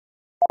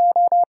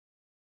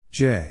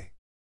 J.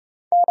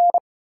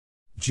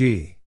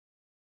 G.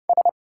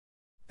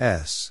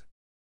 S.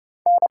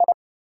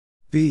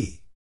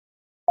 B.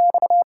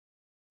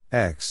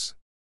 X.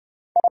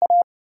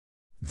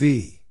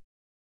 V.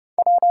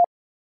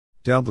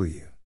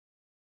 W.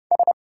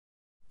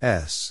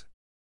 S.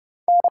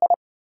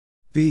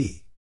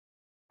 B.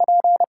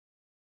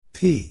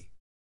 P.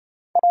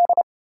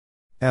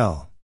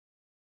 L.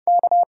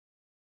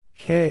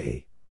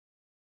 K.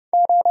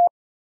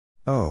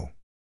 O.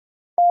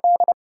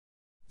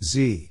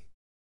 Z.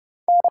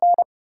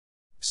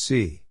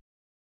 C.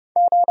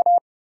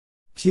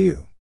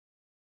 Q.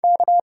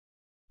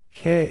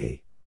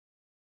 K.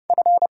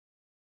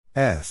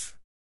 F.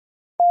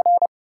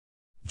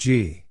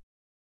 G.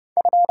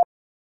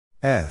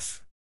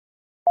 F.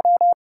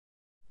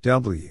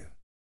 W.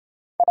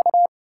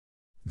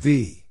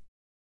 V.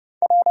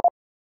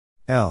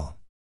 L.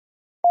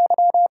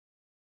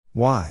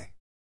 Y.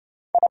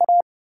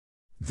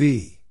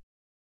 V.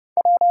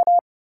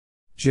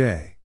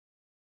 J.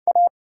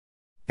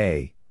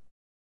 A.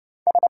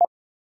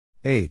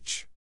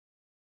 H.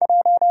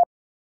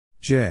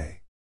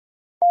 J.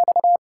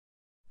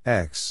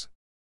 X.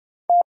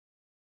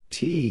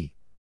 T.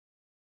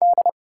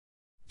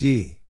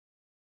 D.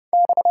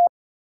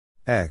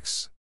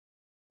 X.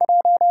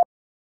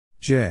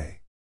 J.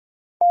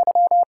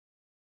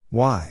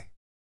 Y.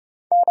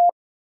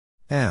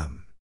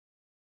 M.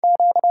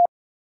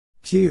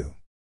 Q.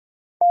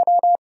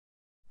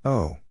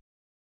 O.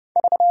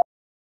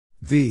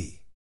 V.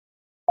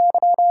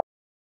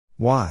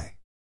 Y.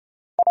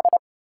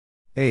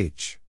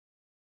 H.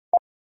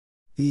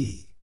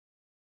 E.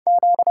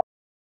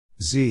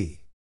 Z.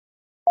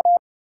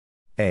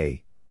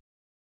 A.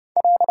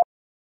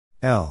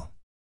 L.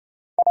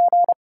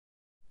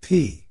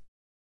 P.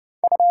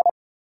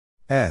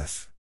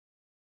 F.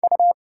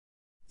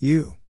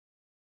 U.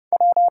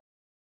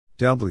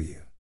 W.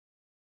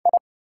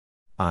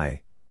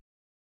 I.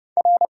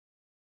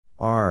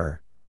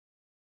 R.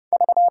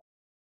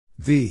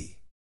 V.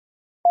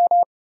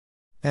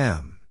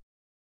 M.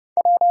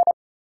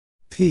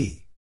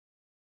 P.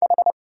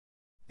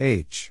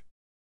 H.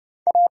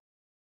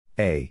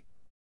 A.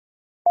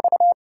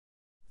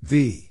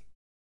 V.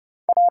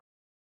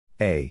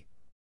 A.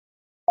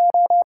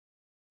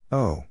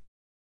 O.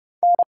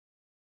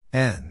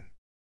 N.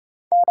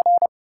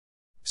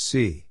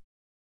 C.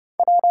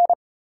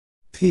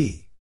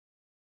 P.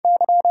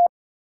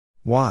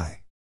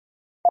 Y.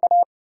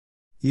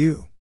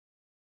 U.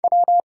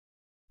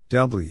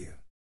 W.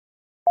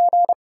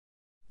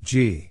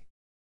 G.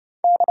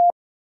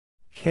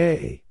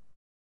 K.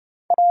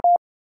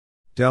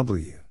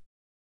 W.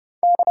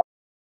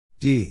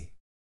 D.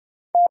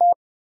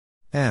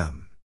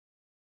 M.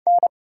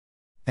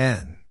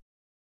 N.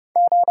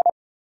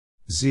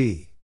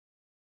 Z.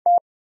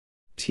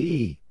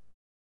 T.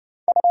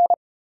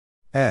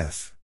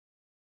 F.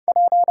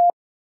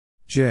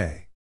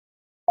 J.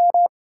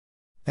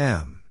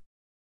 M.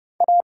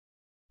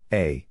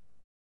 A.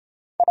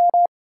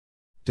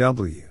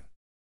 W.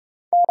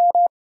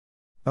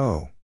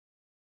 O.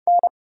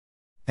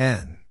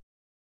 N.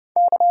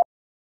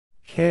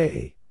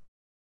 K.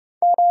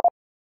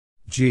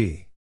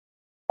 G.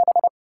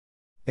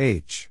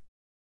 H.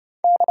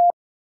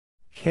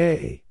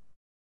 K.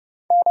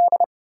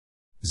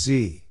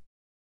 Z.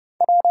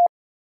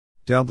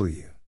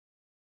 W.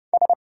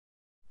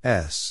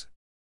 S.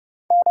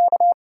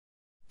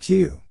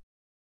 Q.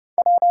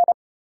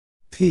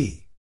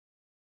 P.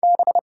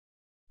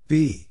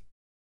 B.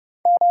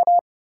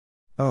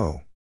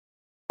 O.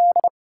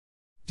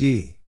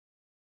 D.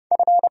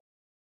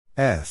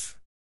 F.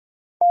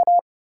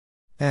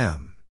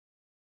 M.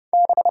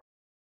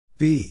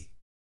 B.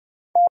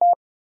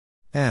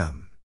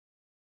 M.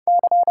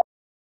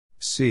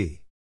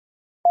 C.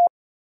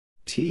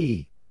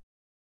 T.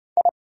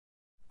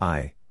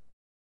 I.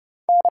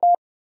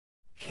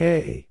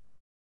 K.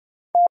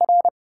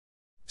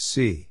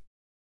 C.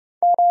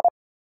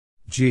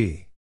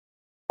 G.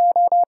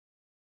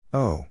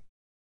 O.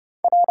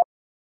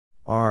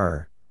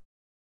 R.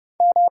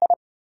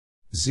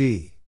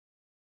 Z.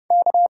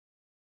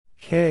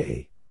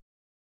 K.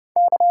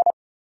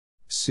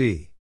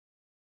 C.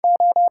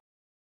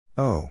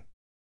 O.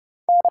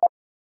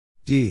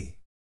 D.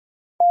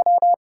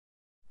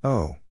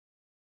 O.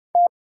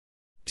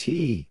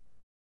 T.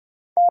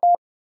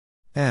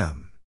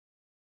 M.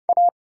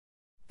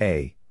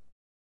 A.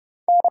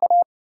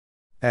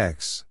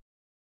 X.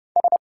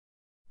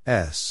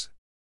 S.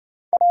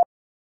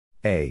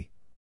 A.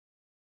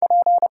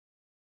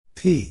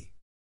 P.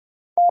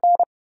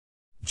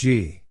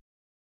 G.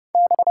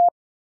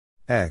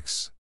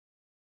 X.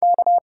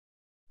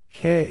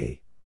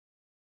 K.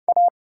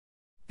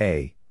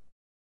 A.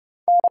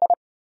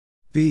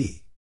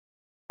 B.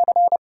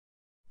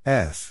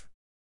 F.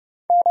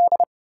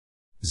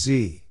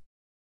 Z.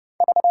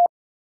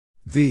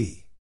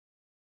 V.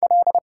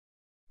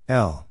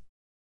 L.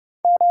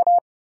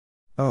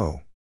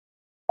 O.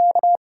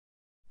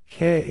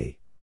 K.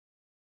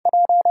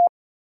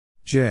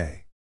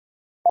 J.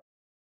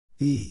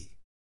 E.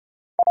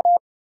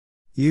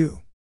 U.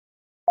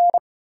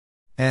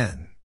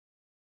 N.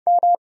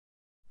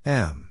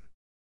 M.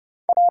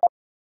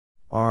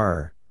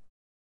 R.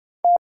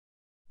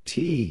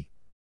 T.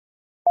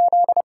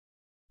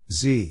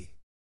 Z.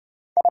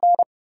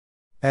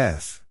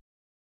 F.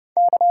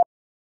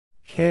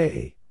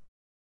 K.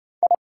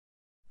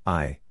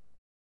 I.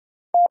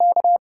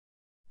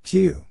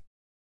 Q.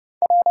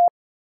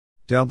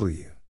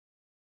 W.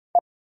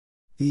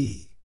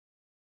 E.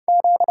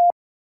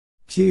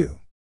 Q.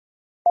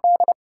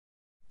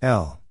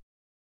 L.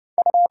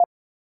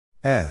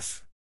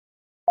 F.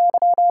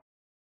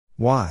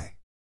 Y.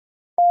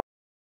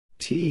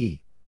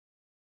 T.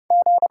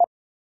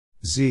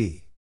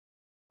 Z.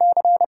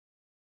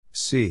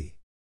 C.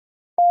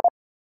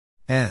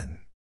 N.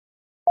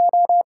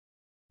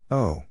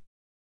 O.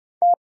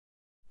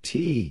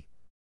 T.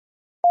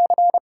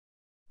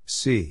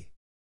 C.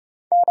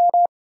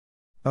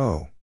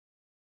 O.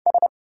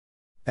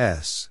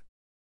 S.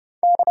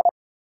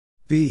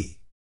 B.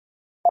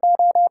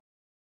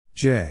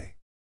 J.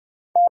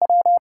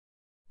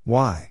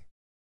 Y.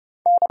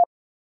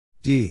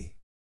 D.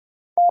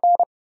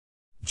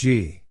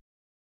 G.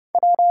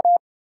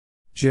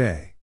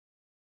 J.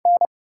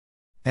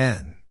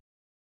 N.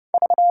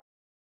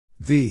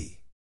 V.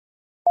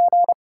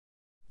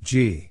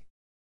 G.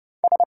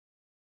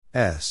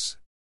 S.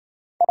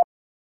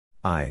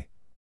 I.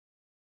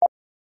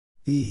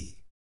 E.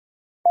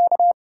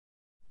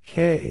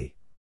 K.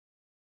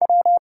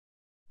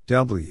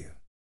 W.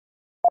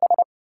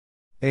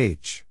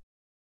 H.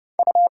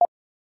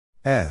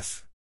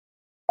 F.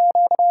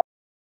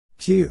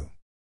 Q.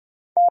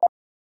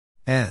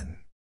 N.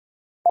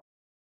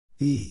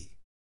 E.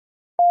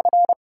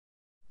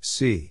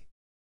 C.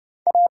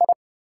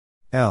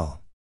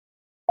 L.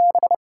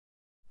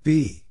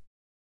 B.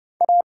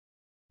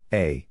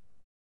 A.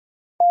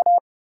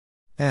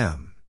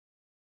 M.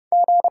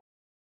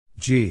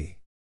 G.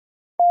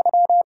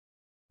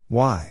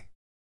 Y.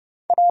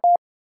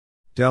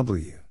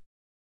 W.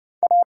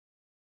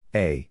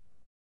 A.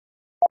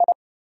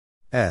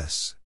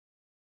 S.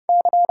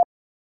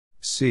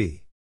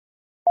 C.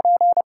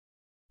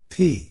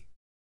 P.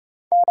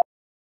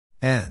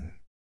 N.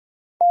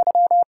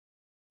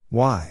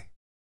 Y.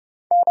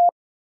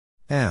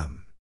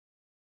 M.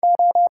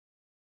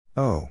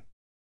 O.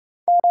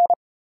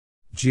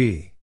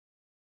 G.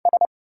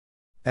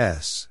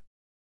 S.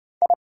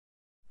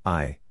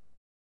 I.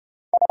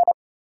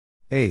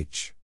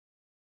 H.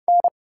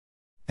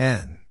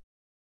 N.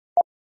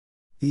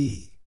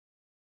 E.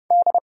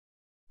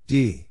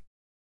 D.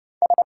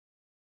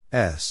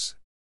 S.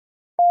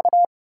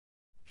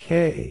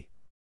 K.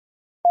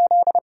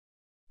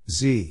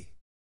 Z.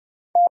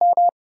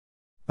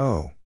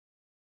 O.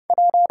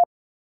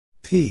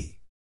 P.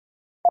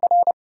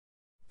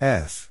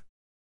 F.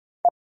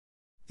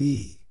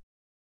 E.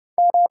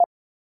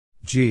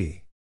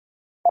 G.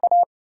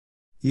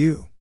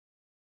 U.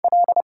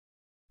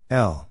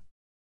 L.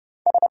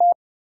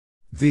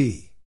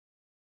 V.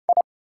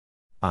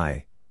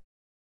 I.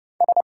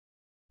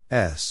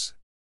 S.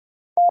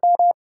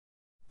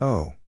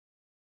 O.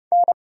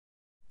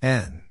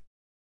 N.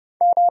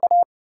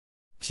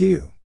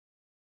 Q.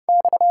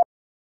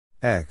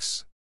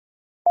 X.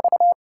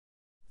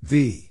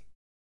 V.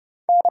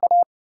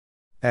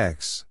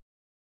 X.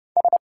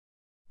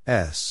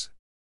 S.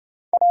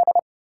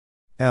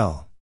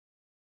 L.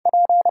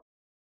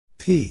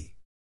 P.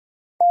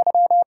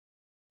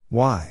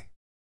 Y.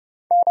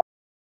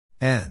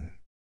 N.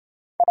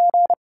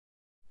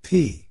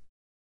 P.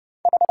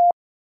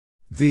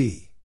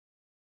 V.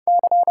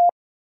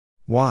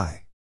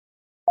 Y.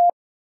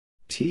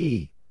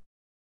 T.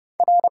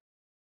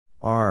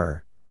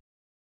 R.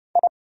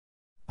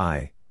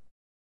 I.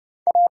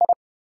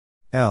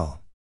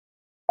 L.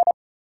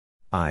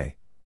 I.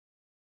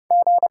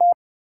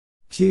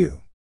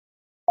 Q.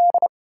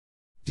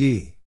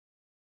 D.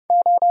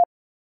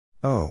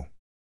 O.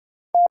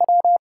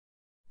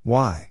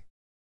 Y.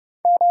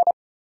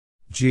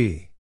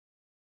 G.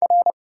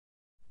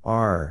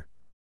 R.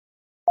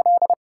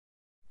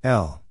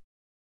 L.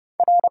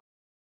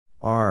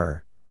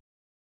 R.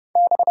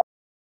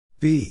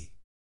 B.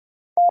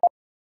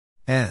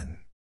 N.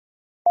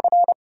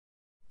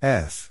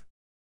 F.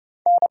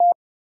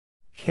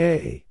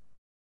 K.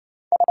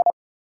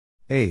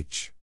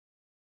 H.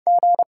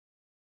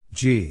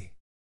 G.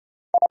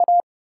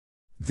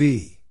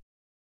 V.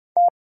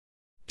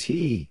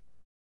 T.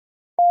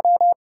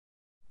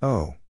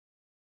 O.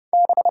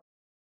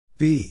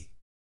 B.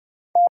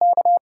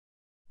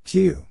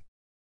 Q.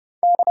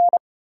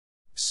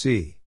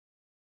 C.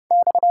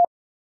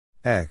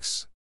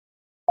 X.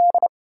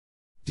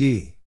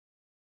 D.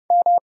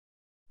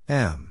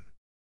 M.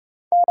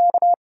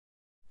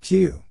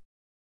 Q.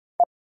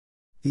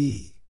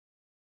 E.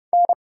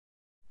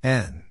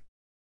 N.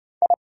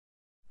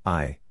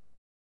 I.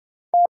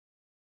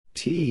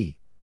 T.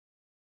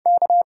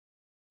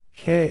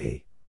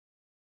 K.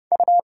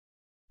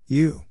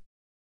 U.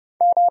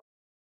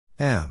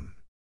 M.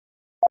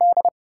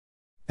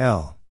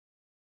 L.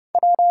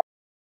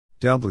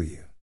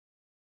 W.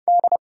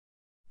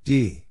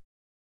 D.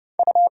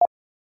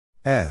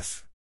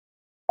 F.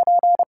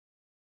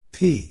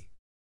 P.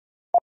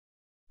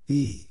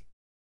 E.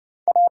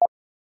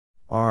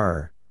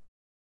 R.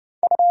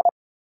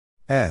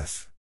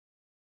 F.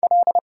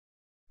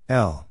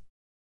 L.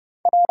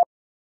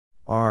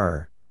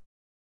 R.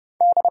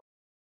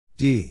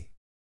 D.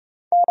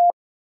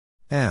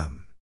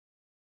 M.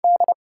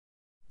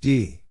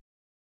 D.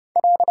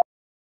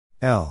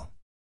 L.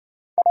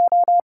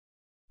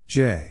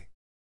 J.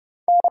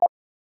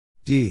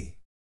 D.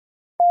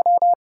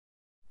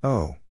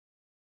 O.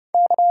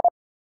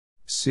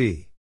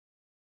 C.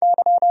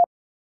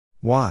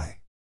 Y.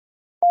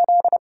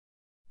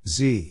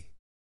 Z.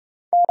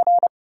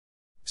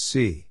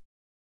 C.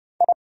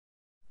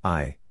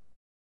 I.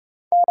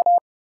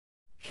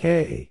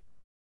 K.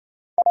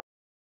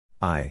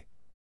 I.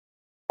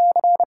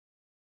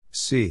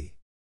 C.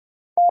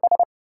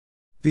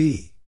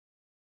 B.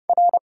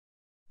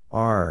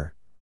 R.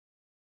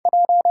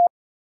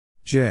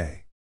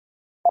 J.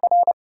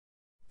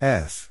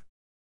 F.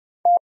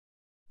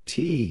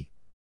 T.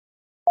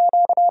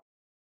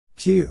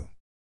 Q.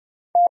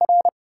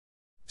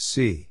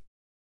 C.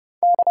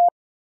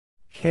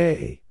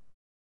 K.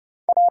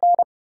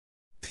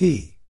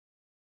 P.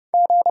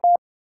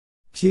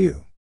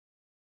 Q.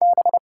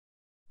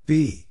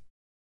 B.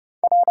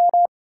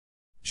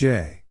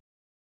 J.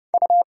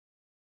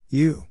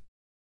 U.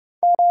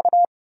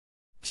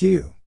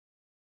 Q.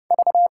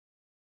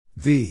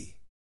 V.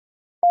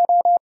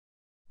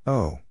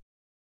 O.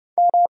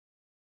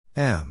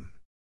 M.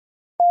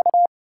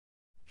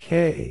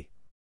 K.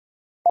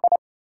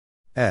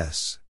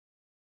 S.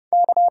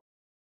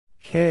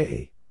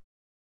 K.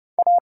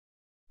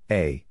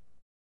 A.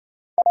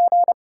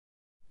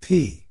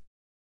 P.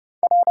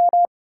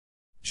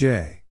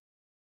 J.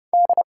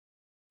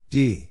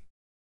 D.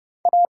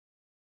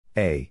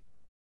 A.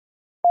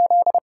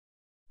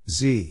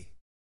 Z.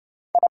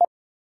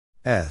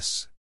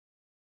 S.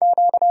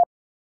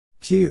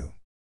 Q.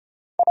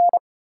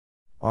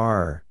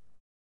 R.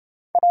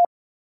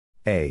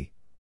 A.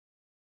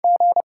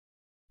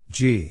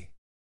 G.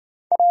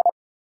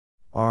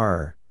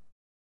 R.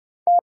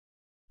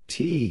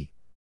 T.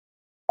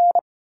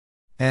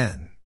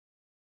 N.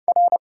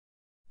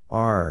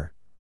 R.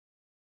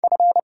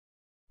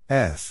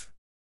 F.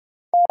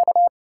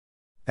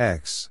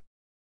 X.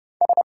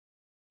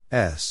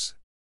 S.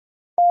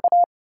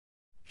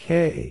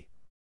 K.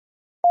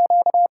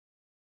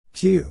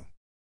 Q.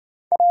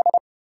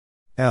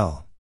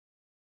 L.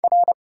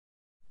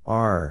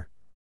 R.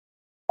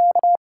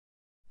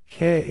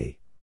 K.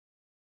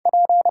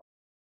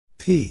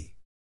 P.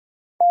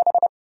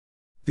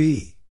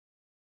 B.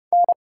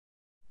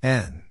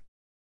 N.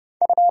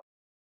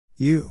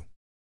 U.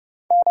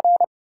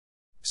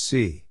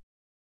 C.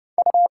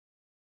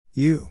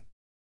 U.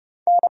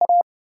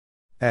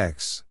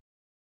 X.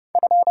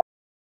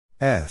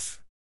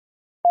 F.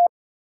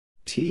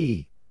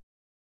 T.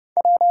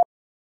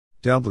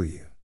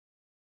 W.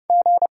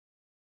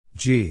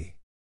 G.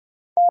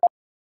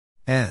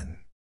 N.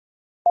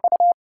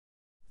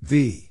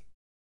 V.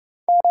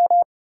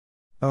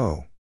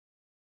 O.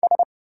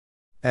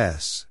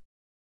 S.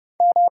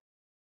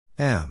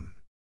 M.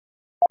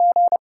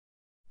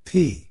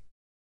 P.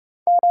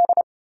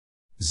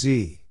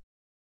 Z.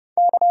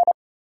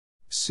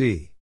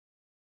 C.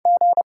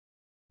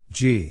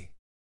 G.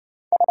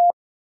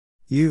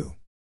 U.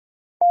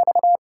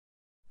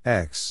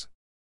 X.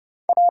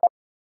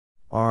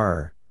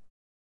 R.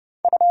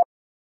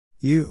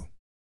 U.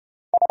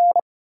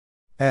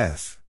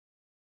 F.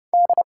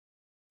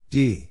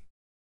 D.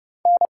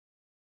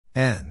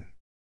 N.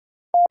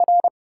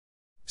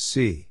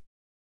 C.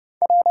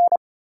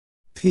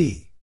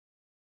 P.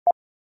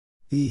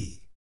 E.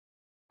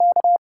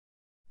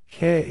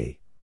 K.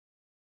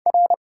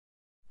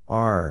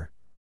 R.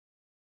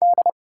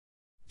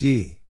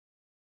 D.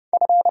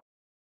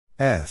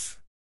 F.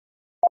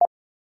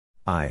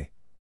 I.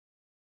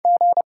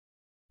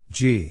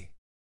 G.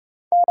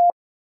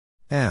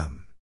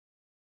 M.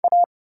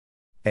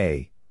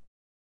 A.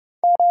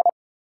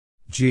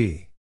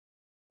 G.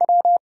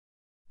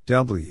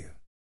 W.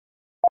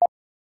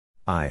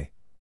 I.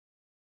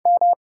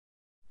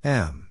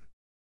 M.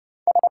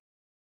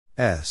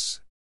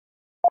 S.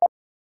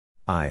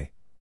 I.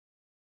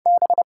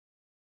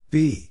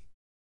 B.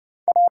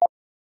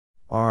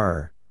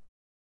 R.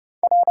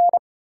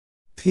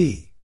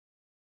 P.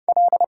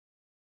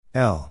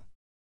 L.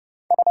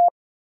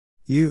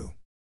 U.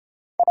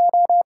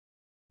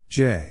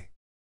 J.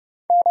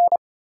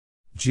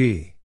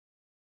 G.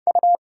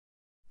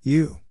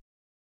 U.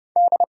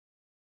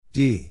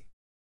 D.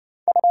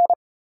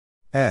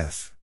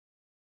 F.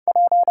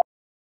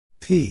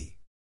 P.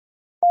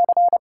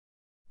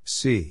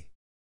 C.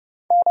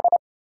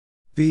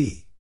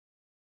 B.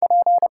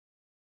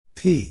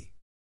 P.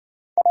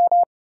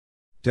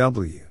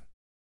 W.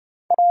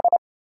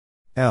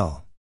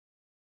 L.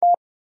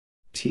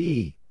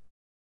 T.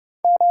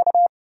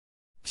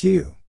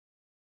 Q.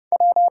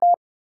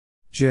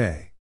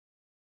 J.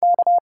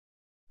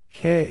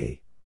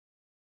 K.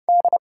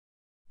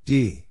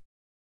 D.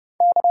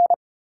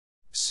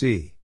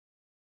 C.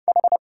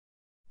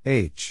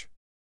 H.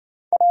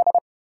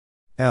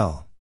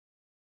 L.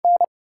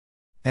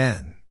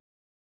 N.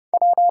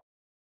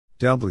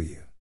 W.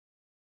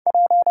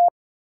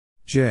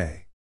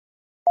 J.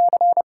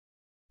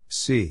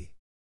 C.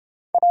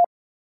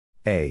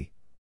 A.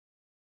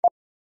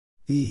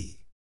 E.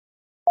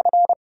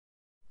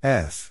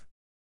 F.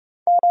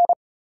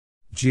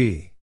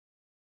 G.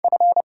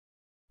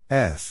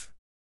 F.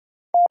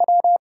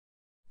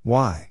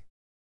 Y.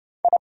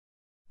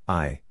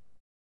 I.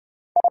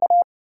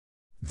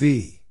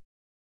 V.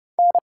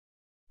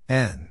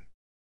 N.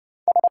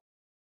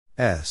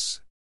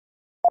 S.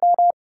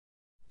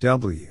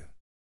 W.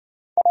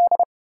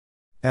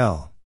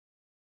 L.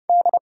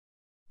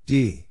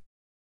 D.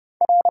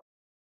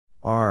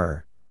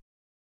 R.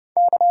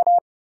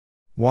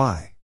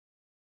 Y.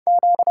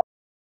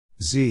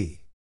 Z.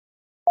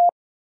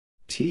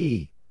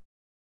 T.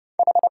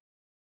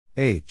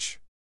 H.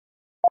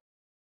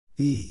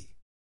 E.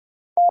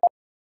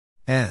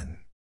 N.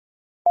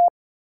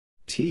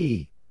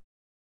 T.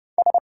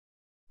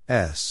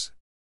 S.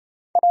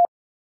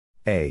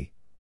 A.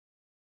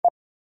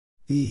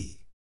 E.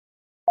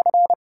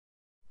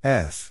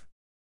 F.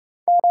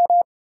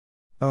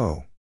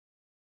 O.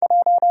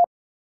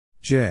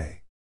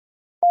 J.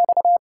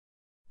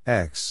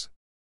 X.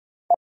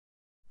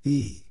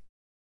 E.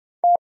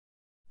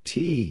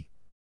 T.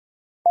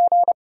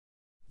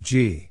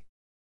 G.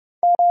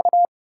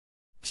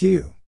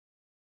 Q.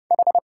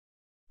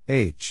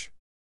 H.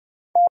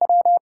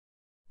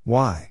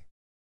 Y.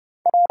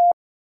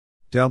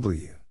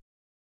 W.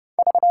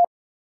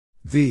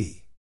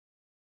 V.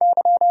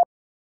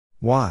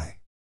 Y.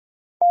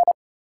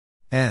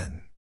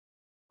 N.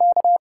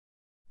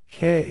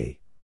 K.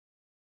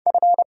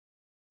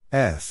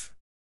 F.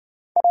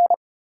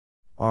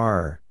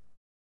 R.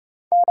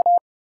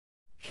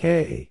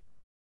 K.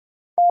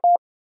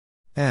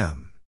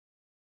 M.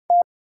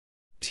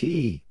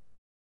 T.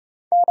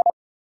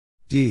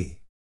 D.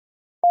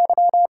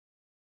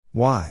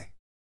 Y.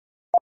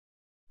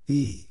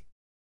 E.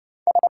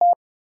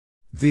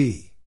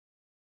 V.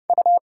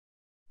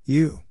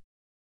 U.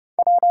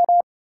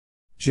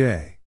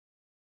 J.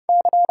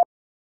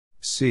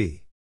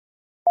 C.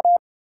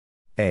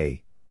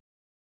 A.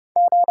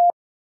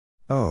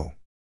 O.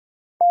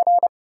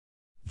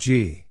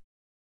 G.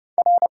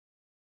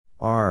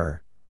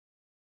 R.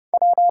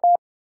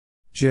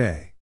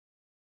 J.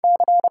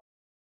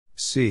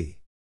 C.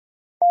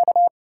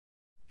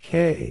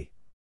 K.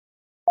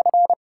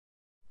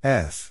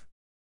 F.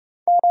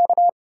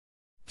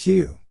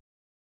 Q.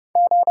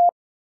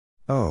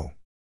 O.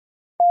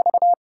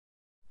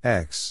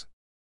 X.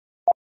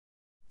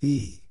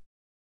 E.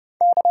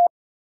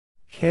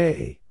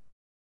 K.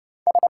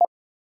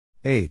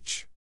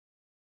 H.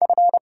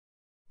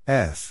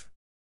 F.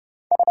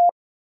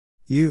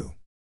 U.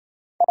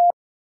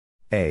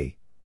 A.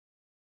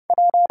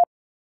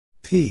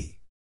 P.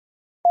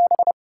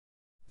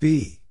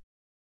 B.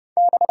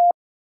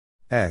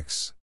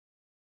 X.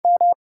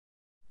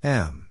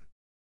 M.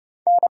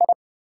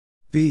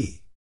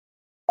 B.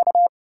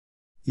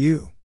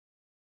 U.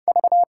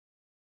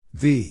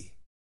 V.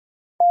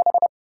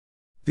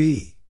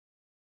 B.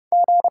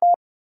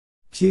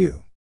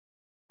 Q.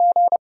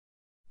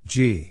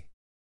 G.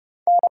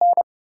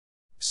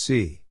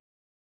 C.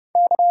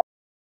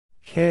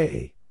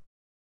 K.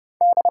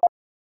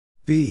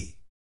 B.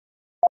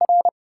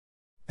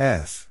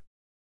 F.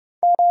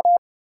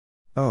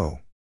 O.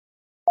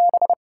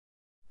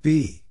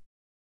 B.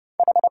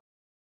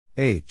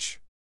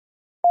 H.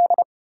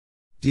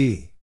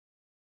 D.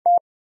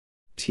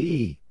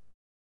 T.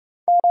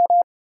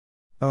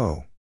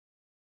 O.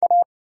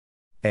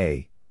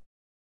 A.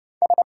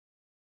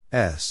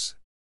 S.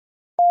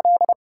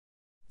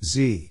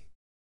 Z.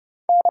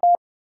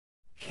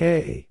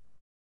 K.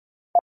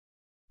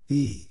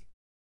 E.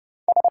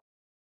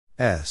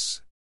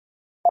 S.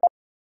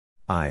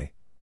 I.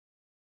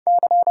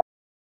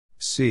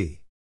 C.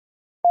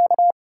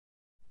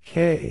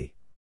 K.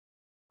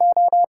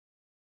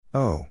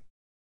 O.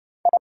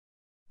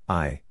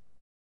 I.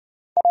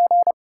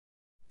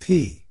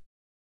 P.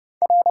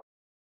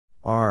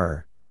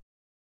 R.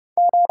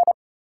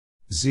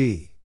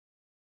 Z.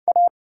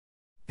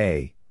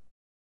 A.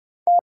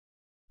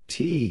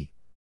 T.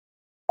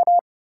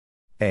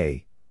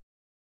 A.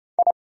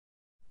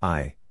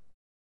 I.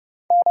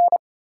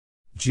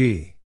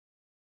 G.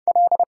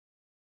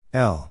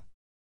 L.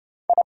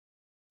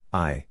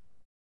 I.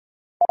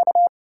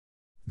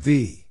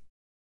 V.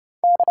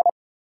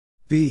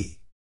 B.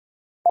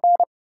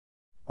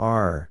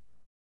 R.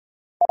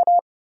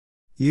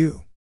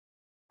 U.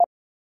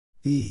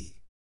 E.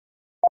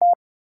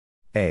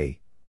 A.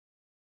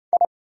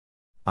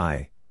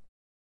 I.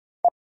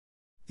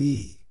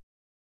 E.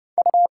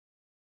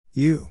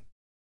 U.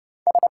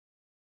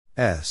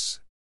 S.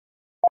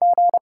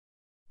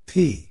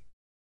 P.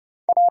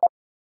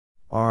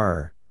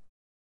 R.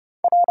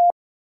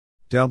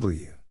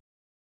 W.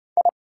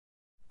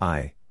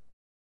 I.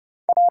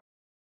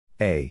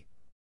 A.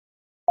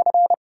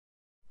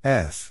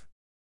 F.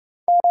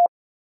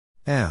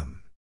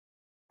 M.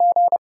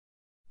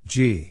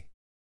 G.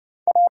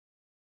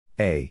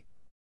 A.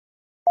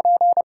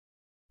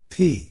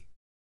 P.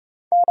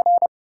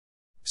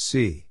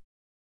 C.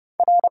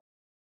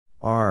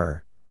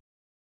 R.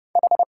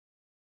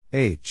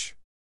 H.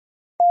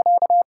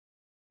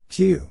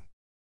 Q.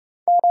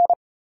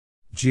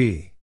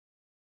 G.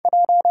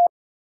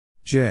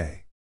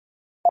 J.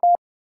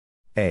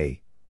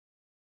 A.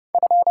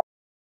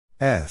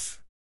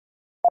 F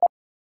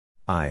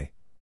I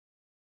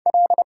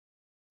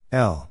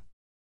L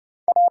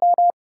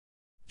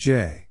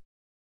J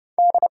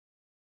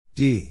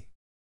D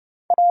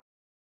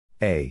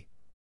A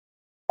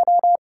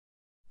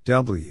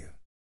W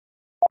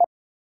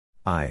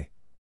I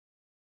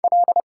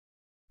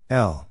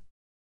L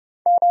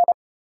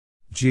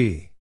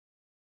G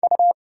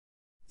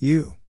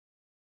U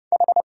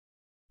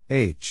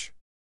H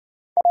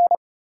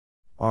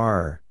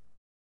R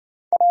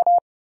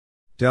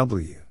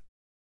W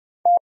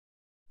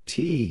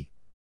T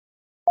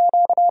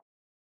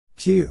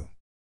Q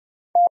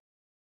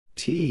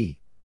T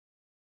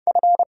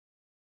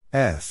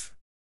F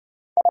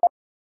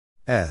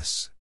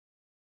S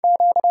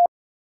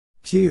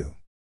Q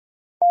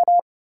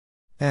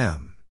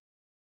M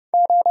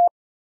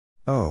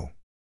O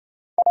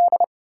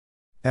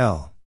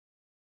L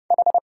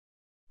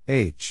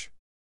H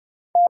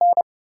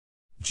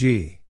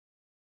G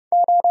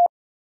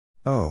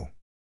O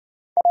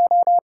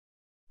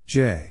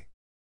J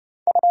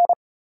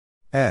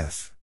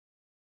F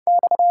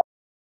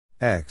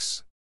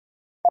X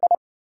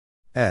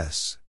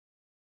S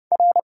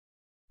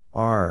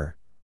R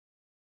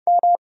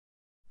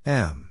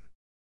M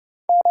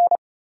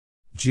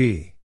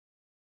G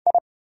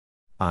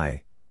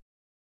I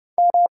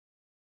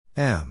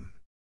M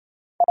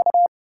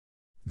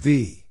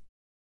V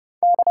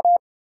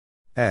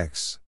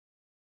X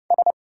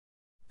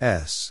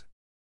S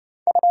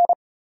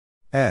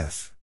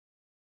F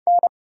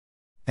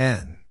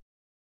N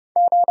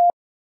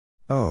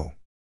O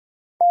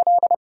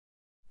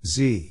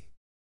Z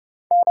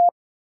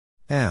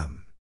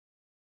M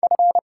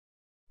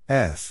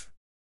F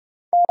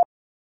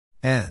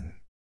N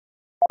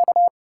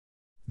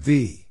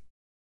V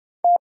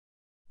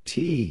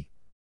T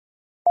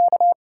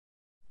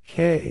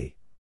K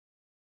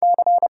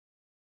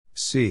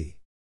C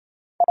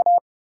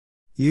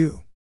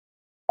U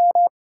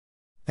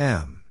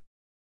M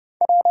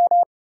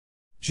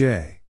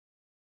J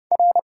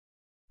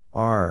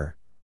R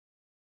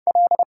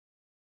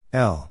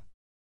L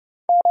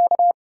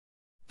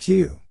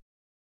Q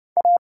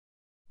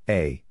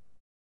A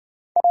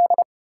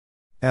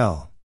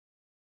L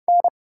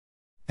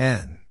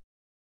N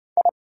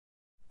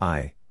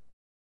I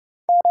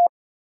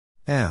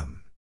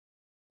M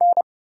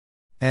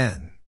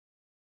N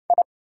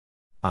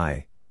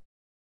I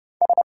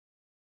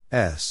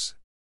S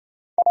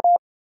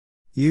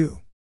U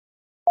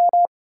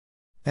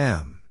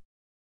M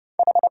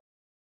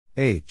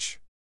H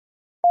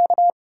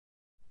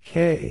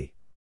K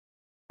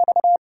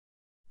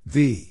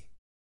V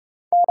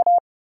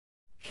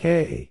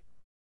K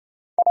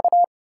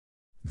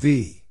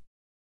V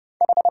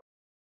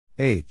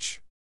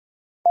H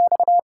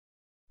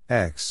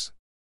X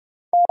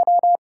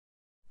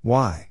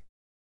Y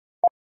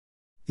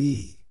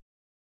E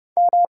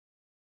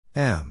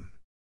M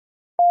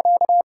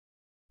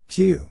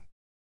Q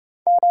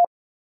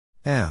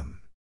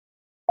M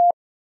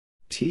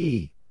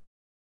T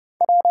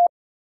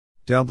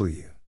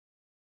W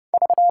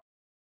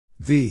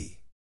V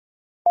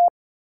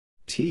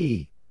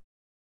T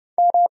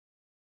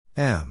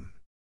M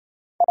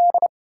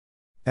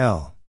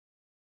L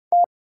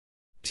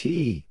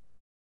T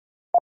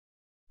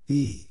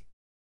E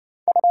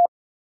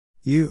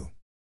U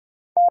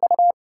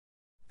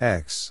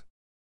X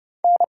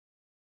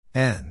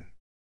N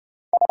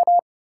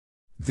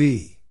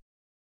V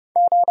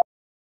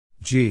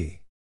G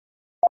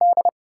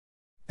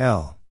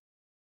L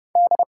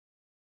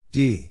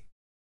D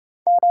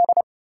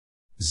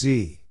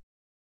Z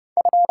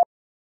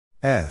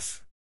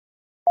F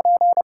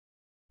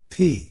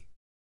P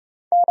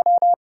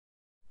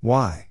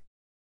Y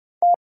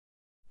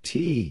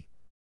T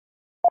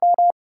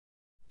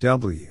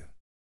W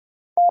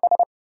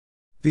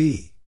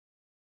B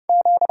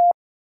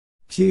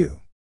Q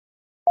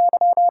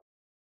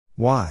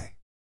Y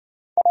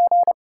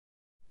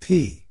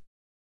P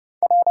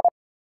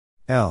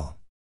L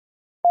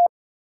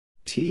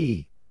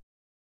T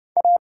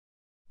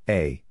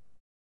A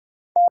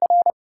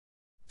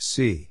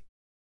C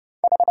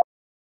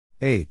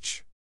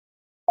H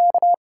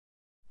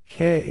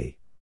K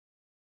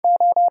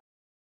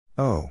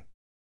O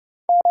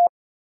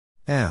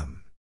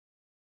M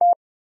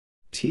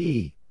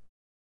T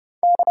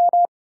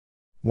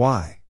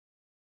Y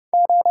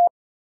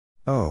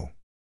O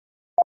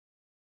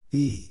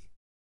E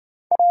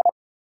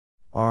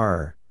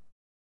R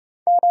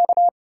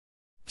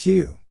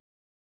Q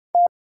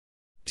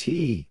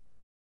T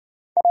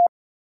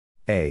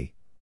A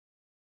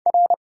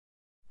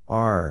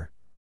R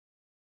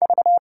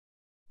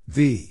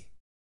V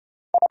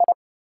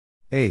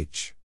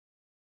H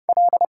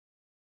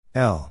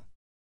L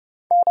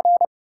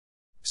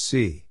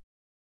C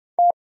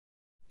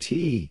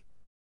T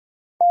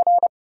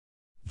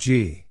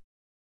G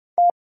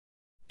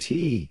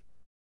T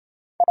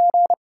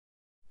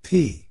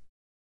P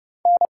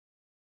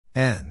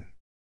N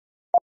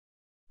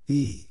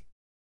E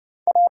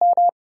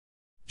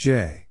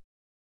J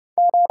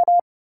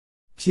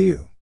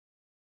Q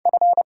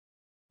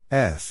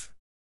F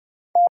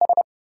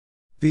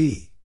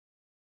B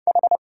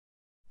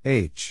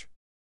H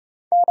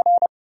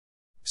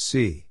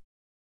C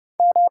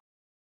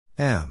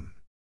M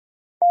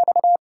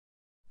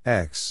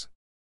X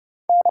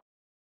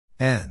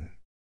N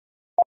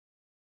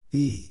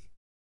E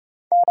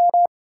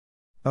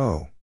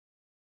O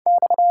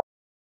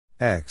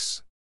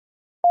X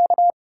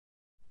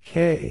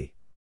K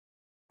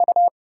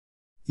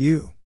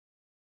U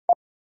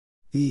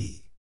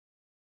E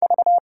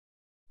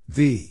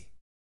V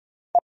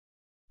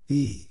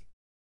E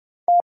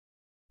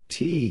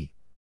T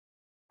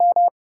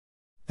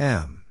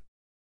M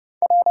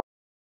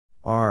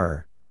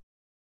R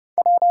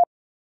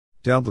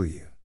W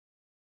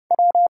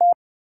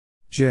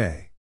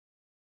J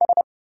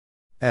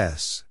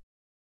S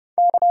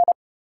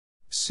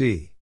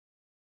C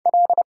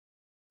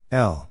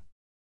L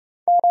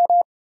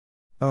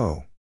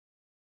O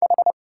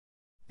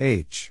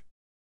H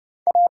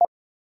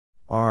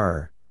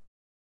R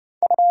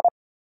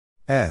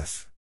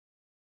F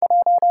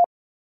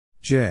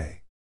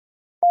J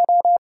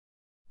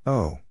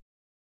O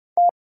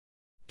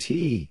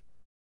T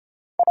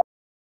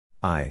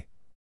I,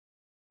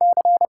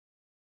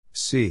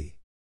 C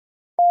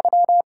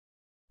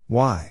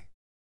Y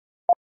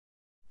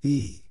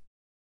E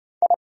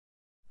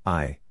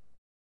I,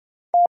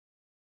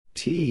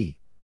 T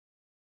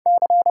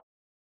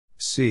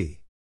C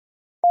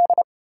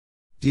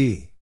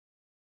D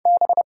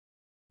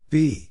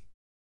B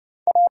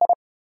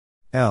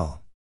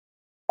L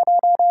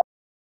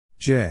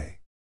J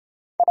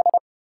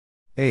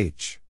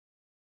H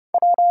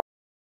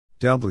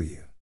W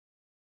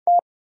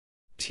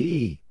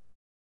T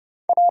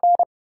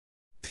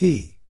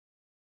P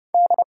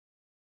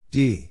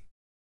D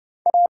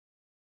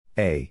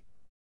A,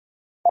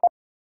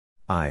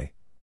 I,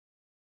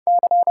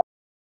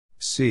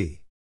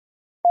 C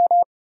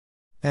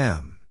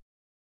M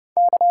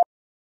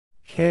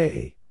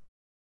K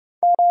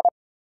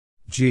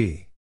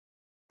G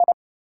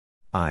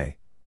I,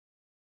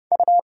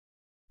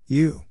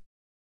 U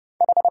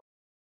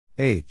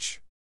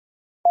H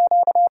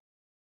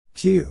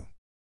Q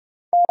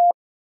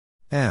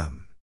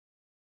M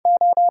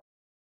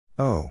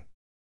O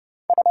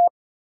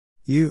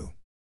U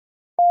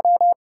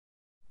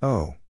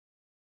O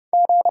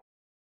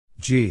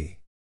G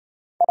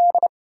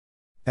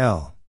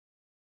L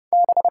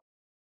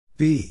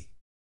B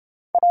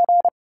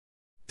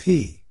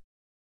P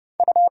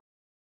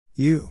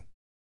U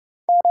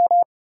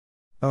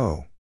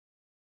O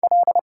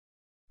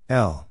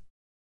L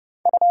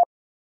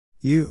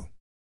U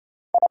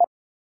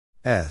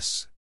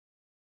S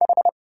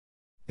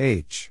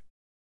H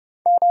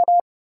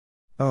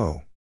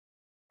O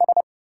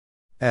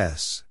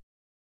S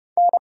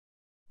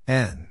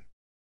N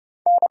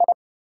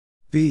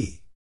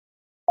B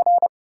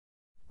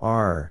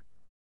R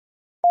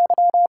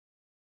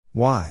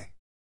Y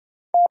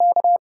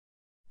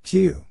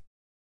Q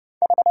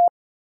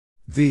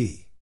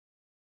V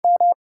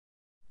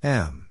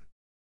M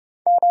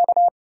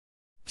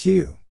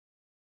Q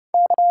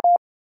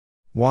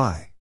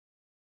Y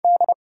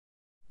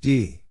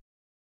D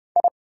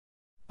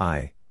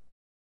I,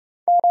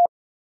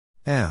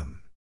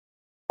 M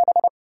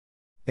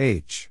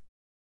H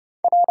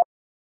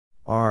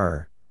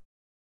R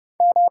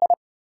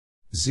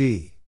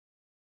Z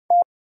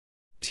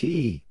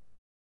T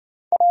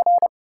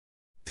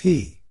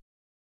P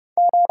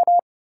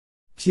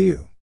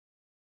Q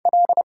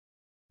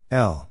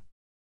L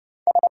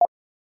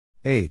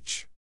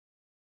H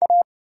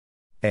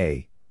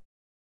A,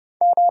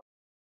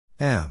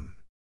 M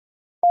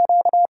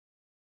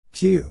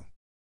Q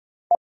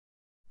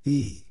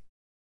E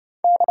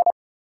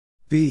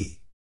B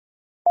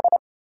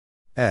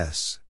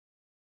S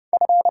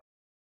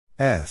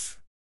F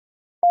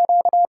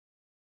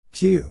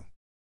Q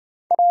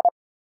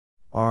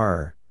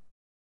R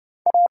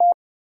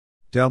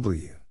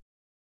W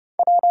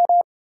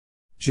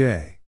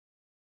J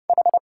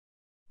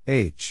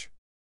H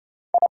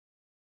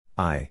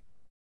I,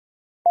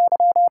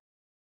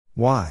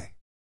 Y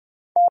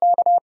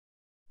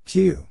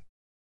Q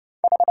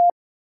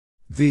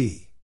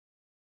V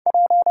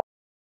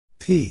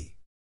P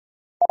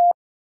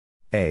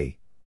A,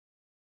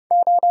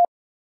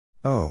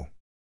 O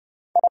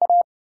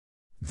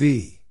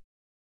V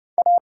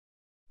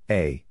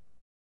A,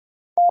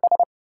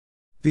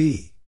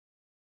 B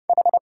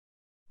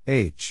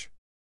H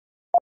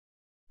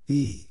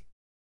E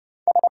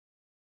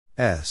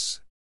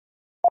S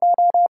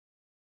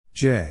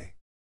J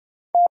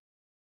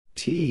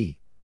T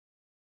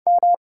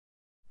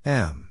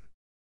M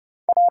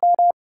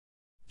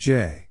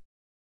J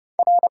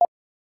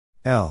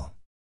L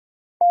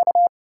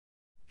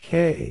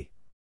K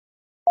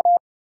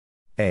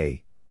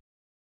A,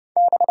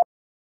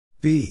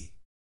 B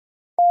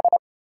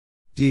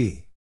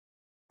D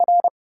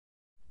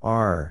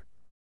R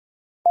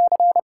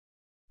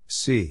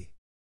C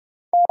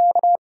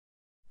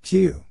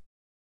Q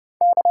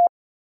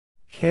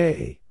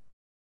K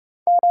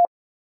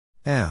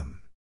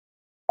M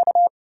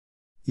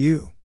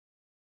U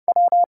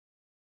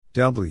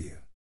W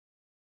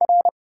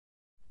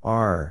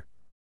R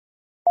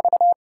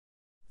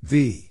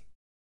V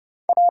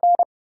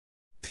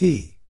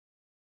P.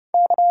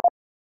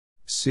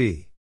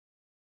 C.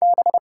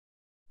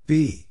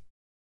 B.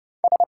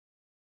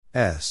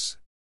 S.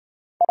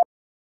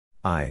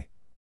 I.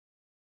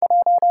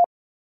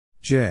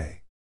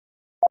 J.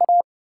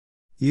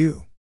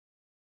 U.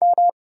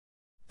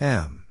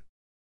 M.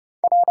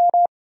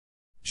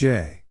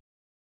 J.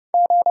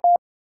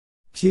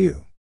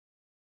 Q.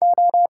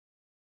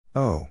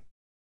 O.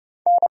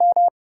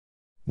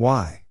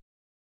 Y.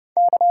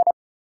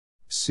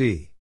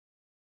 C.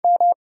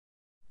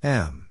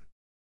 M.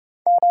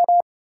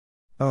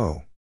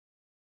 O.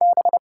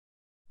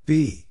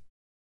 B.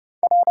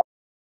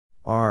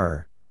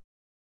 R.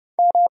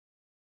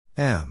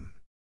 M.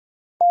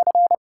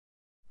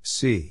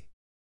 C.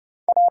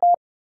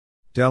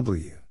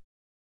 W.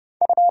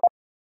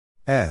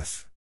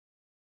 F.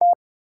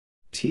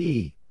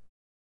 T.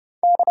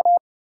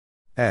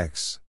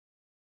 X.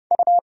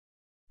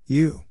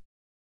 U.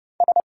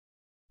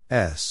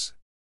 S.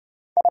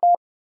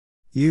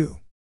 U.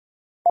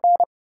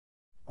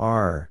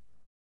 R.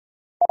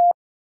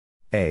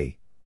 A.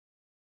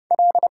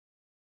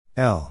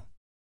 L.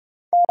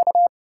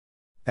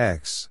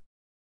 X.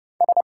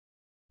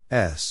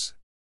 S.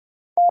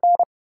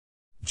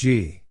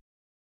 G.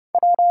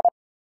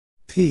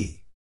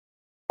 P.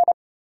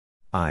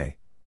 I.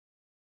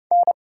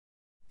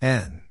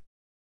 N.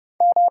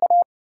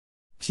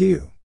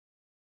 Q.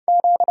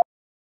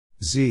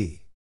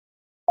 Z.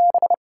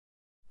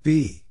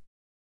 B.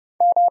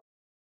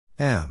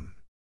 M.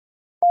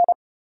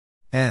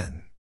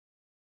 N.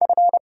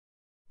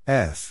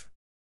 F.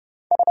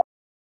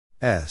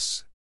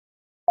 S.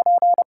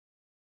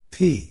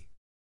 P.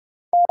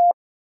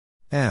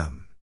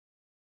 M.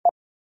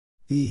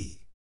 E.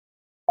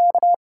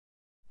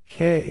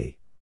 K.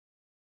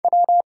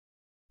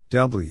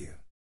 W.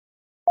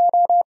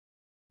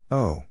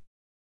 O.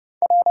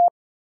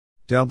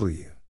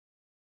 W.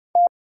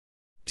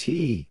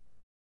 T.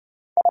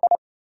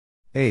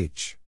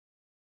 H.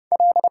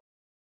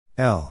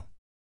 L.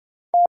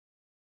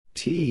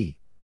 T.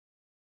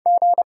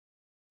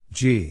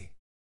 G.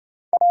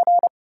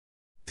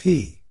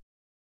 P.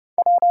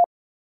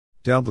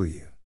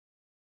 W.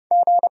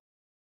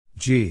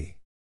 G.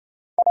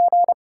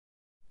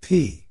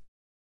 P.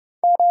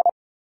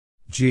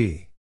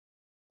 G.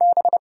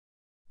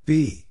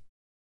 B.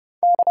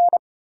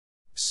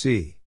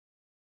 C.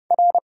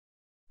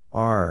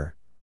 R.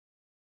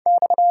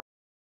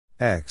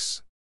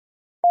 X.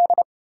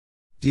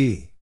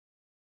 D.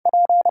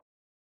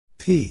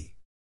 P.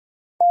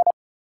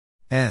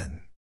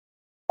 N.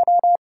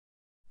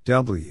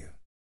 W.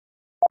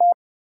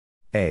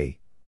 A.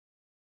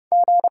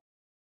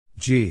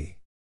 G.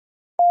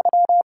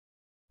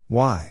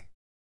 Y.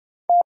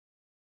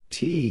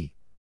 T.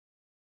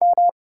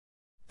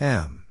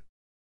 M.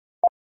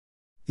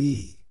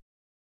 E.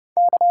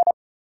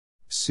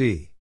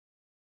 C.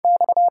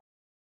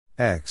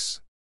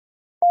 X.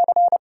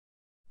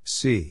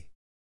 C.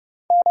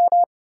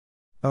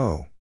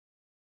 O.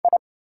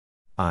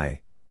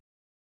 I.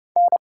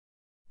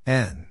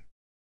 N.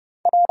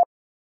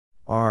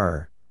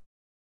 R.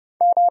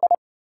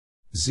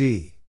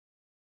 Z.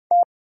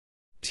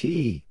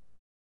 T.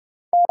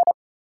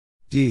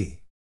 D.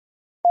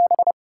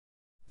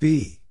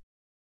 B.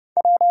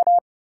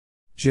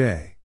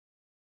 J.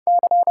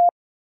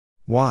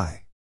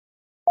 Y.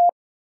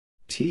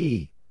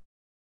 T.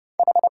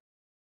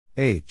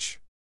 H.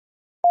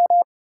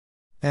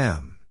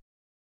 M.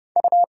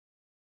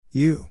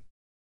 U.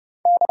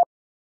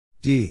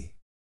 D.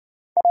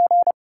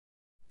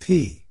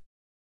 P.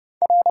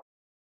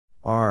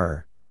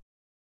 R.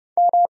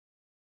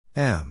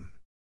 M.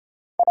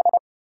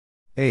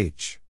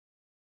 H.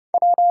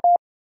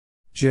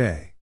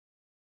 J.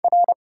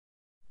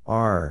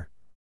 R.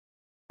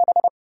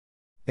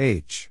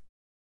 H.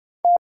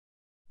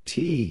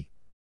 T.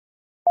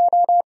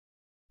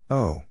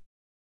 O.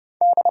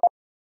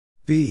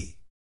 B.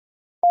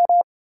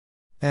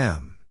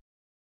 M.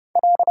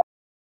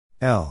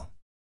 L.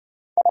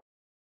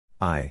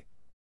 I.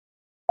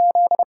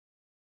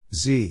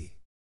 Z.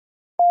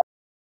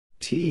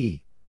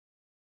 T.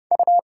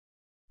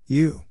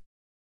 U.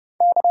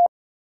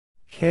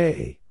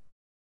 K.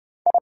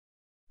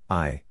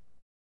 I.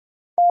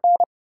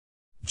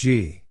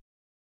 G.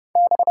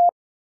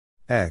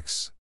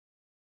 X.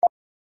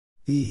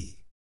 E.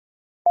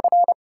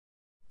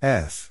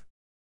 F.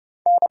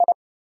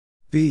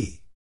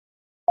 B.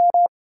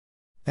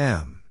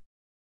 M.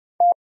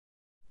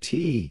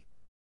 T.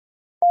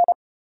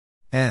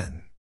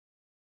 N.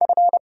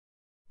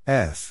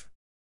 F.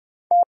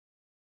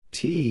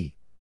 T.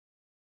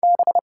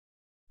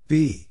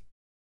 B.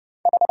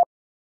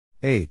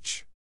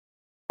 H.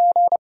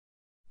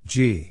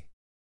 G.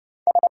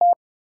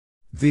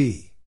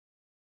 V.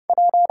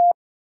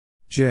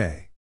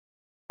 J.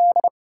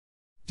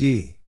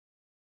 D.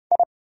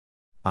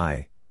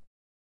 I.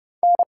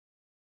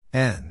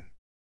 N.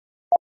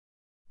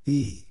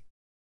 E.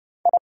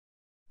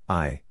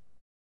 I.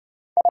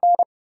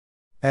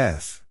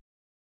 F.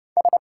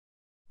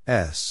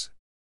 S.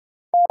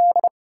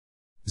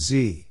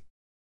 Z.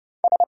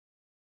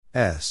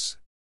 S.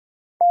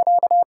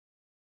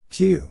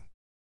 Q.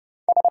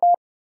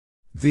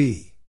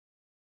 V.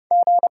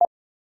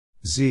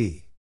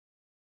 Z.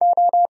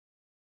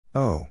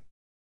 O.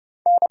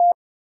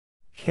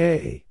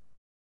 K.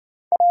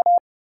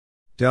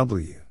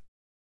 W.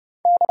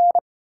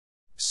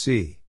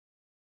 C.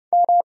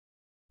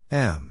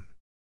 M.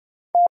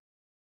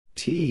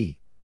 T.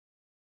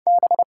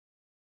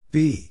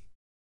 B.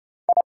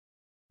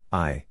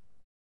 I.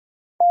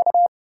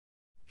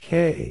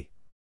 K.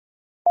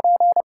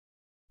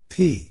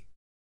 P.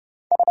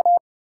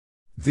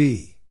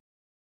 V.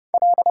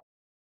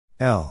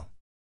 L.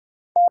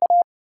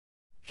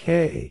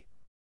 K.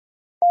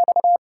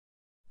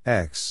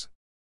 X.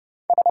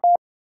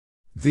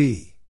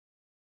 V.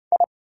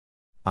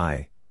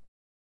 I.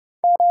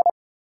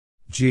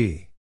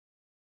 G.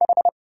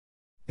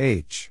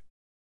 H.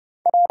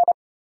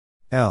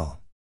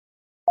 L.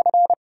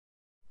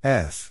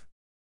 F.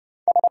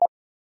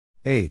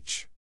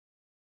 H.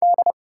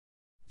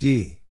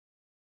 D.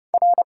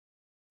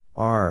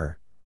 R.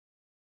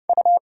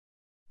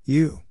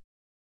 U.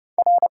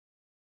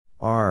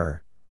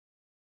 R.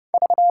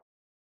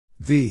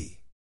 V.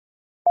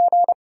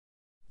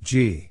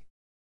 G.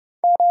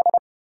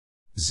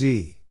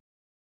 Z.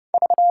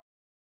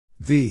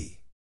 V.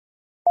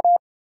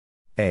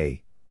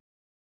 A.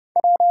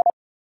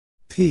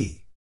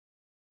 P.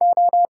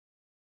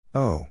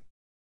 O.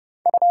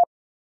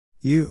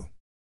 U.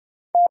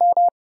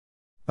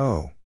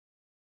 O.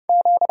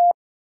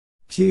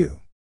 Q.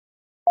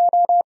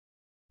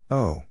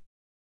 O.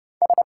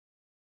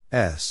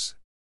 S.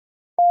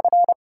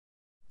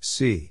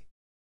 C.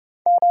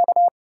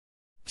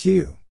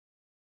 Q.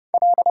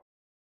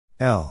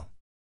 L.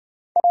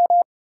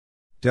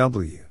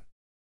 W.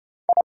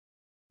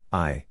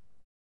 I.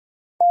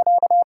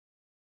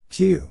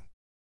 Q.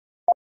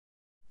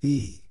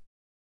 E.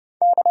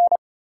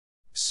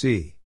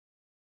 C.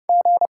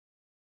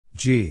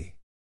 G.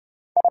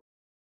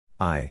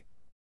 I.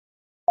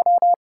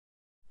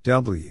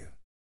 W.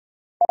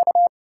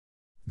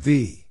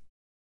 V.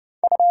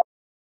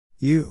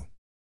 U.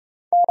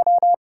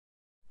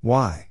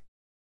 Y.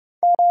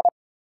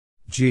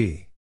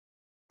 G.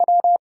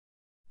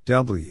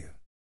 W.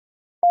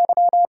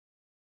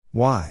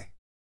 Y.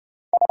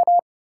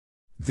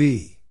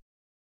 V.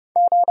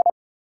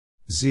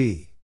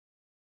 Z.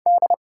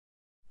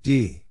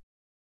 D.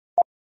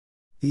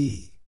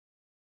 E.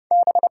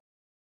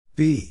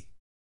 B.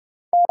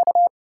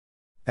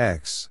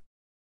 X.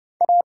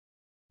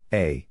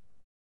 A.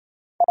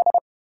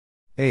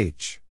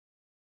 H.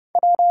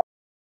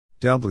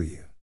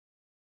 W.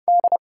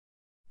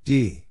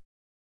 D.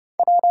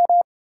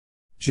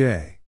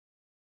 J.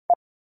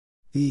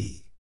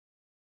 E.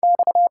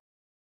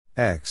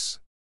 X.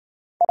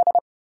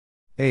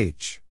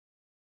 H.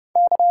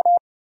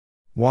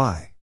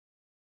 Y.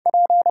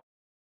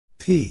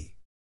 P.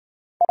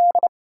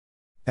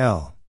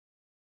 L.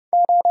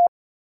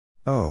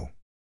 O.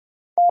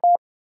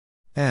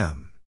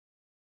 M.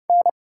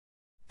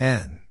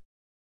 N.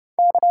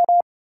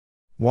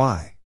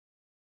 Y.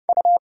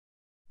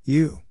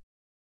 U.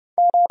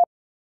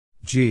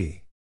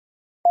 G.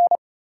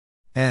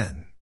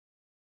 N.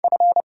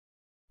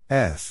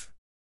 F.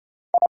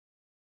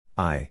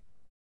 I.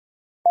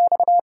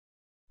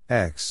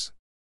 X.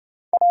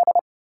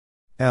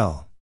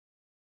 L.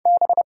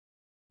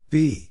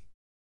 B.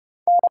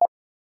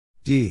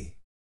 D.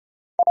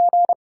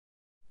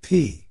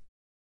 P.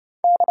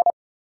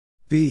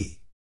 B.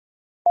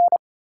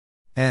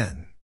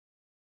 N.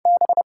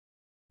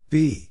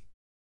 B.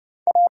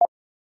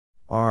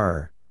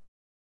 R.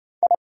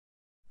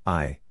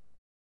 I.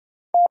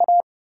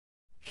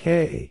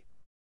 K.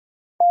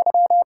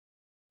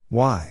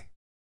 Y.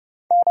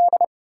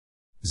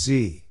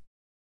 Z.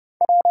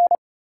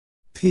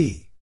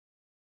 P.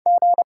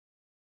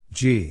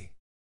 G.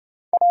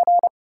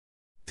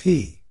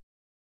 P.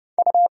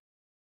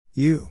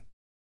 U.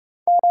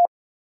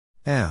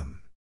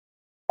 M.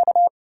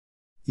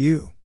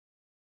 U.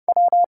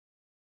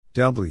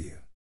 W.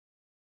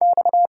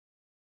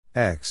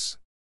 X.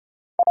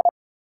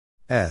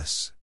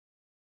 S.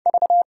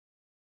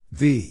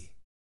 V.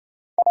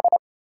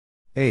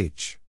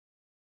 H.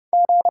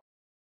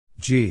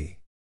 G.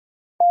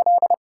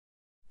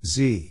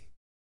 Z.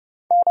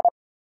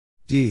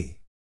 D.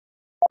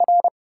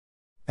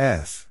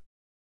 F.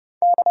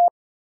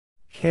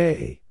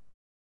 K.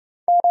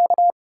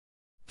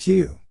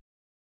 Q.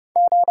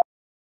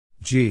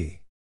 G.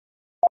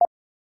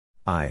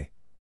 I.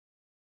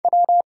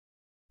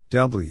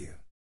 W.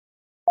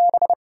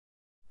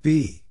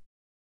 B.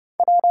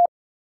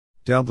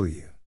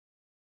 W.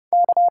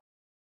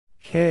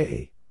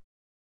 K.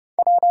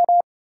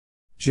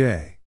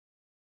 J.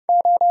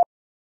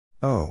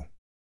 O.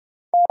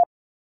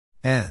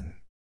 N.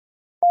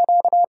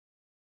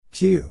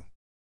 Q.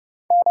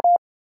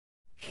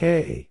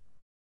 K.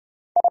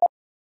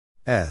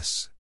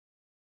 S.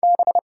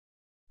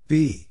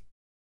 B.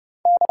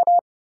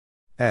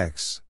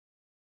 X.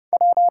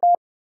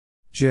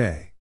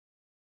 J.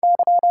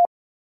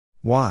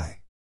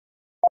 Y.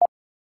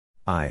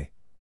 I.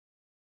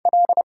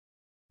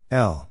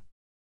 L.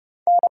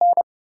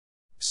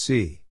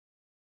 C.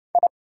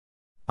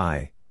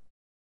 I,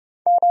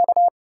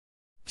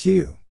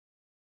 Q,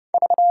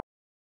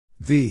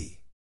 V,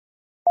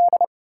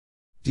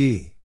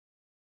 D,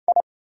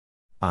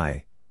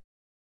 I,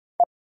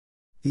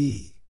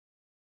 E,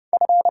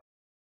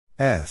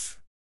 F,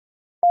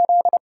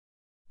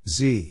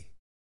 Z,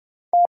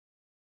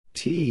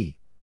 T,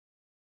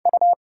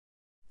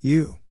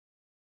 U,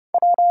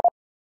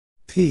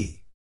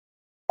 P,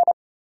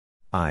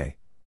 I,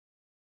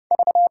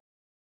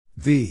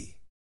 V,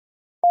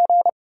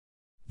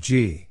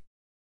 G,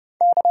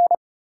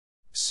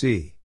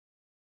 C,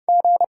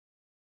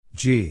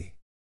 G,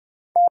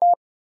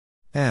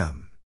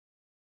 M,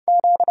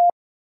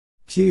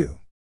 Q,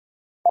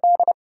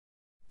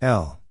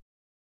 L,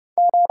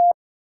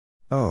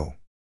 O,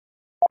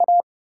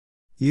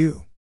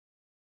 U,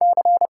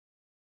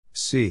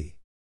 C,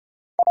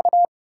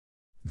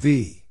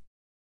 V,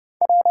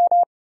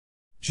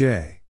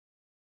 J,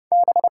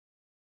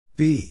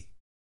 B,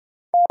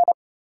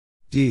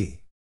 D,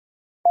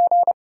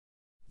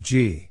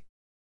 G,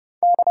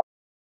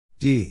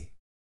 D,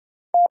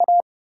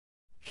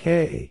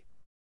 K,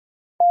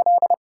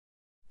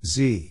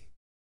 Z,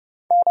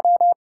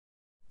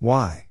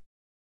 Y,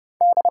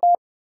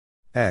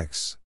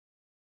 X,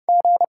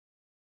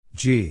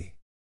 G,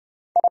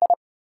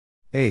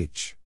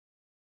 H,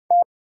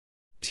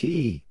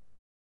 T,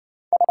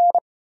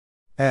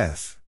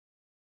 F,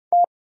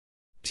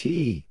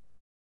 T,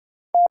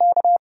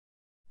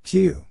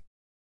 Q,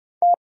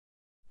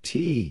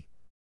 T,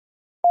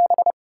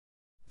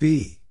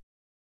 B,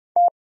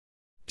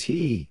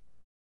 T,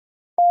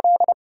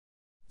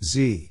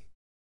 Z,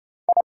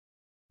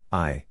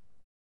 I,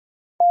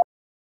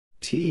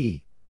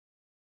 T,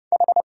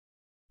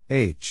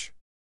 H,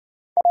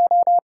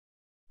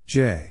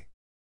 J,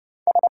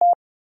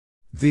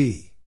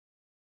 V,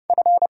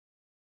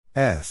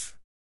 F,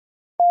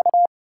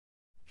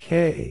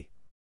 K,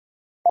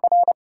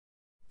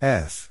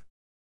 F,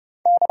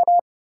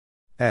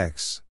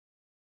 X,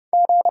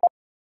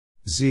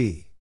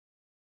 Z,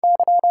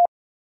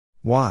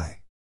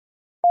 Y,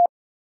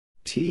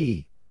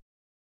 T,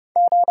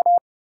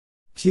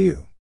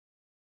 Q,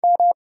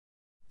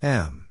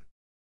 M,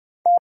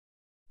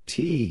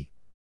 T,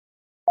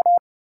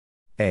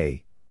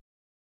 A,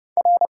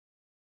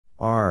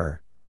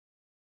 R,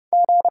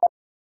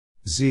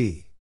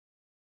 Z,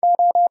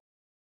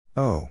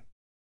 O,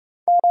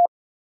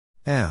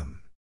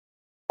 M,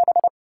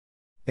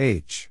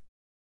 H,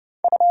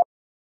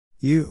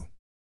 U,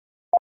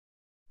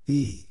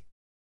 E,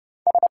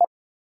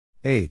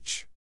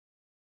 H,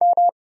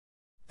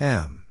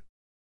 M,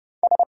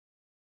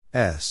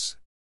 S,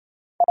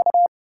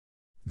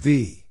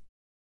 V,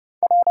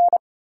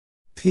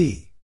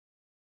 P,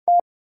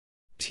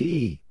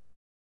 T,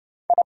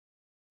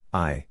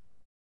 I,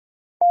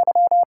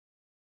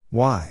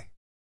 Y,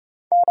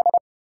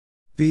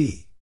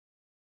 B,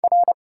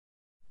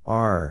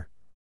 R,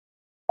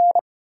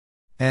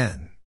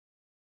 N,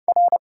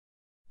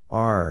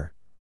 R,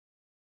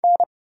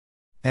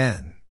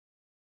 N,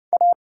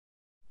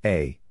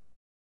 A,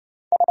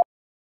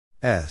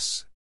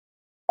 S,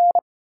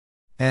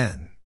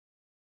 N,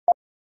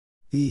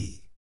 E,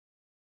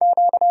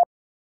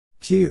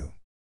 Q,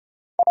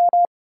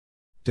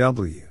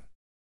 W,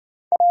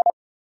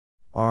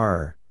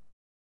 R,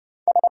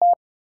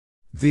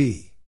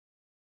 V,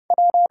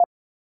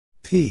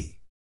 P,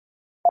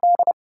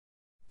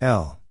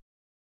 L,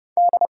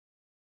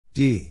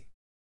 D,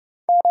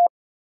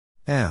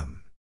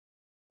 M,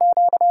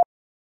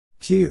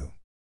 Q,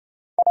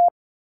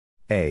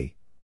 A,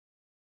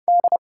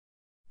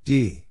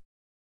 D,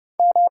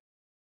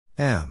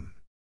 M,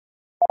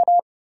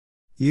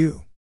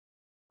 U,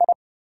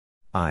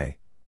 I,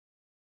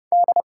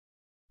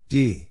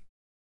 D,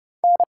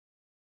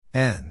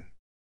 N,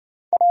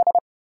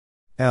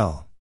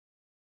 L,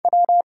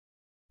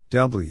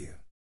 W,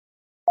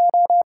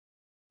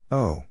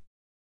 O,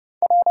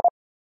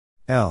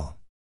 L,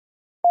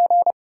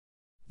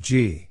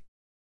 G,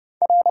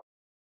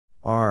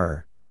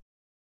 R,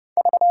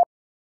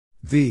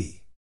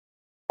 V,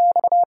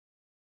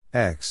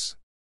 X,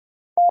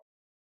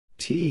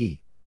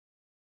 T,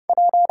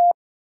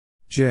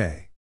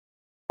 J,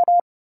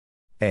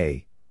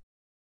 A,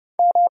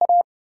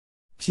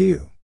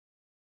 Q,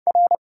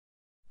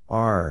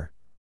 R,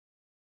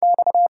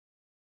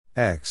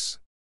 X,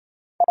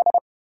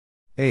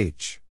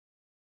 H,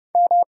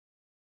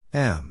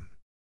 M,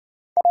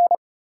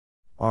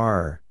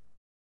 R,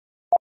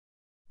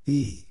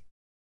 E,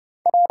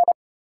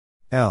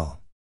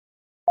 L,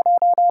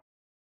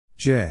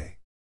 J,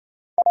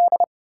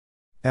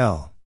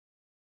 L,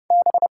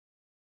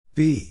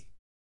 B,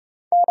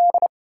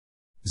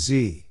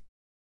 Z,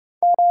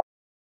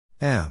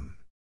 M,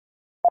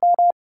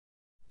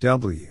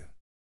 W,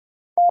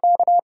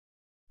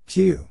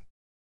 Q,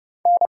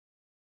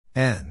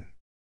 N,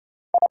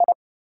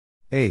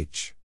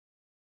 H,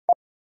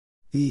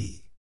 E,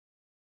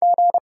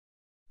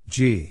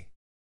 G,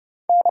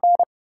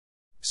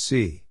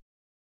 C,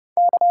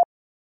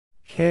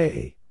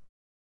 K,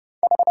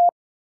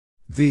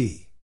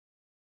 V,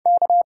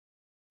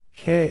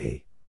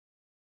 K,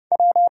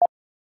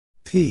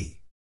 P.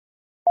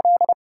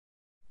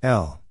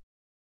 L.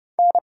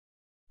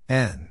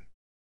 N.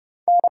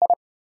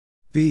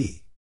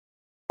 B.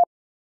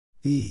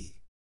 E.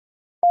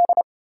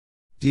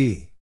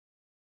 D.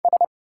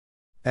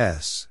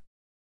 S.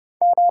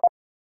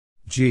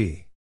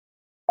 G.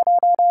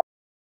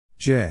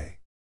 J.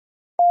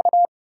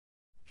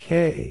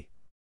 K.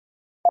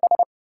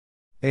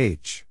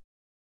 H.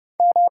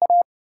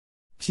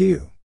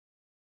 Q.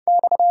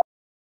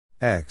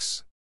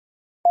 X.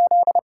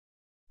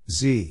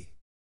 Z.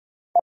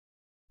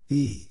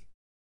 E.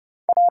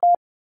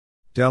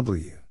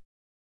 W.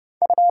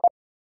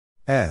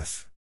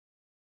 F.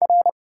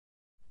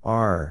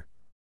 R.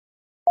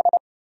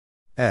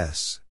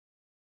 S.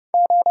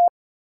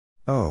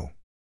 O.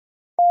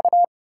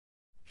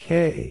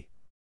 K.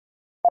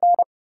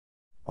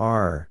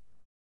 R.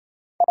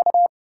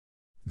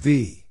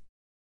 V.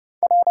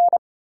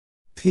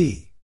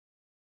 P.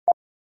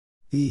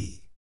 E.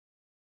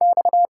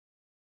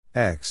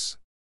 X.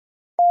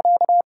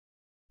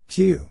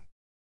 Q.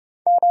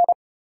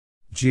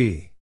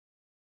 G.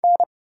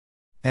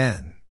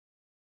 N.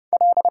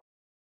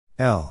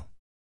 L.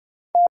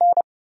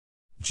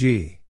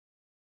 G.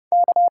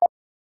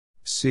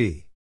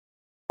 C.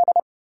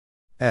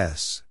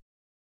 S.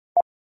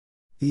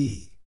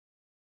 E.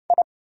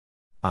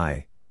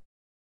 I.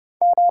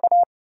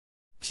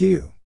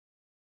 Q.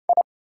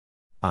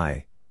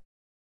 I.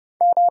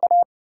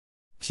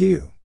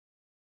 Q.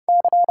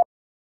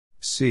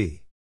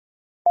 C.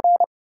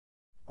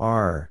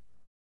 R.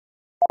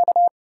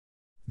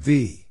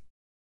 V.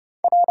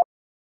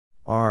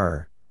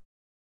 R.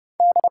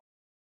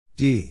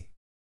 D.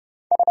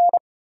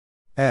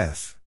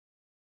 F.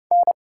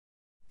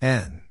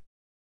 N.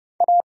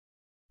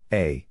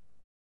 A.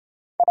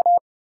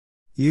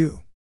 U.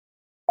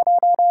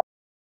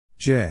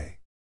 J.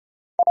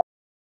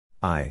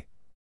 I.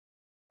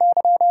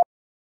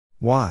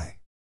 Y.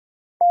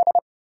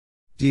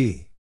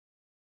 D.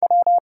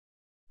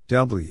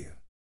 W.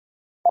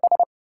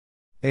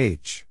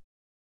 H.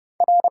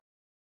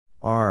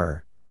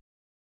 R.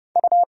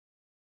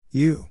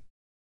 U.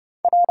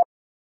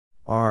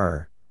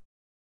 R.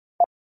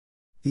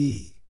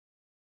 E.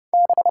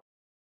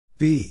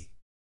 B.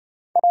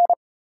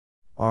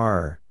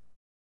 R.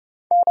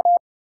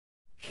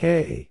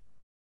 K.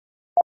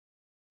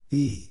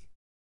 E.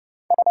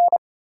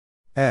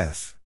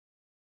 F.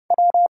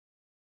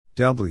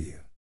 W.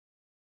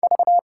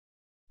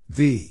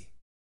 V.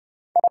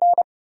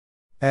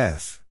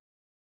 F.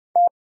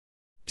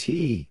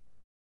 T.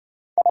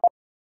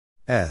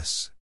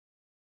 S.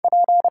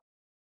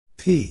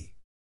 P.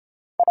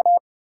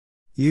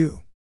 U.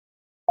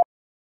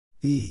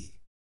 E.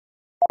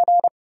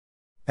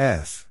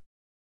 F.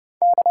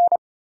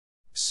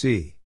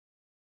 C.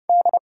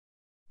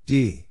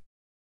 D.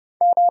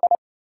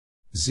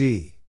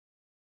 Z.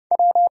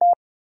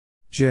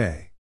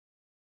 J.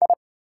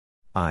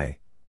 I.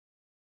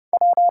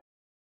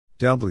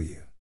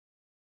 W.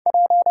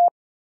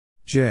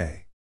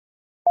 J.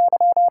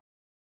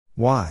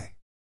 Y.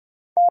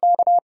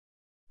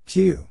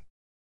 Q.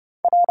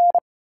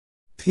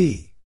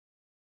 P.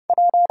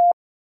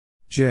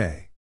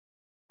 J.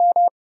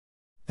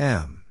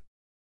 M.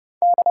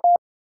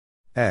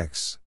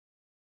 X.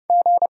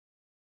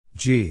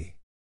 G.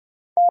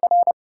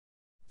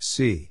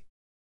 C.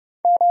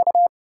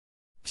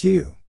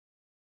 Q.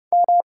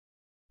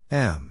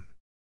 M.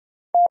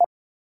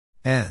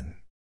 N.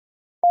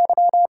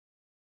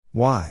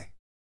 Y.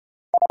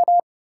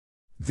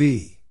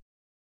 V.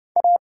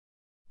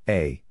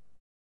 A.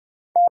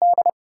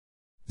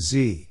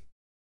 Z.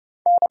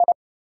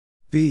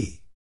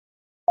 B.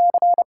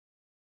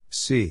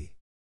 C.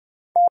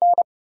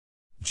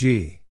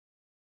 G.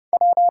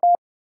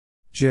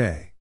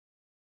 J.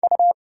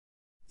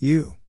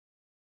 U.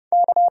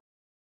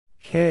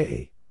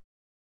 K.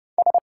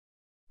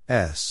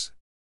 S.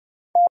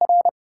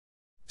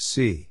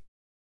 C.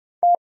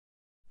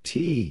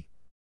 T.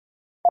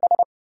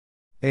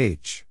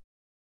 H.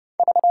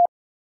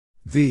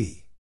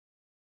 V.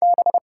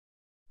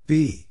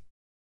 B.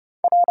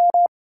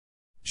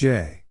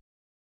 J.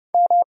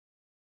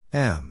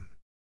 M.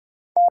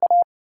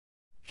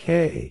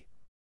 K.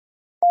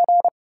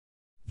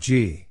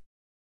 G.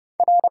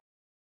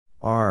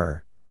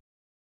 R.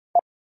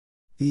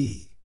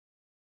 E.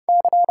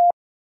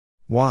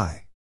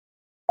 Y.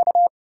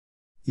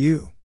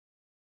 U.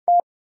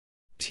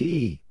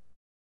 T.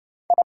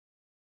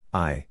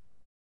 I.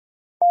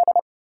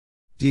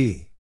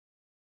 D.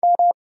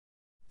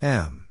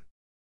 M.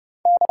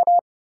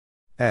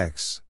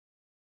 X.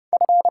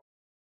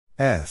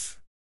 F.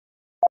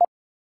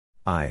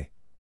 I.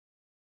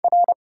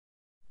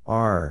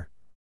 R.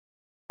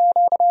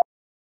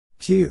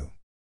 Q.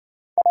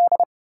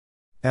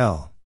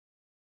 L.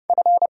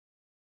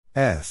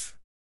 F.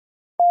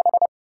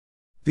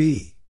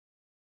 B.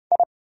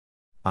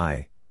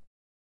 I.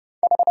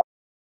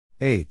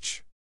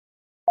 H.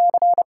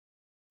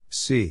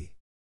 C.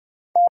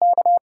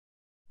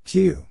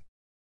 Q.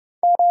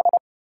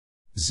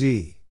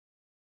 Z.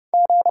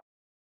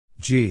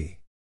 G.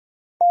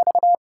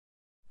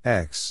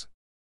 X.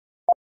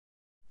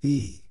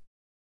 E.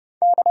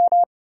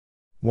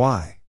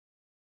 Y.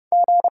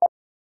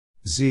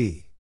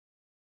 Z.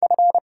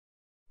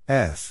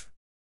 F.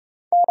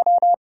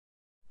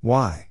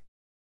 Y.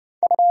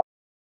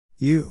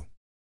 U.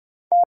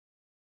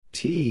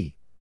 T.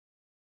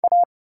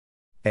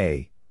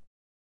 A.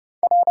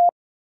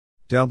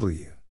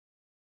 W.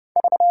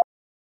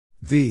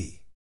 V.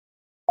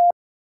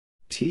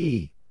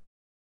 T.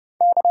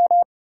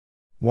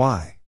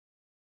 Y.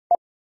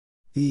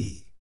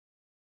 E.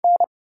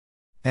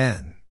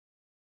 N.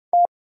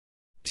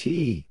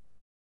 T.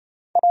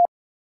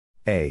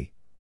 A.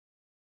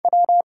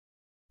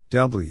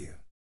 W.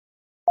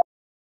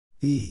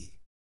 E.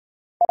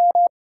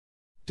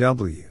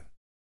 W.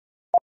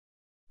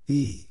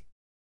 E.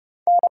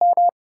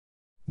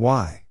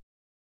 Y.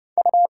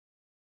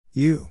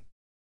 U.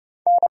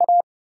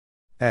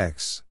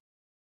 X.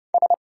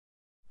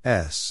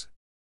 S.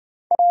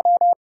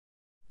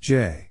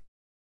 J.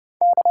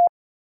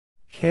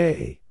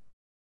 K.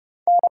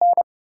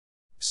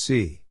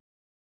 C.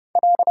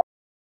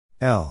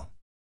 L.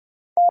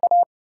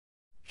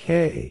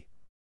 K.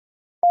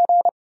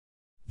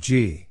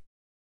 G.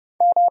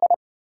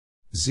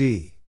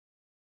 Z.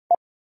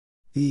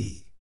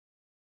 E.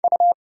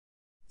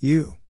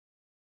 U.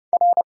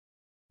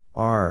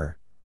 R.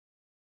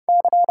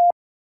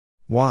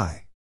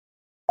 Y.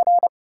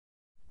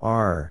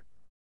 R.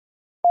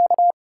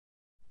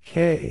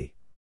 K.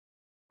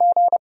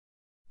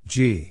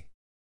 G.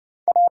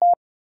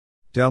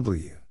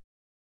 W.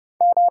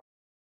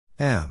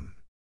 M.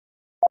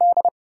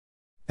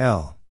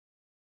 L.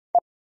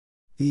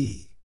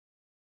 E.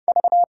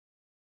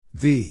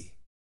 V.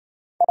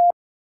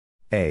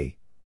 A.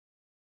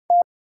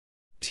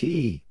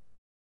 T.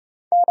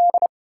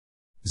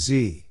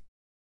 Z.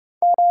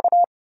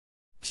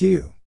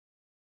 Q.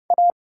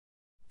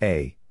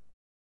 A.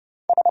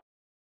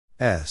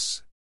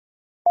 S.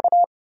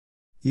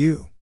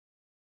 U.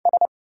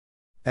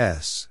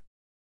 S.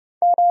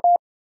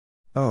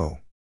 O.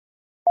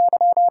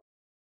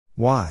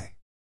 Y.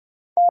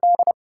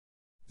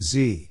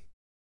 Z.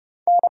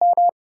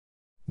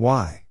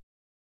 Y.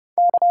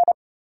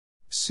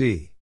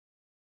 C.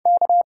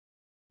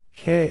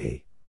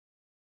 K.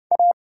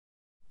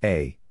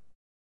 A.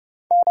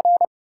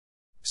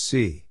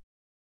 C.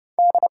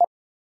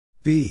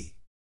 B.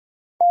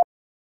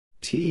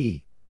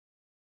 T.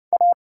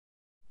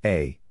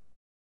 A.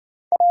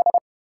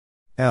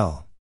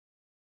 L.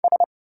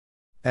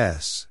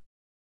 S.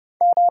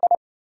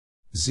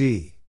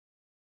 Z.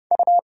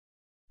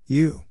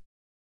 U.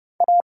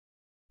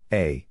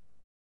 A.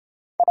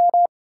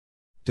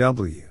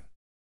 W.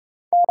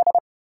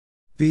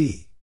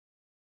 B.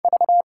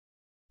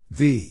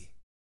 V.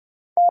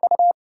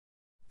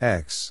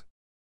 X.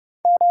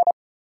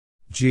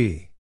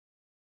 G.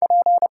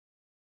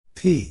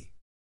 P.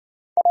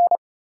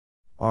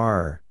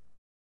 R.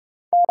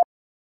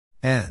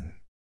 N.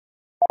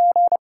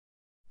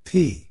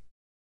 P.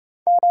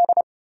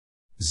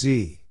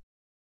 Z.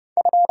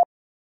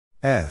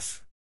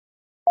 F.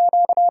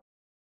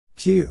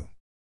 Q.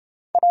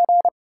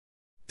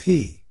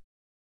 P.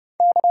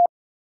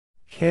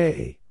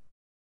 K.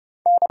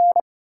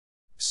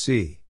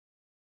 C.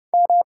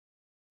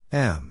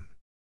 M.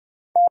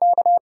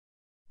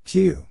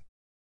 Q.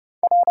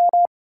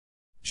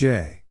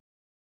 J.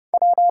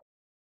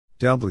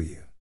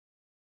 W.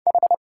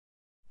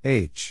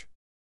 H.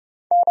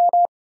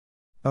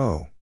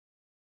 O.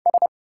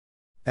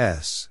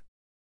 S.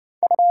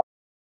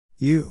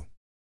 U.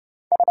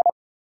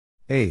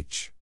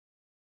 H.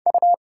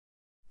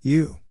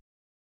 U.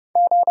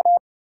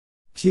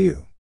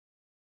 Q.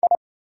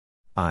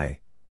 I.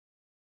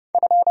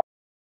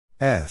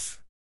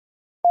 F.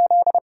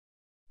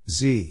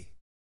 Z.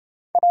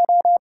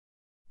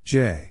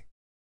 J.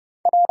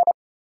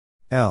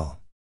 L.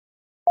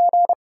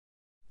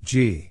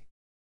 G.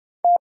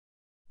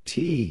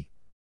 T.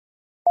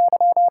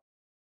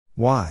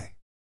 Y.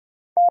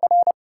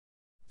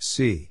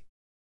 C.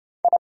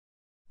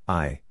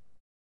 I.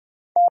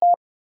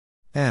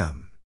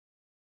 M.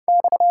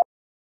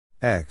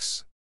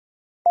 X.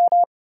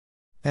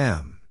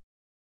 M.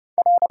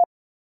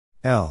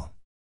 L.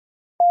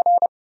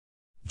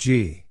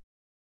 G.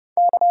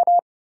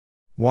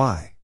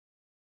 Y.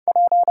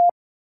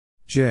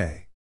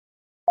 J.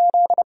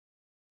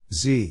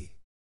 Z.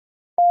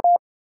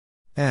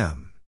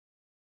 M.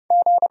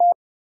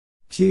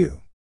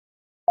 Q.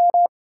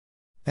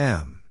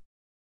 M.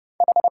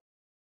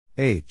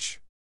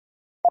 H.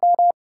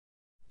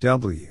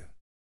 W.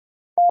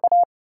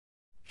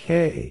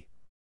 K.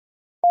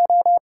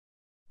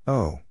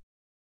 O.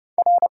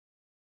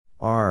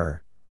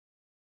 R.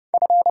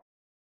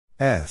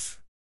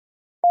 F.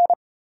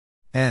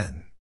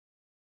 N.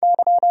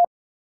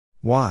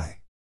 Y.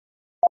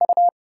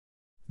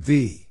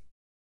 V.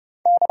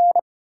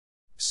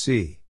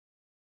 C.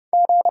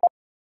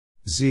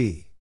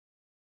 Z.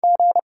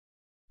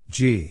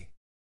 G.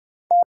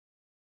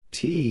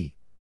 T.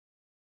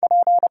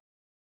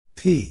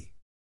 P.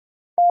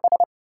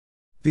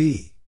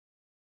 B.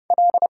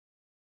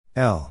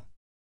 L.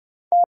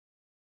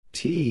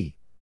 T.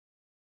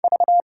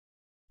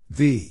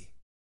 V.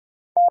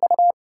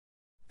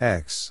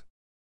 X.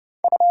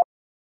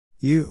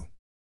 U.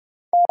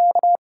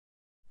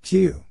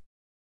 Q.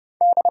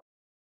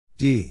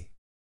 D.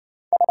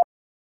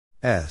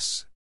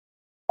 S.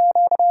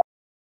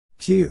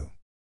 Q.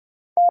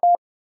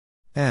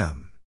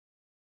 M.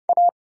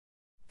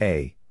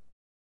 A.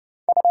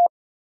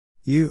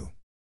 U.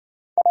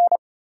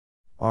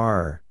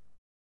 R.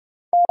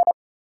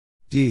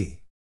 D.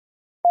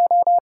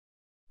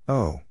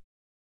 O.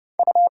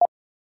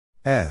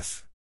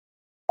 F.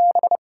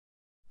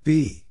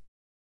 B.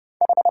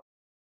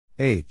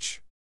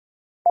 H.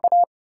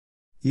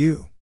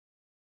 U.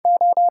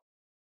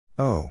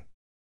 O.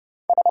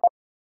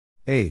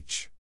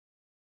 H.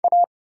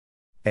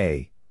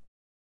 A.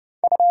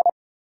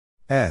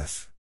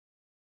 F.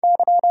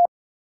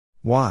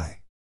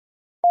 Y.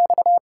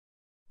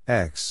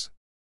 X.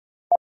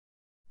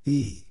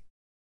 E.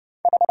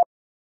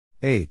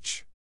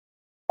 H.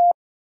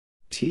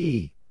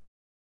 T.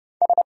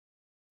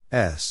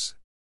 S.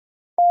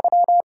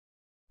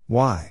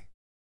 Y.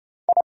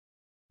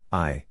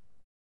 I.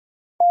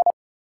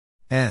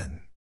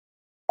 N.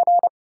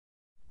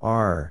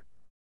 R.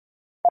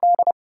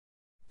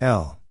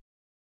 L.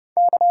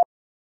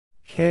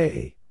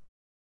 K.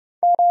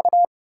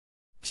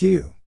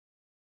 Q.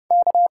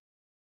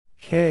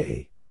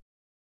 K.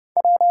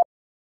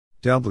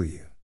 W.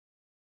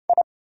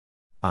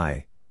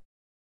 I.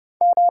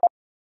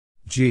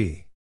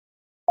 G.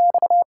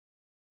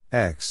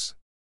 X.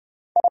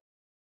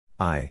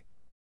 I.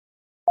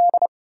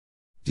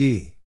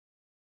 D.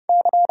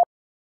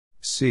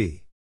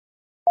 C.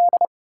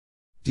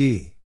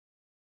 D.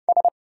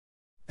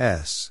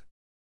 S.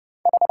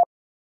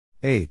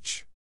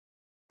 H.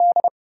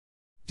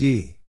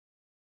 D.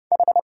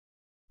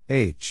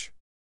 H.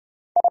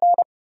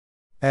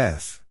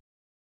 F.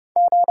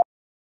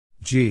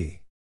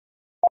 G.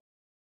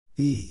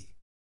 E.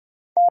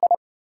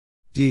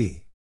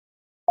 D.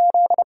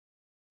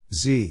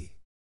 Z.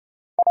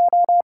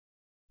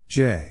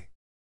 J.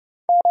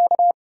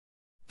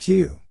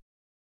 Q.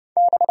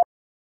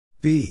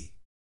 B.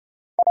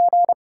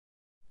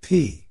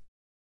 P.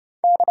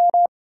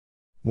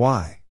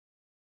 Y.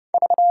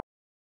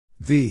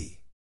 V.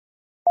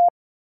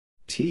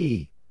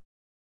 T.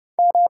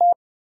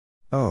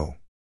 O.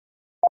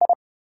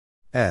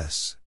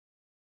 S.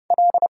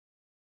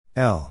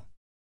 L.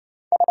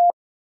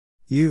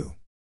 U.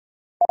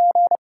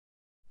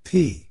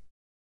 P.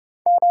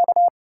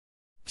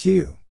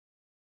 Q.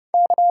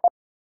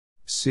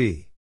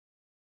 C.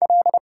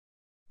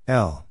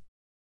 L.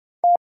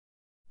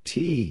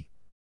 T.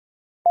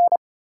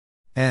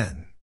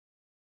 N.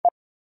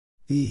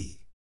 E.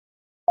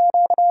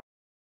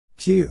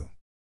 Q.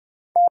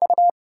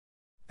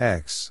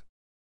 X.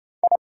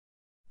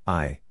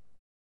 I.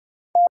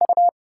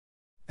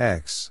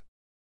 X.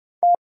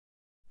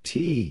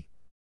 T.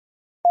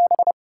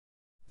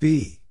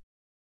 B.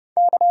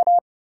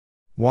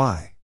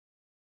 Y.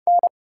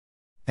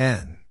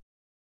 N.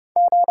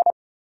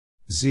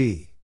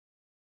 Z.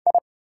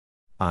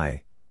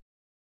 I.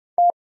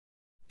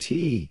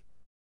 T.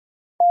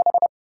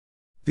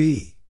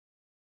 B.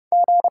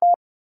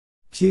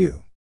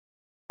 Q.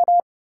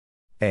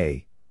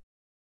 A.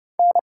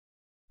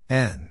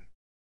 N.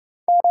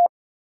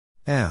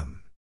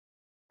 M.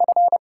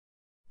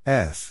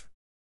 F.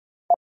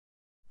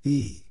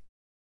 E.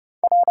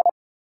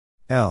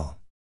 L.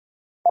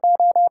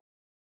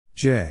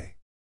 J.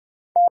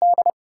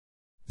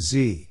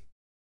 Z.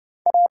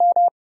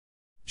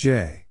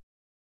 J.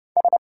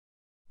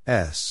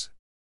 S.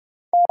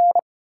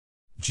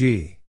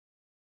 G.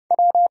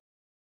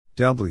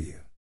 W.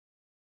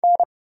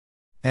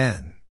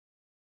 N.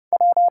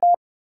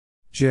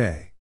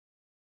 J.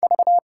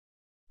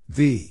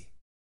 V.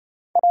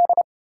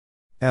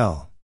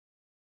 L.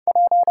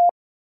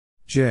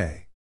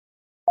 J.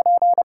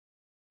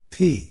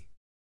 P.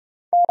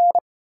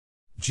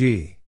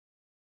 G.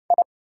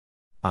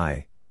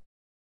 I.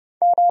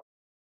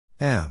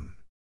 M.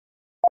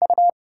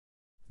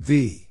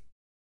 V.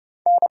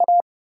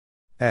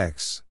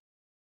 X.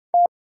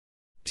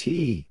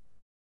 T.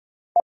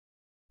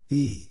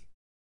 E.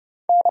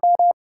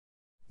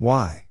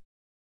 Y.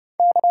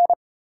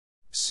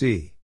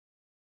 C.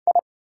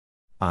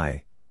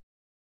 I.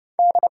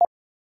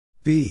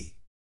 B.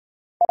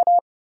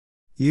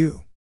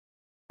 U.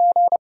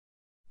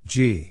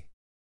 G.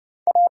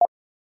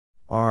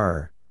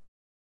 R.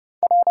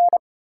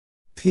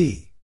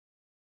 P.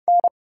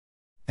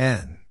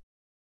 N.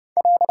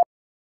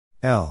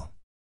 L.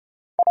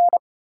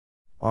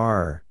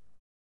 R.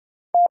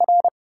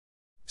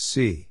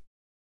 C.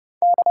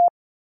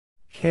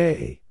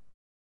 K.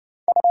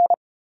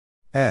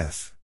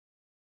 F.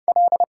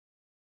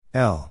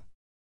 L.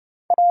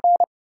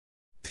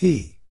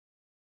 P.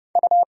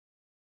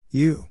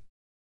 U.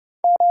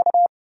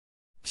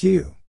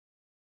 Q.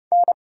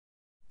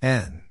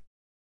 N.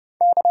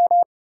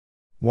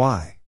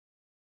 Y.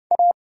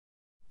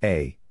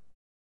 A.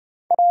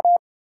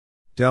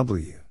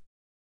 W.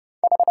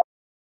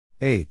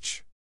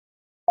 H.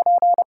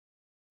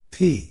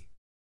 P.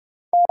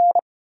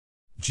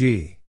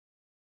 G.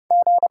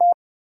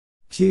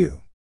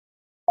 Q.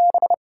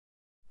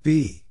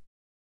 B.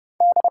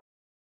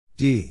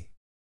 D.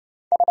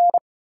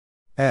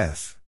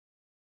 F.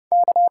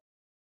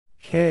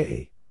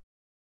 K.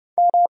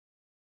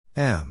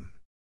 M.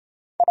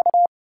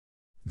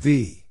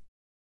 V.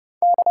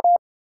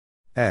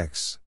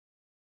 X.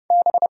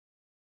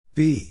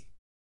 B.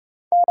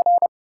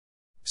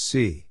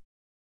 C.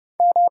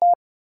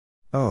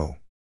 O.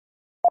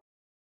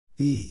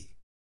 E.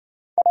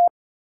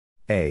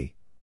 A.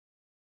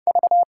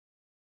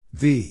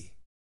 V.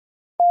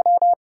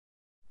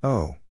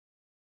 O.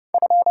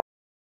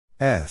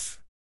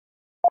 F.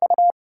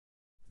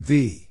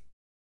 V.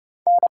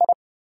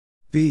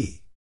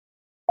 B.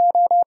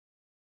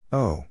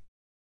 O.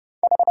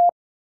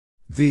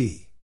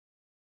 V.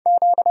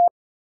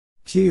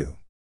 Q.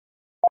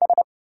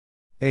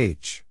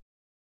 H.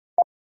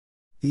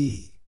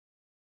 E.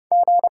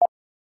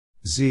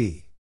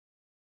 Z.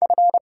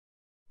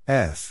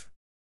 F.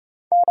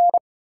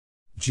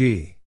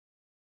 G.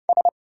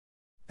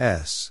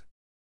 S.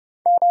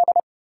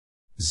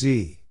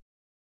 Z.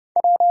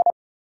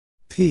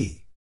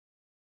 P.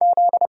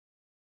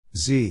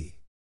 Z.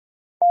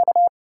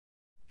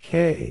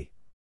 K.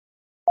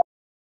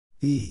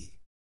 E.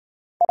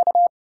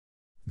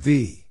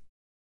 V.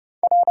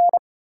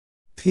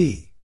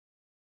 P.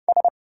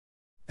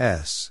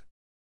 S.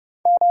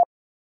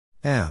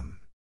 M.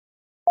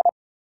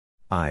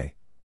 I.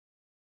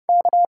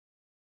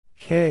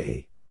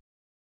 K.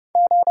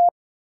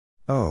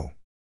 O.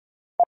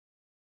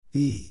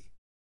 E.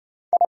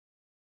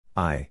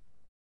 I.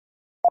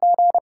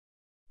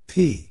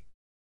 P.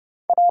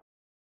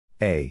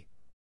 A.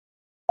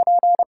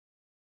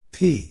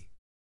 P.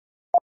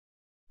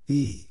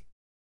 E.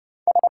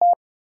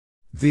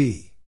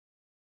 V.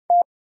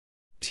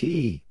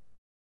 T.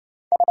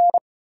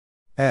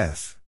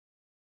 F.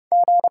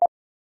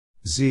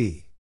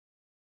 Z.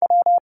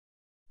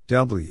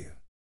 W.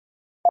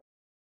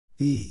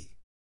 E.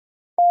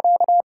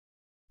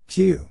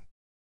 Q.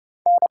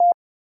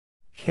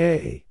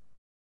 K.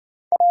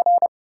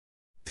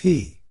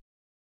 P.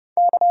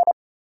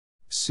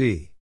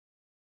 C.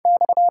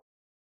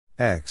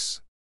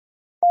 X.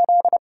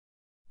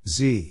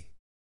 Z.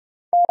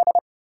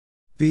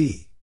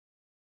 B.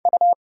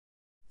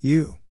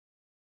 U.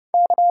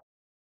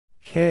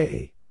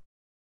 K.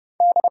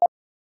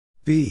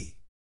 B.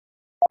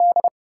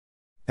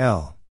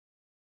 L.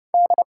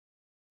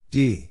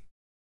 D.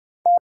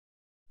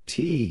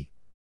 T.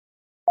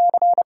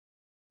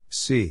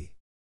 C.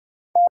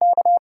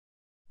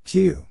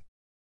 Q.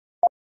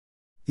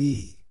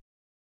 E.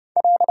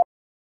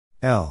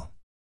 L.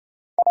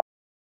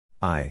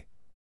 I.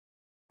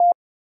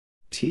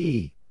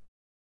 T.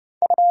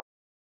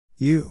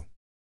 U.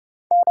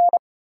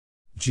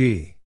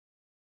 G.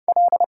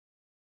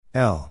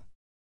 L.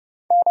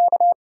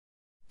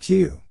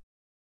 Q.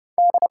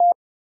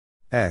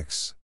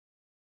 X.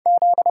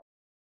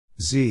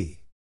 Z.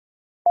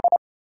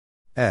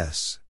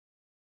 S.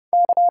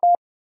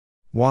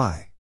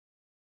 Y.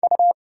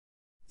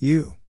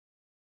 U.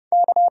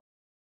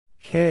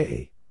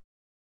 K.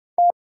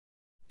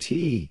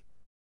 T.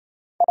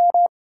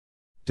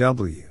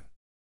 W.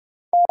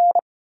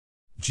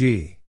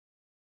 G.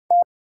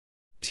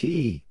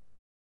 T.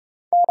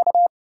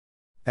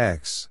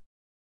 X.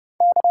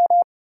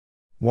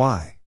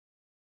 Y.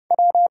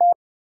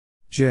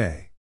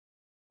 J.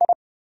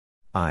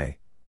 I.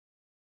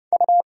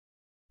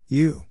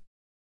 U.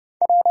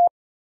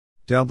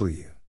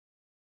 W.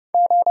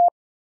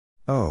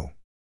 O.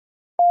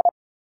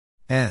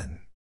 N.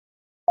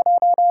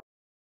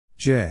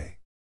 J.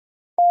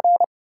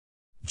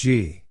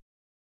 G.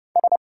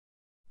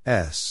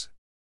 S.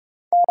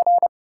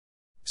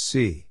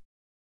 C.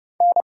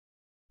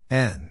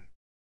 N.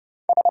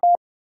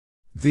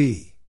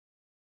 V.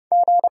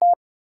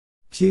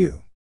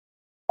 Q.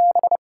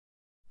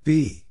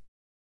 B.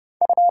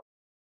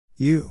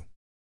 U.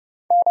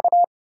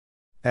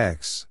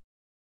 X.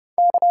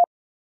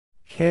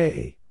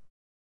 K.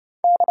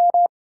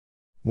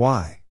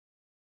 Y.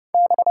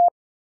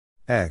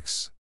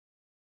 X.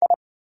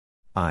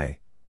 I.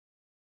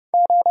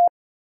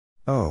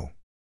 O.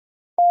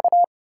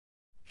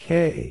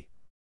 K.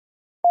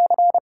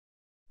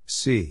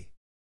 C.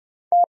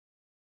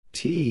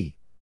 T.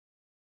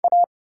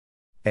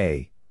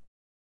 A.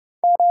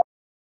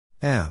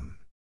 M.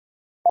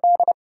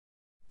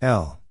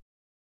 L.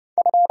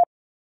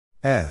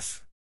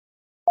 F.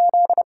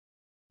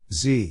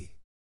 Z.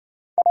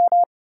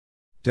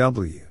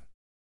 W.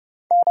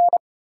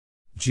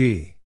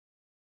 G.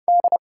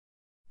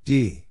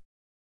 D.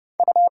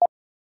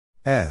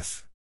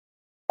 F.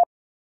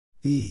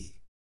 E.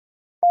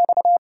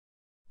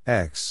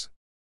 X.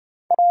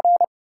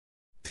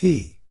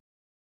 P.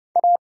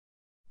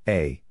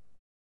 A.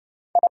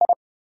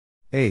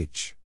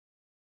 H.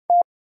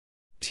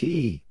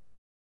 T.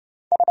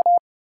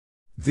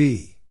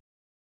 V.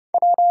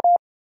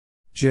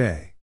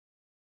 J.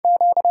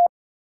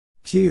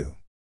 Q.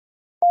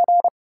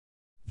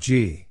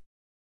 G.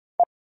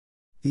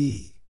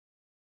 E.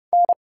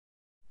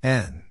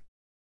 N.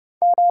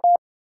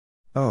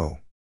 O.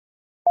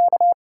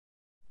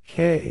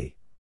 K,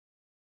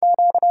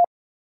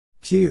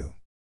 Q,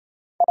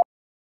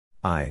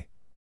 I,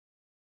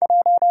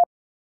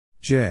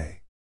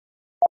 J,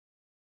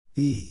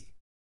 E,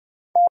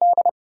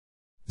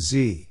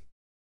 Z,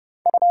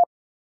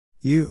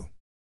 U,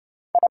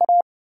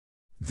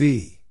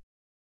 V,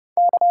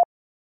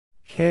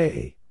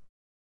 K,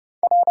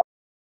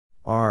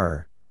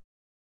 R,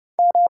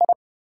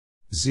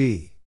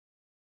 Z,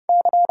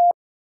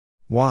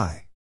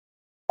 Y,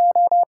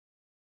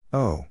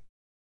 O,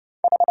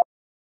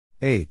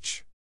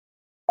 H,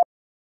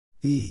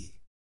 E,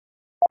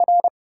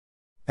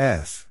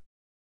 F,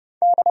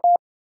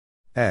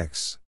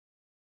 X,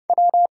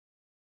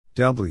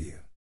 W,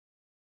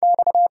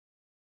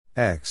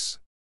 X,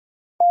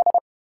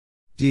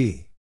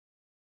 D,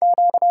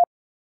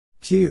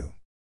 Q,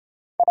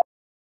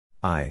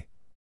 I,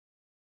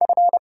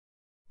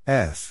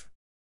 F,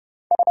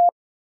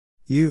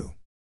 U,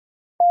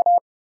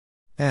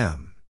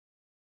 M,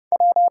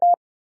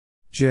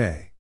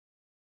 J,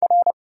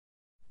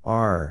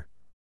 R,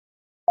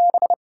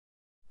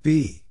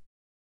 B,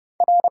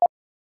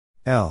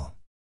 L,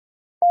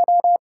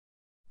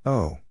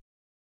 O,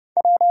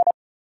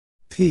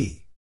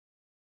 P,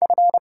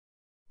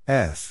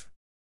 F,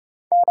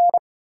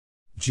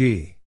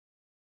 G,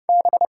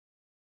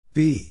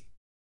 B,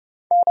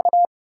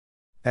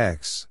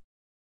 X,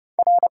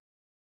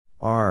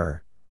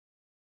 R,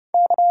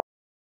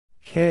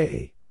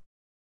 K,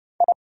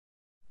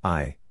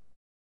 I,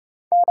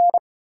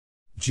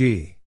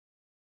 G,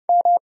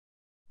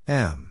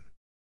 M,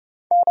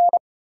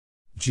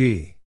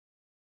 G,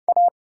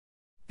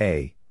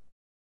 A,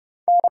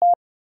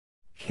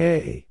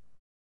 K,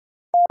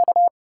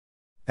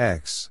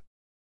 X,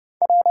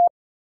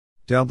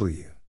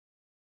 W,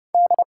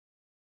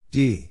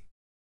 D,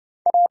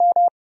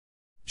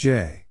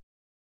 J,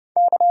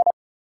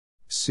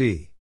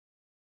 C,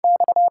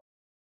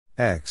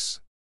 X,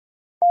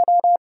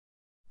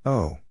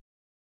 O,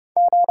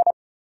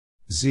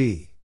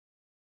 Z,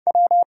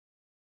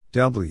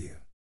 W,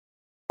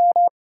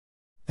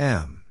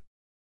 M,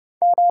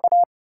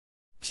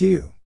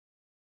 Q,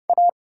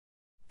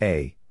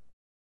 A,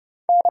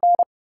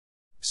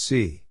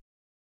 C,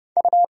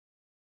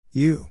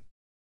 U,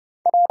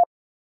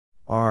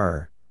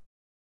 R,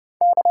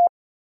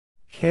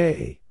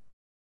 K,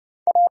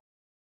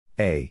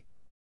 A,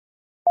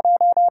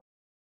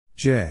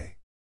 J,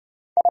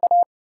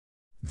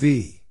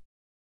 V,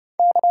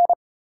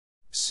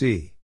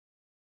 C,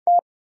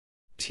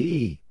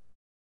 T,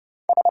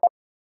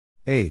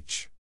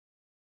 H,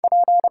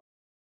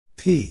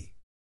 P,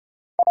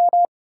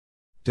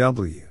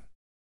 W,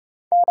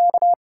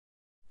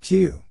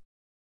 Q,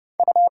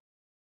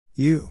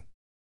 U,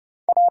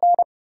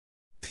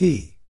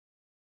 P,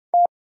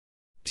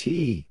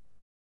 T,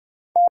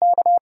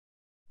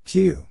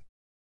 Q,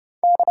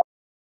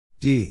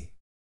 D,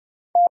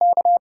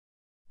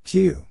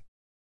 Q,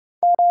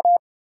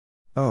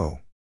 O,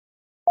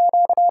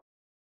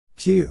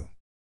 Q,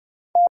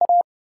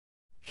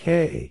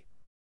 K,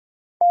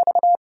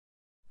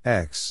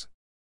 X,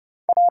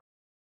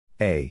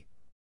 A,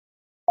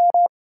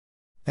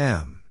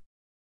 M,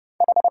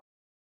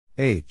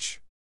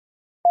 H,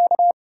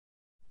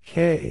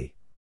 K,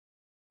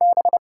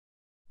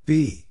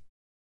 B,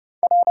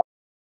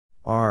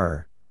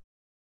 R,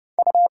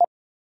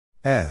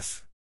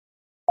 F,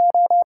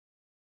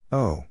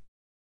 O,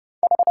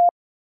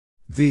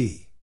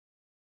 V,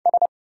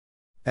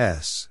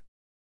 S,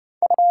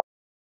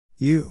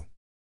 U,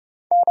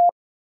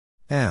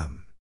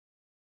 M,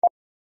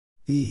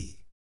 E,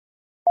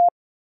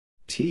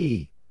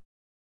 T,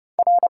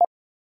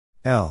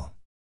 L,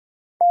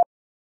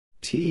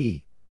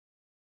 T,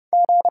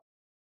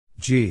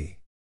 G,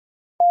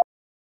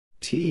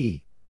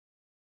 T,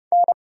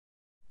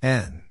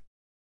 N,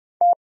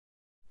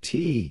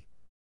 T,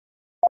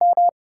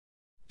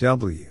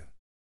 W,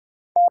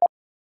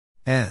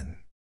 N,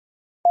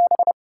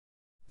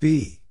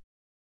 B,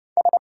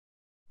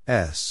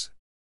 S,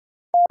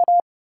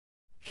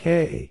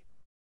 K,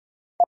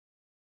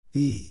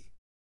 E,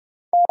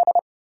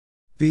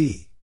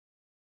 B,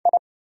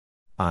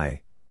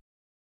 I,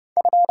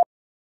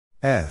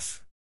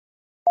 F,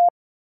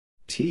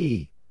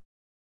 T,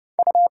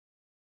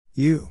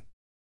 U,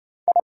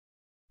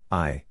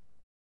 I,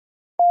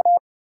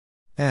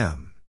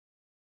 M,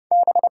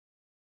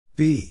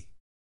 B,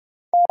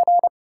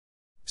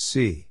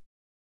 C,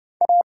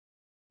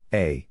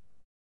 A,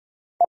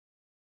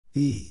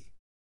 E,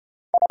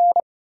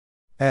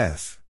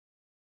 F,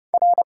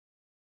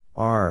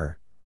 R,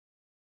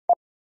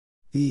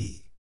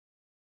 E,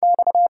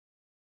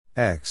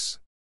 X,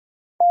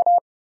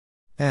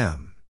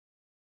 M,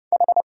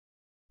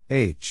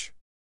 H,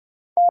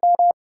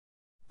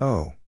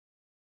 O,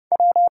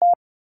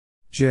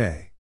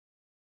 J,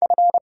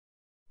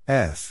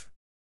 F,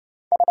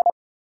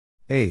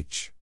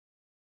 H,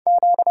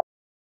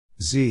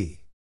 Z,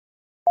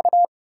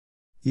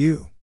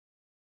 U,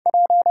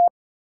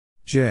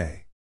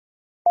 J,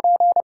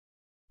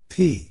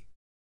 P,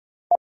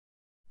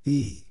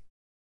 E,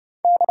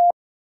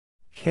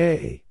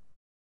 K,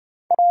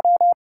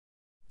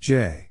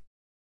 J,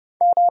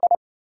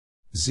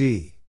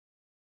 Z.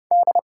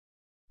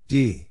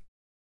 D.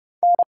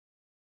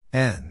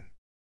 N.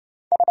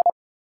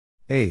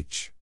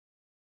 H.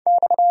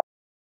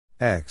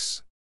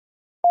 X.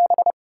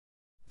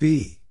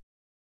 B.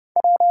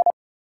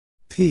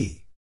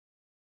 P.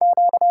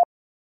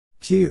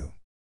 Q.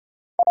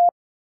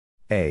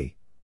 A.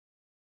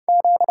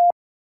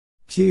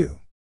 Q.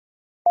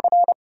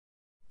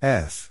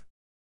 F.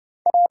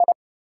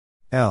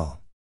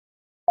 L.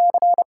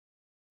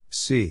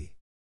 C.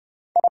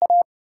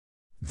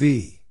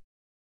 V.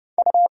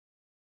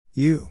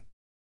 U.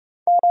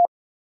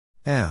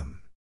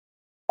 M.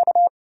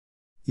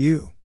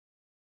 U.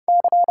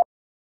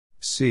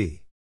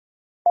 C.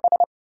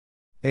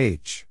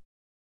 H.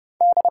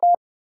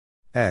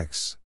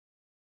 X.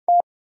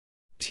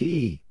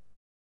 T.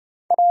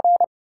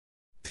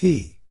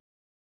 P.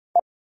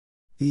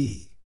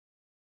 E.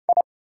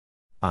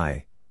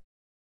 I.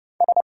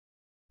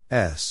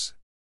 S.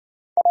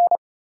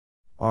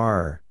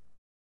 R.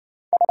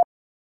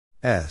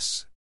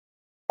 S.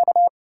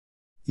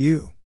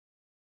 U.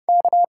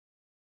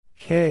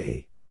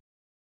 K.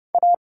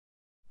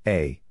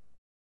 A.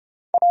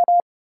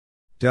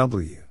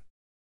 W.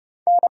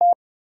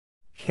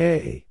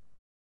 K.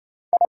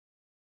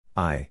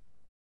 I.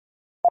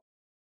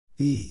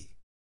 E.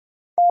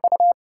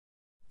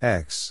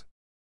 X.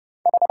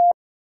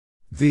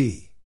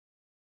 V.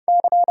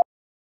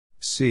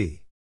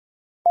 C.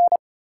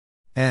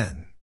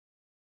 N.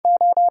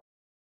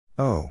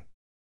 O.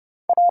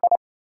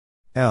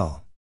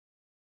 L.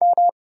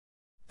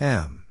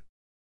 M.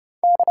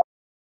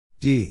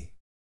 D.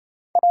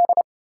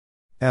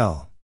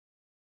 L.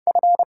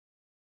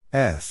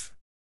 F.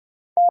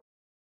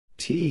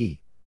 T.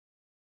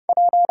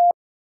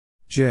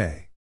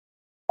 J.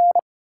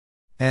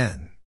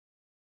 N.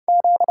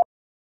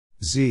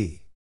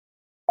 Z.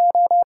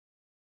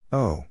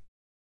 O.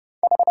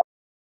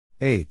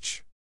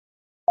 H.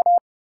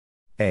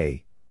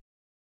 A.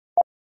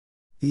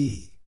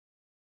 E.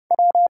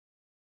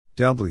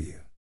 W.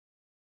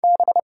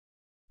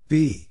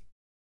 B.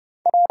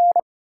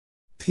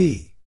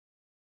 P.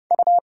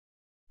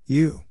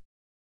 U.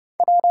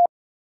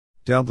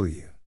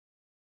 W.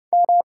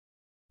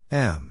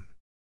 M.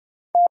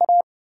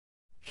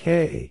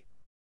 K.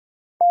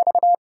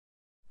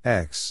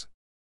 X.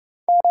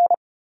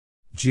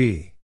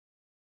 G.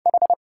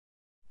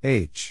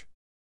 H.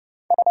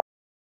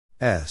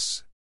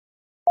 S.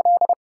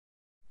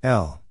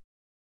 L.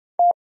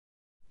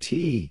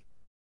 T.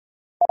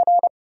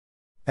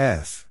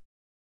 F.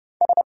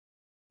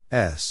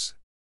 S.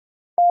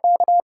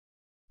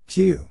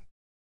 Q.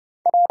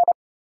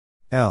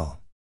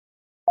 L.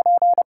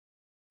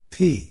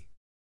 P.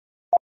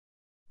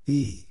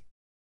 E.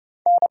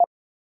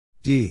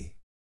 D.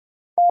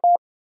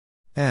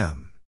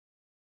 M.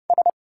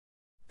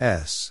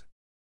 S.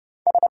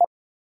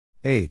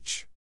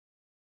 H.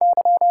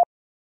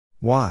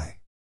 Y.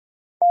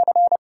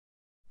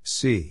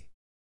 C.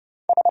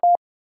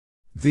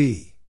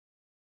 V.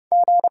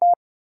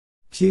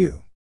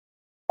 Q.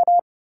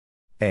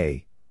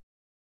 A.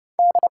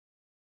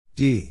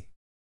 D.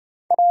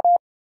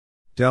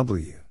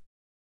 W.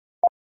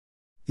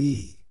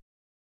 E.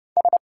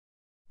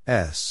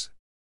 S.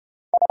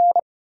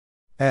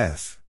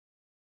 F.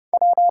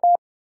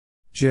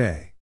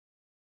 J.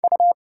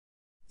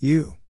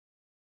 U.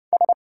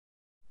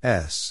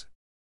 S.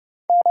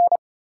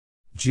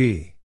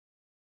 G.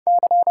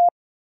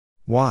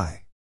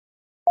 Y.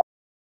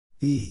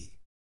 E.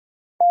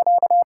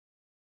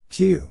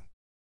 Q.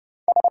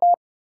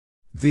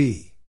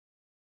 V.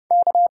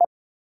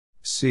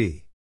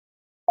 C.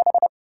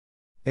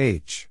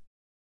 H.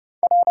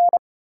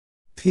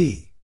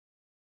 P.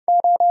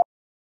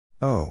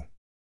 O.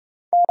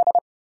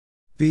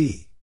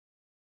 B.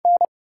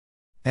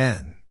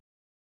 N.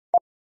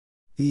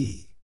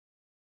 E.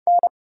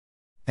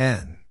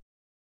 N.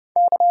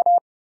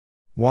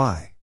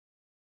 Y.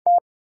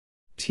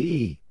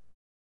 T.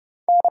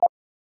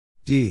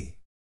 D.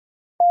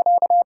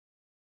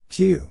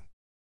 Q.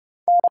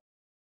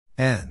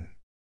 N.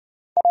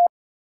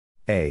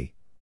 A.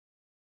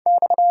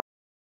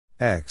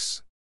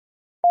 X.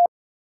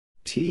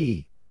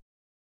 T.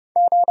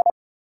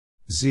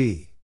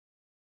 Z.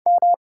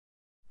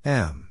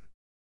 M.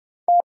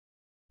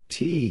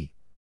 T.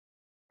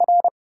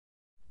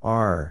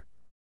 R.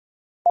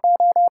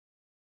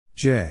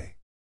 J.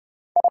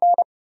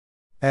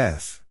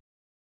 F.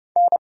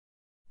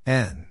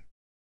 N.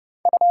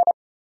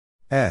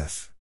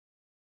 F.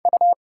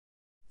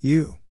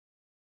 U.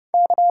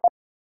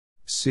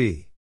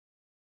 C.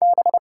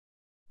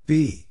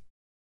 B.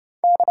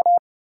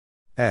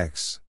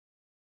 X.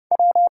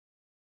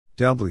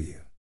 W.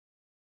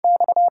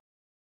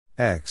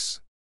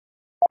 X.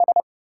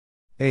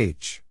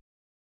 H.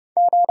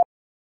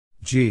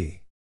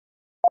 G.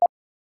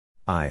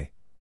 I.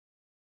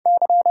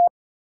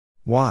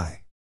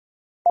 Y.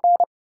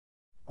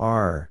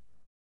 R.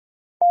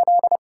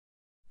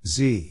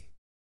 Z.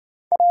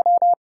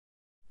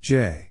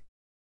 J.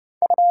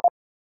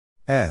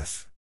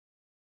 F.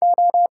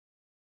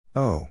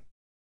 O.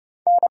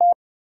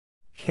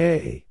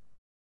 K.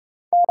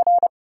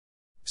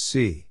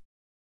 C.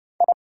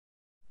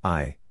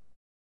 I.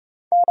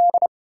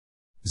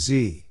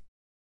 Z.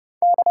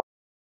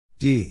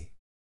 D.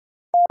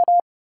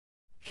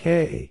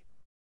 K.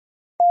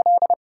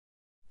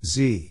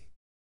 Z.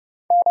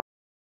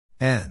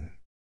 N.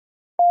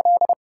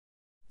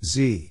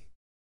 Z.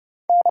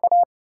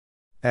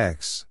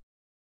 X.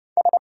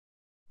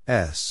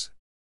 S.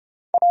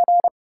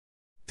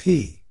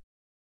 P.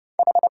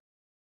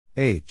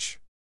 H.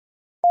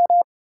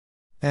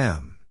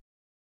 M.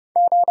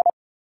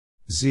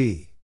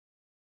 Z.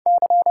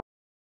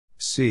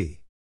 C.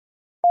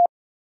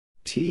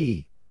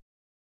 T.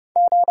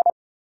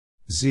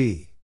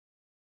 Z.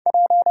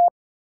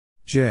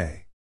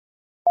 J.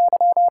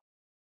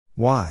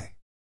 Y.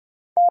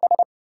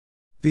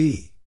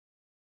 B.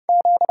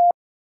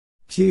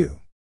 Q.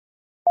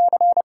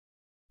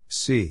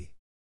 C.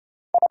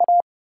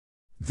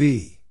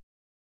 V.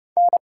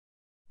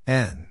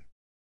 N.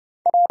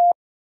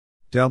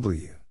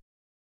 W.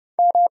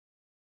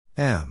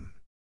 M.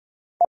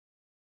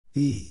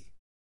 E.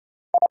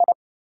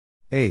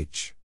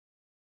 H.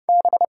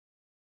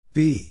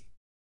 B.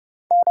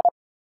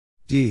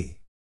 D.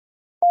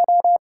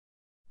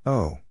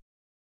 O.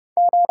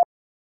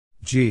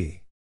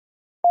 G.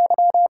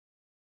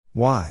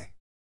 Y.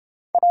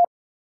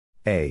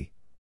 A.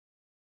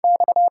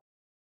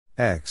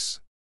 X.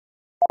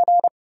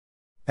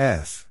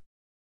 F.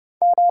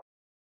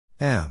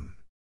 M.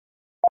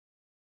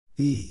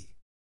 E.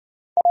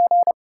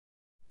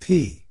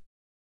 P.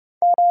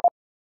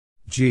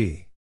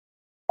 G.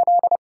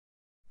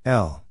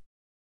 L.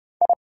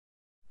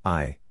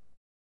 I.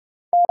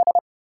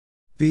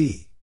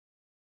 B.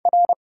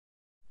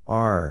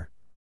 R.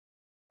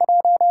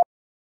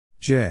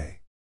 J.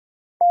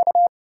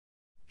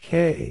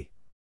 K.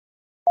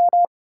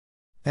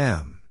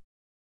 M.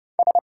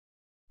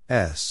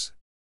 S.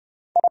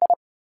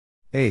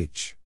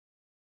 H.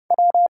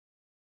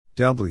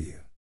 W.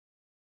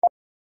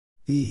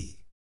 E.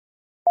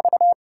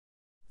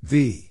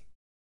 V.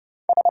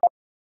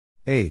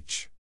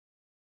 H.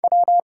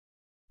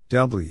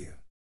 W.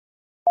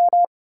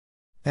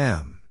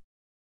 M.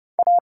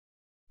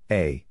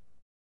 A.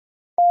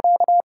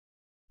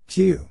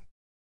 Q.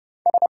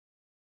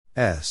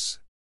 S.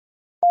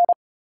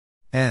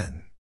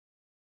 N.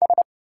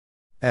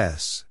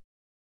 S.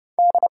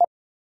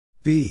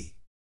 B.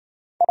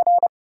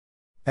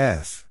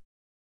 F.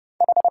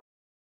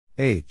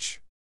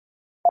 H.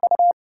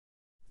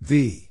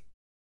 V.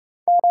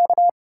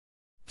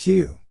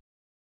 Q.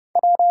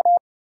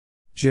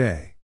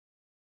 J.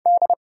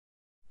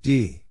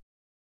 D.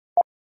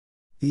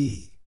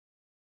 E.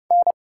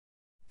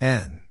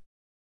 N.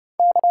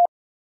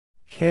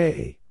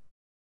 K.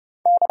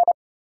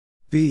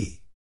 B.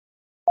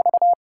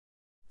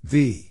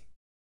 V.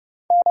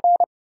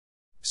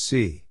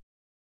 C.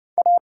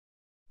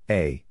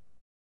 A.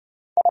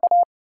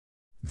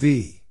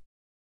 V.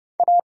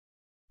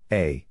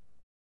 A.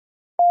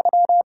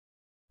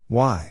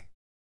 Y.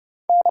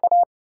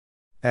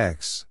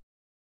 X.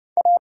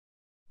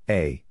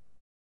 A.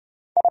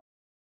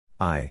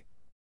 I.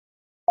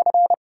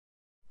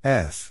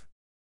 F.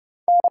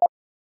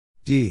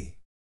 D.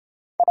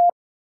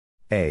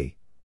 A.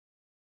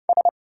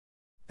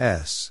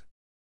 S.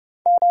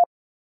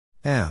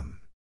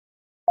 M.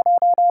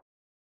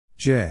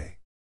 J.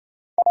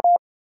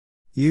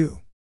 U.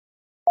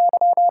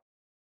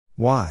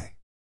 Y.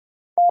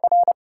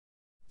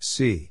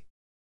 C.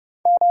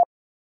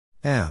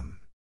 M.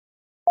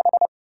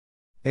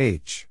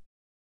 H.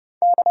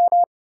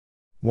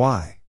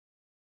 Y.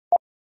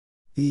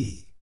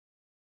 E.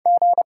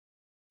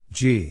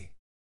 G.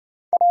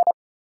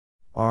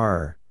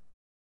 R.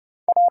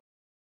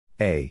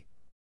 A.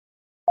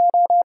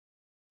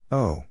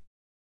 O.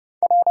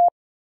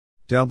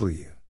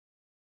 W.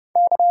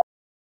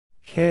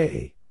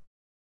 K.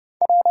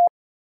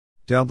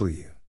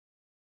 W.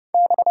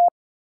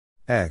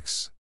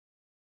 X.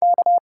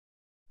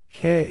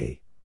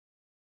 K.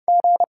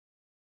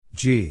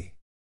 G.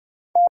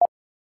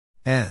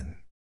 N.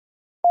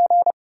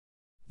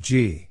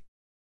 G.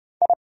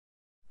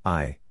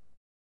 I.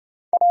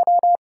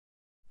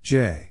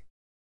 J.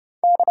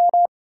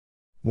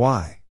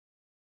 Y.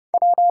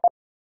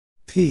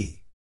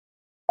 P.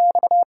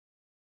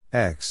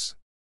 X.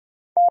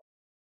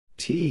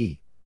 T.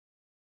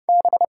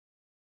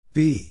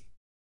 B.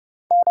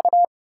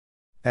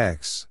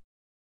 X.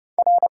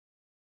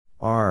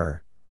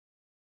 R.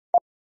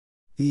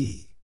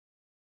 E.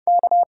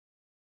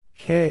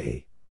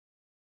 K.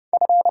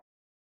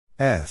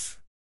 F.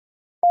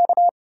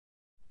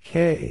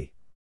 K.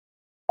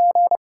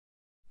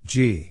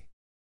 G.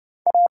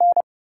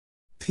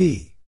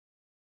 P.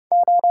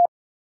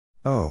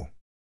 O.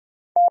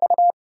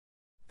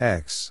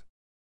 X.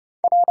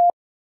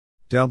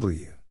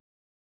 W.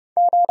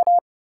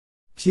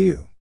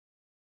 Q.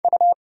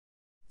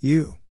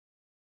 U.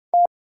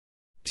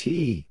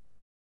 T.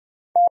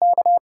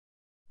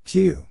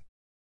 Q.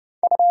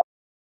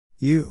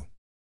 U.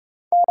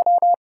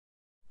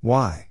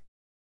 Y.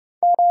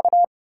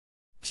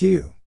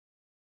 Q.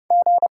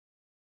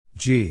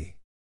 G.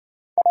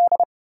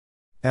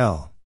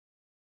 L.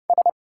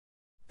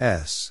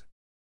 S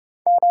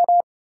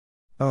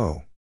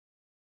O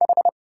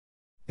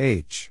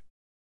H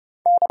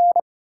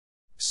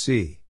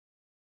C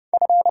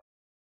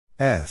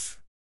F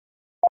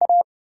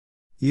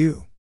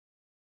U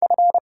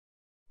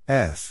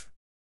F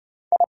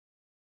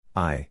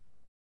I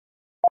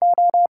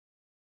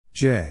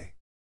J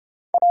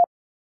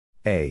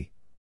A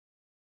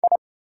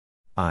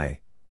I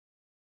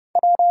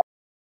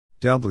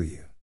W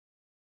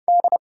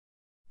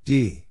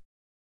D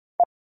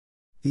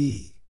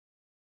E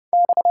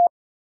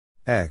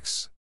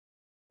X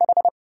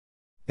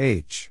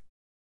H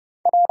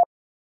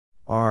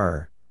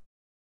R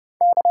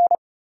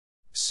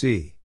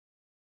C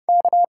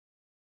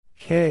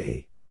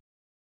K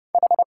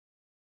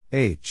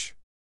H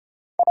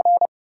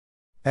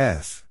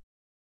F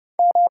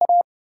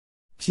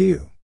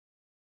Q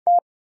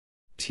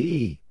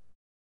T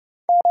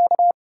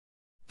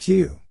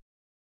Q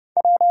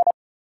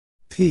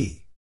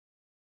P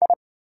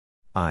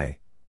I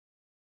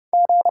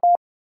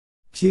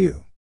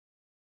Q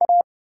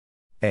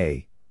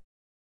A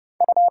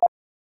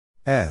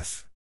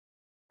F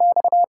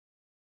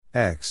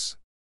X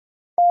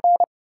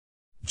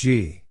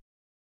G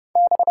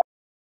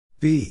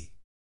B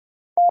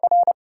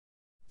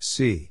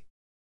C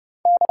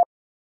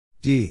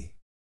D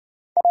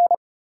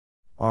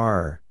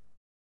R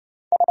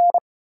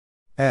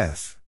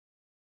F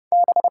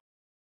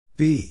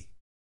B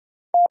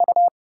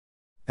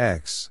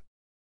X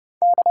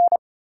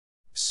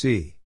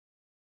C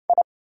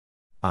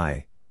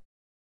I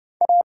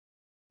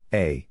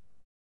A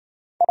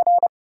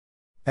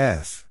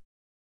F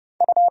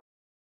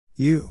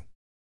U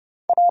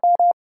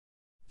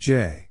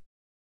J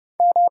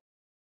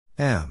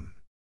M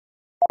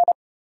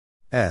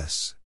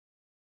S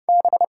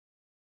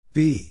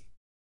B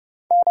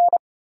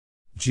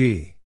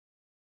G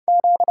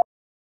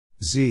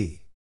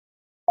Z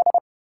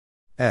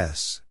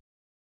S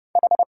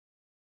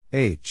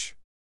H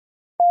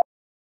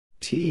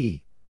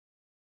T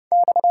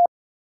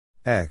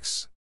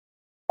X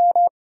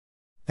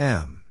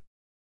M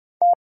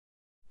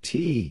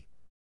T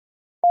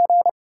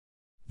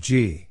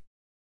G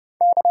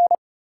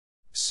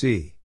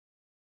C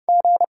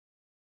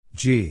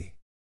G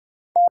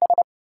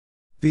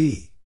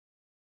B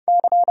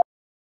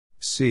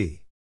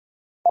C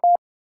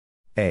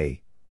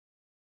A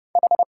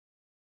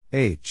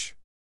H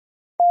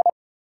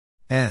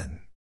N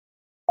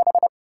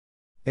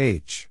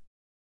H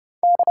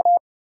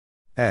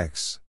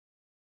X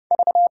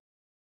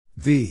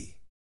V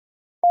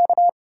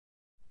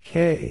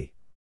K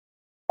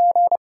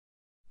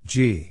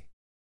G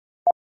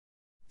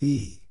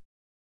E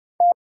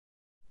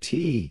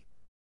T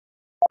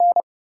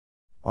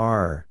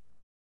R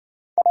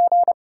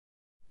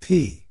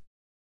P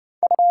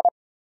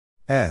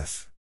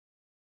F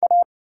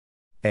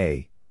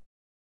A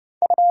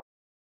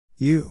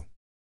U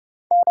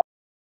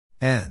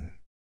N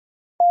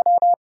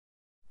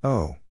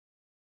O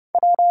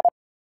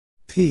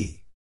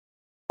P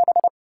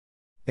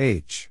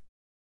H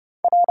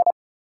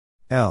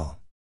L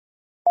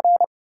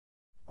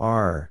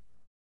R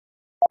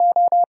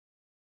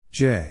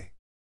J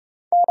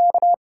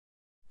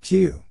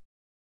Q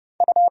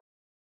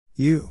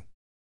U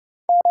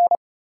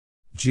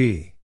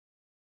G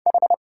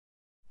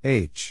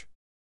H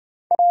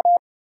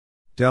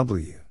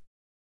W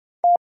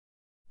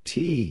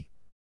T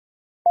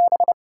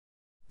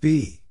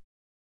B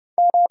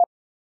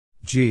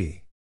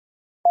G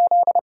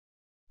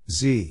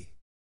Z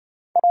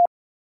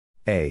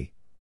A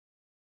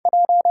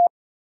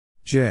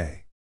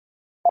J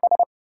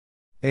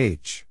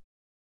H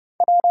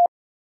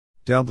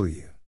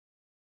W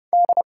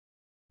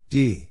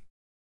D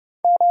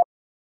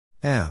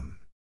M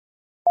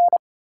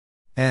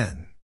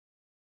N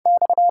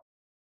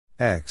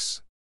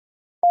X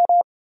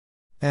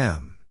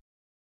M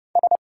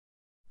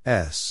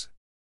S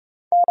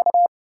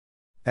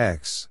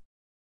X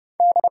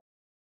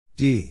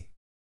D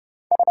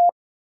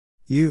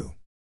U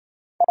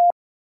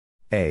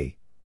A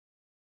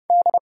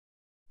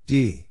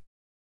D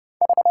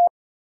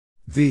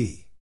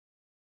V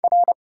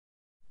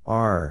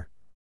R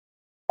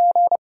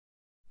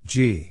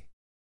G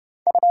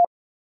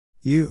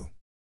U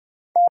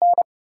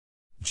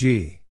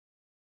G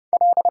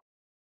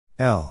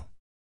L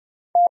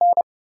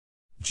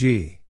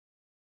G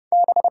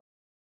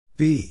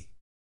B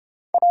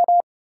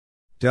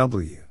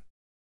W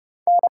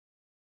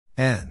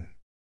N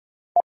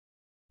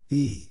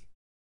E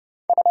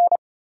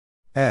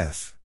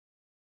F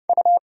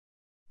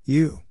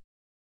U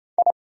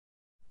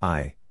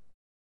I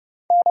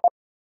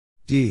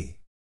D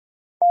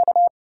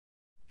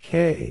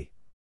K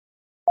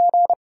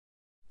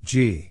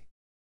G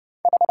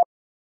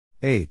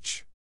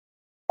H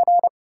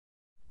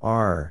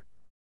R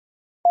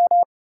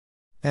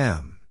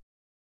M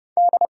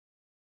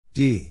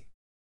D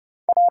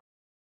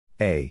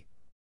A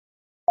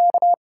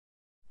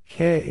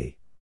K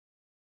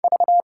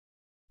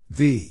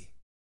V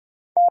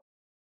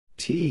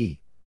T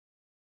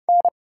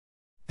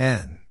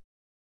N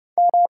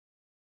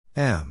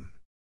M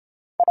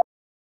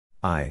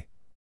I,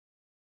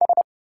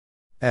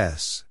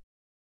 S,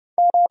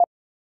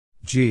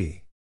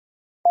 G,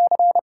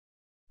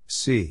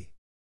 C,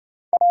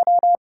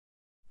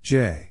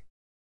 J,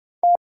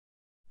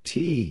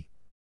 T,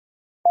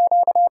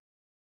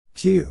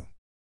 Q,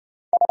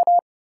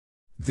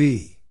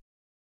 V,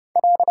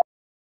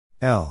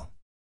 L,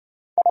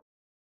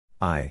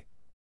 I,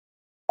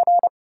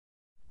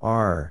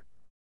 R,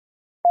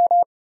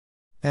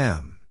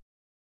 M,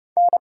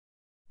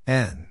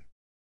 N,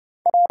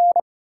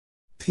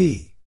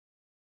 P,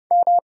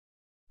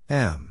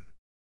 M,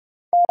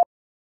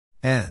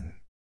 N,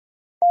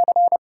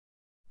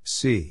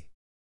 C,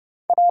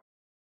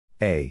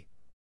 A,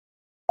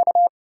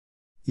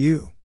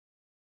 U,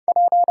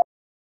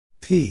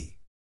 P,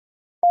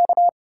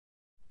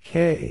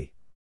 K,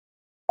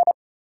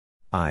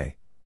 I,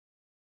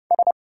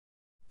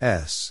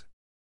 S,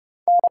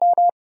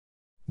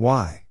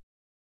 Y,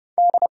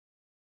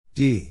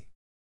 D,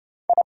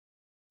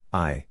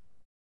 I,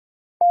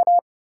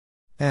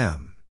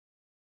 M,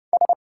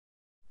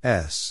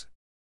 S,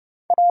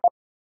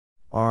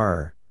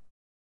 R,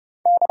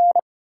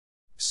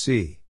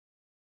 C,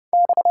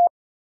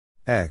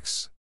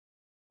 X,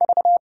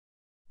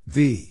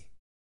 V,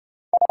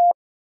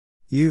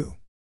 U,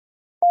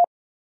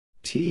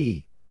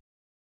 T,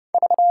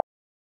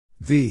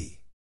 V,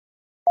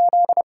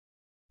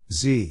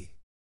 Z,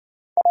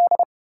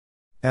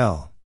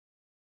 L,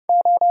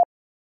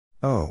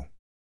 O,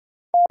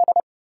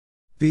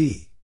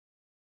 B,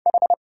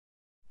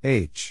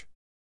 H,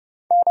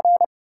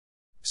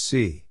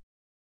 C,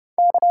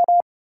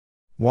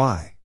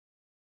 Y,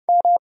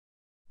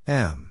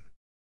 M,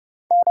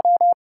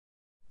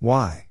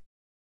 Y,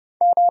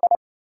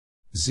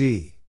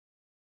 Z,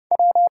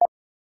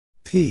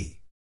 P,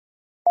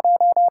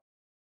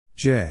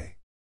 J,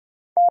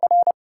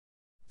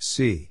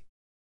 C,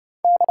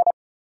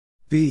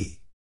 B,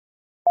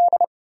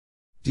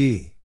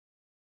 D,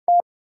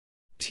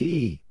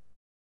 T,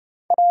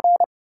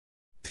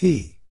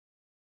 P,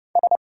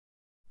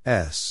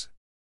 S,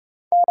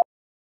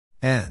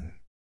 N,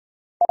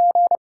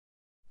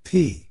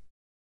 P,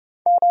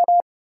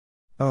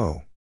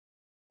 O,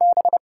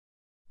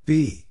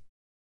 B,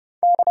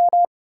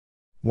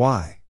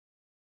 Y,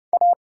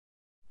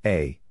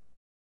 A,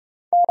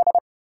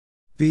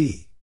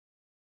 B,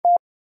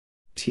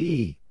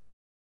 T,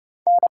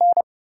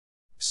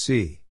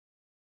 C,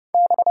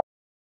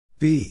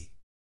 B,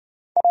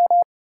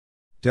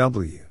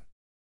 W,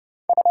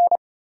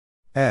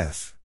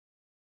 F,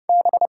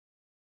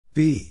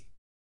 B,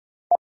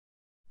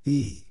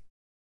 E,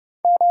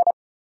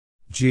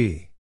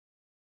 G,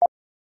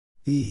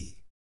 E,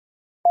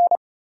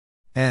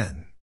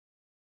 N,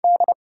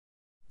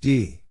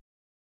 D,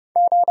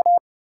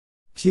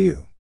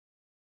 Q,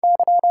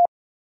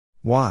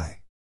 Y,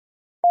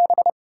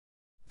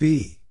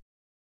 B,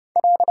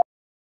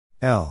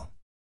 L,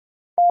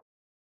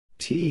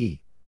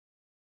 T,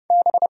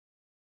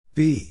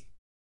 B,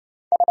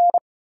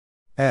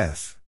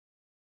 F,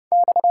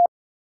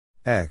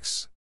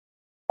 X,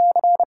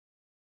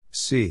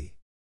 C,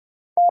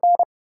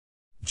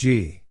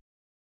 G,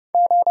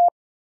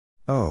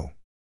 O,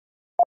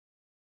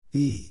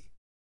 E,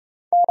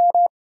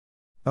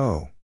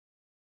 O,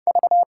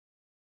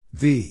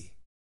 V,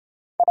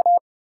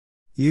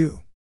 U,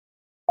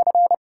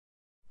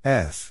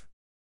 F,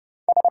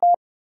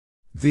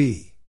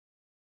 V,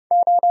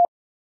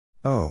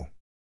 O,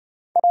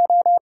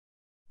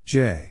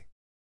 J,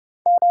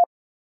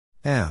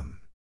 M,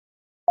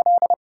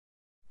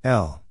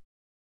 L,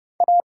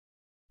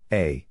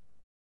 A,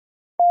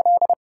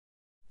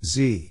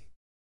 Z,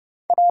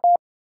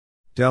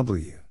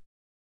 W,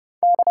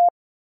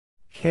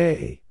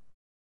 K,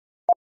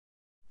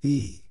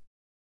 E,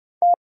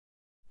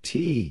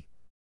 T,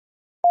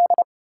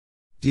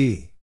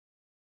 D,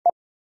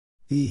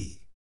 E,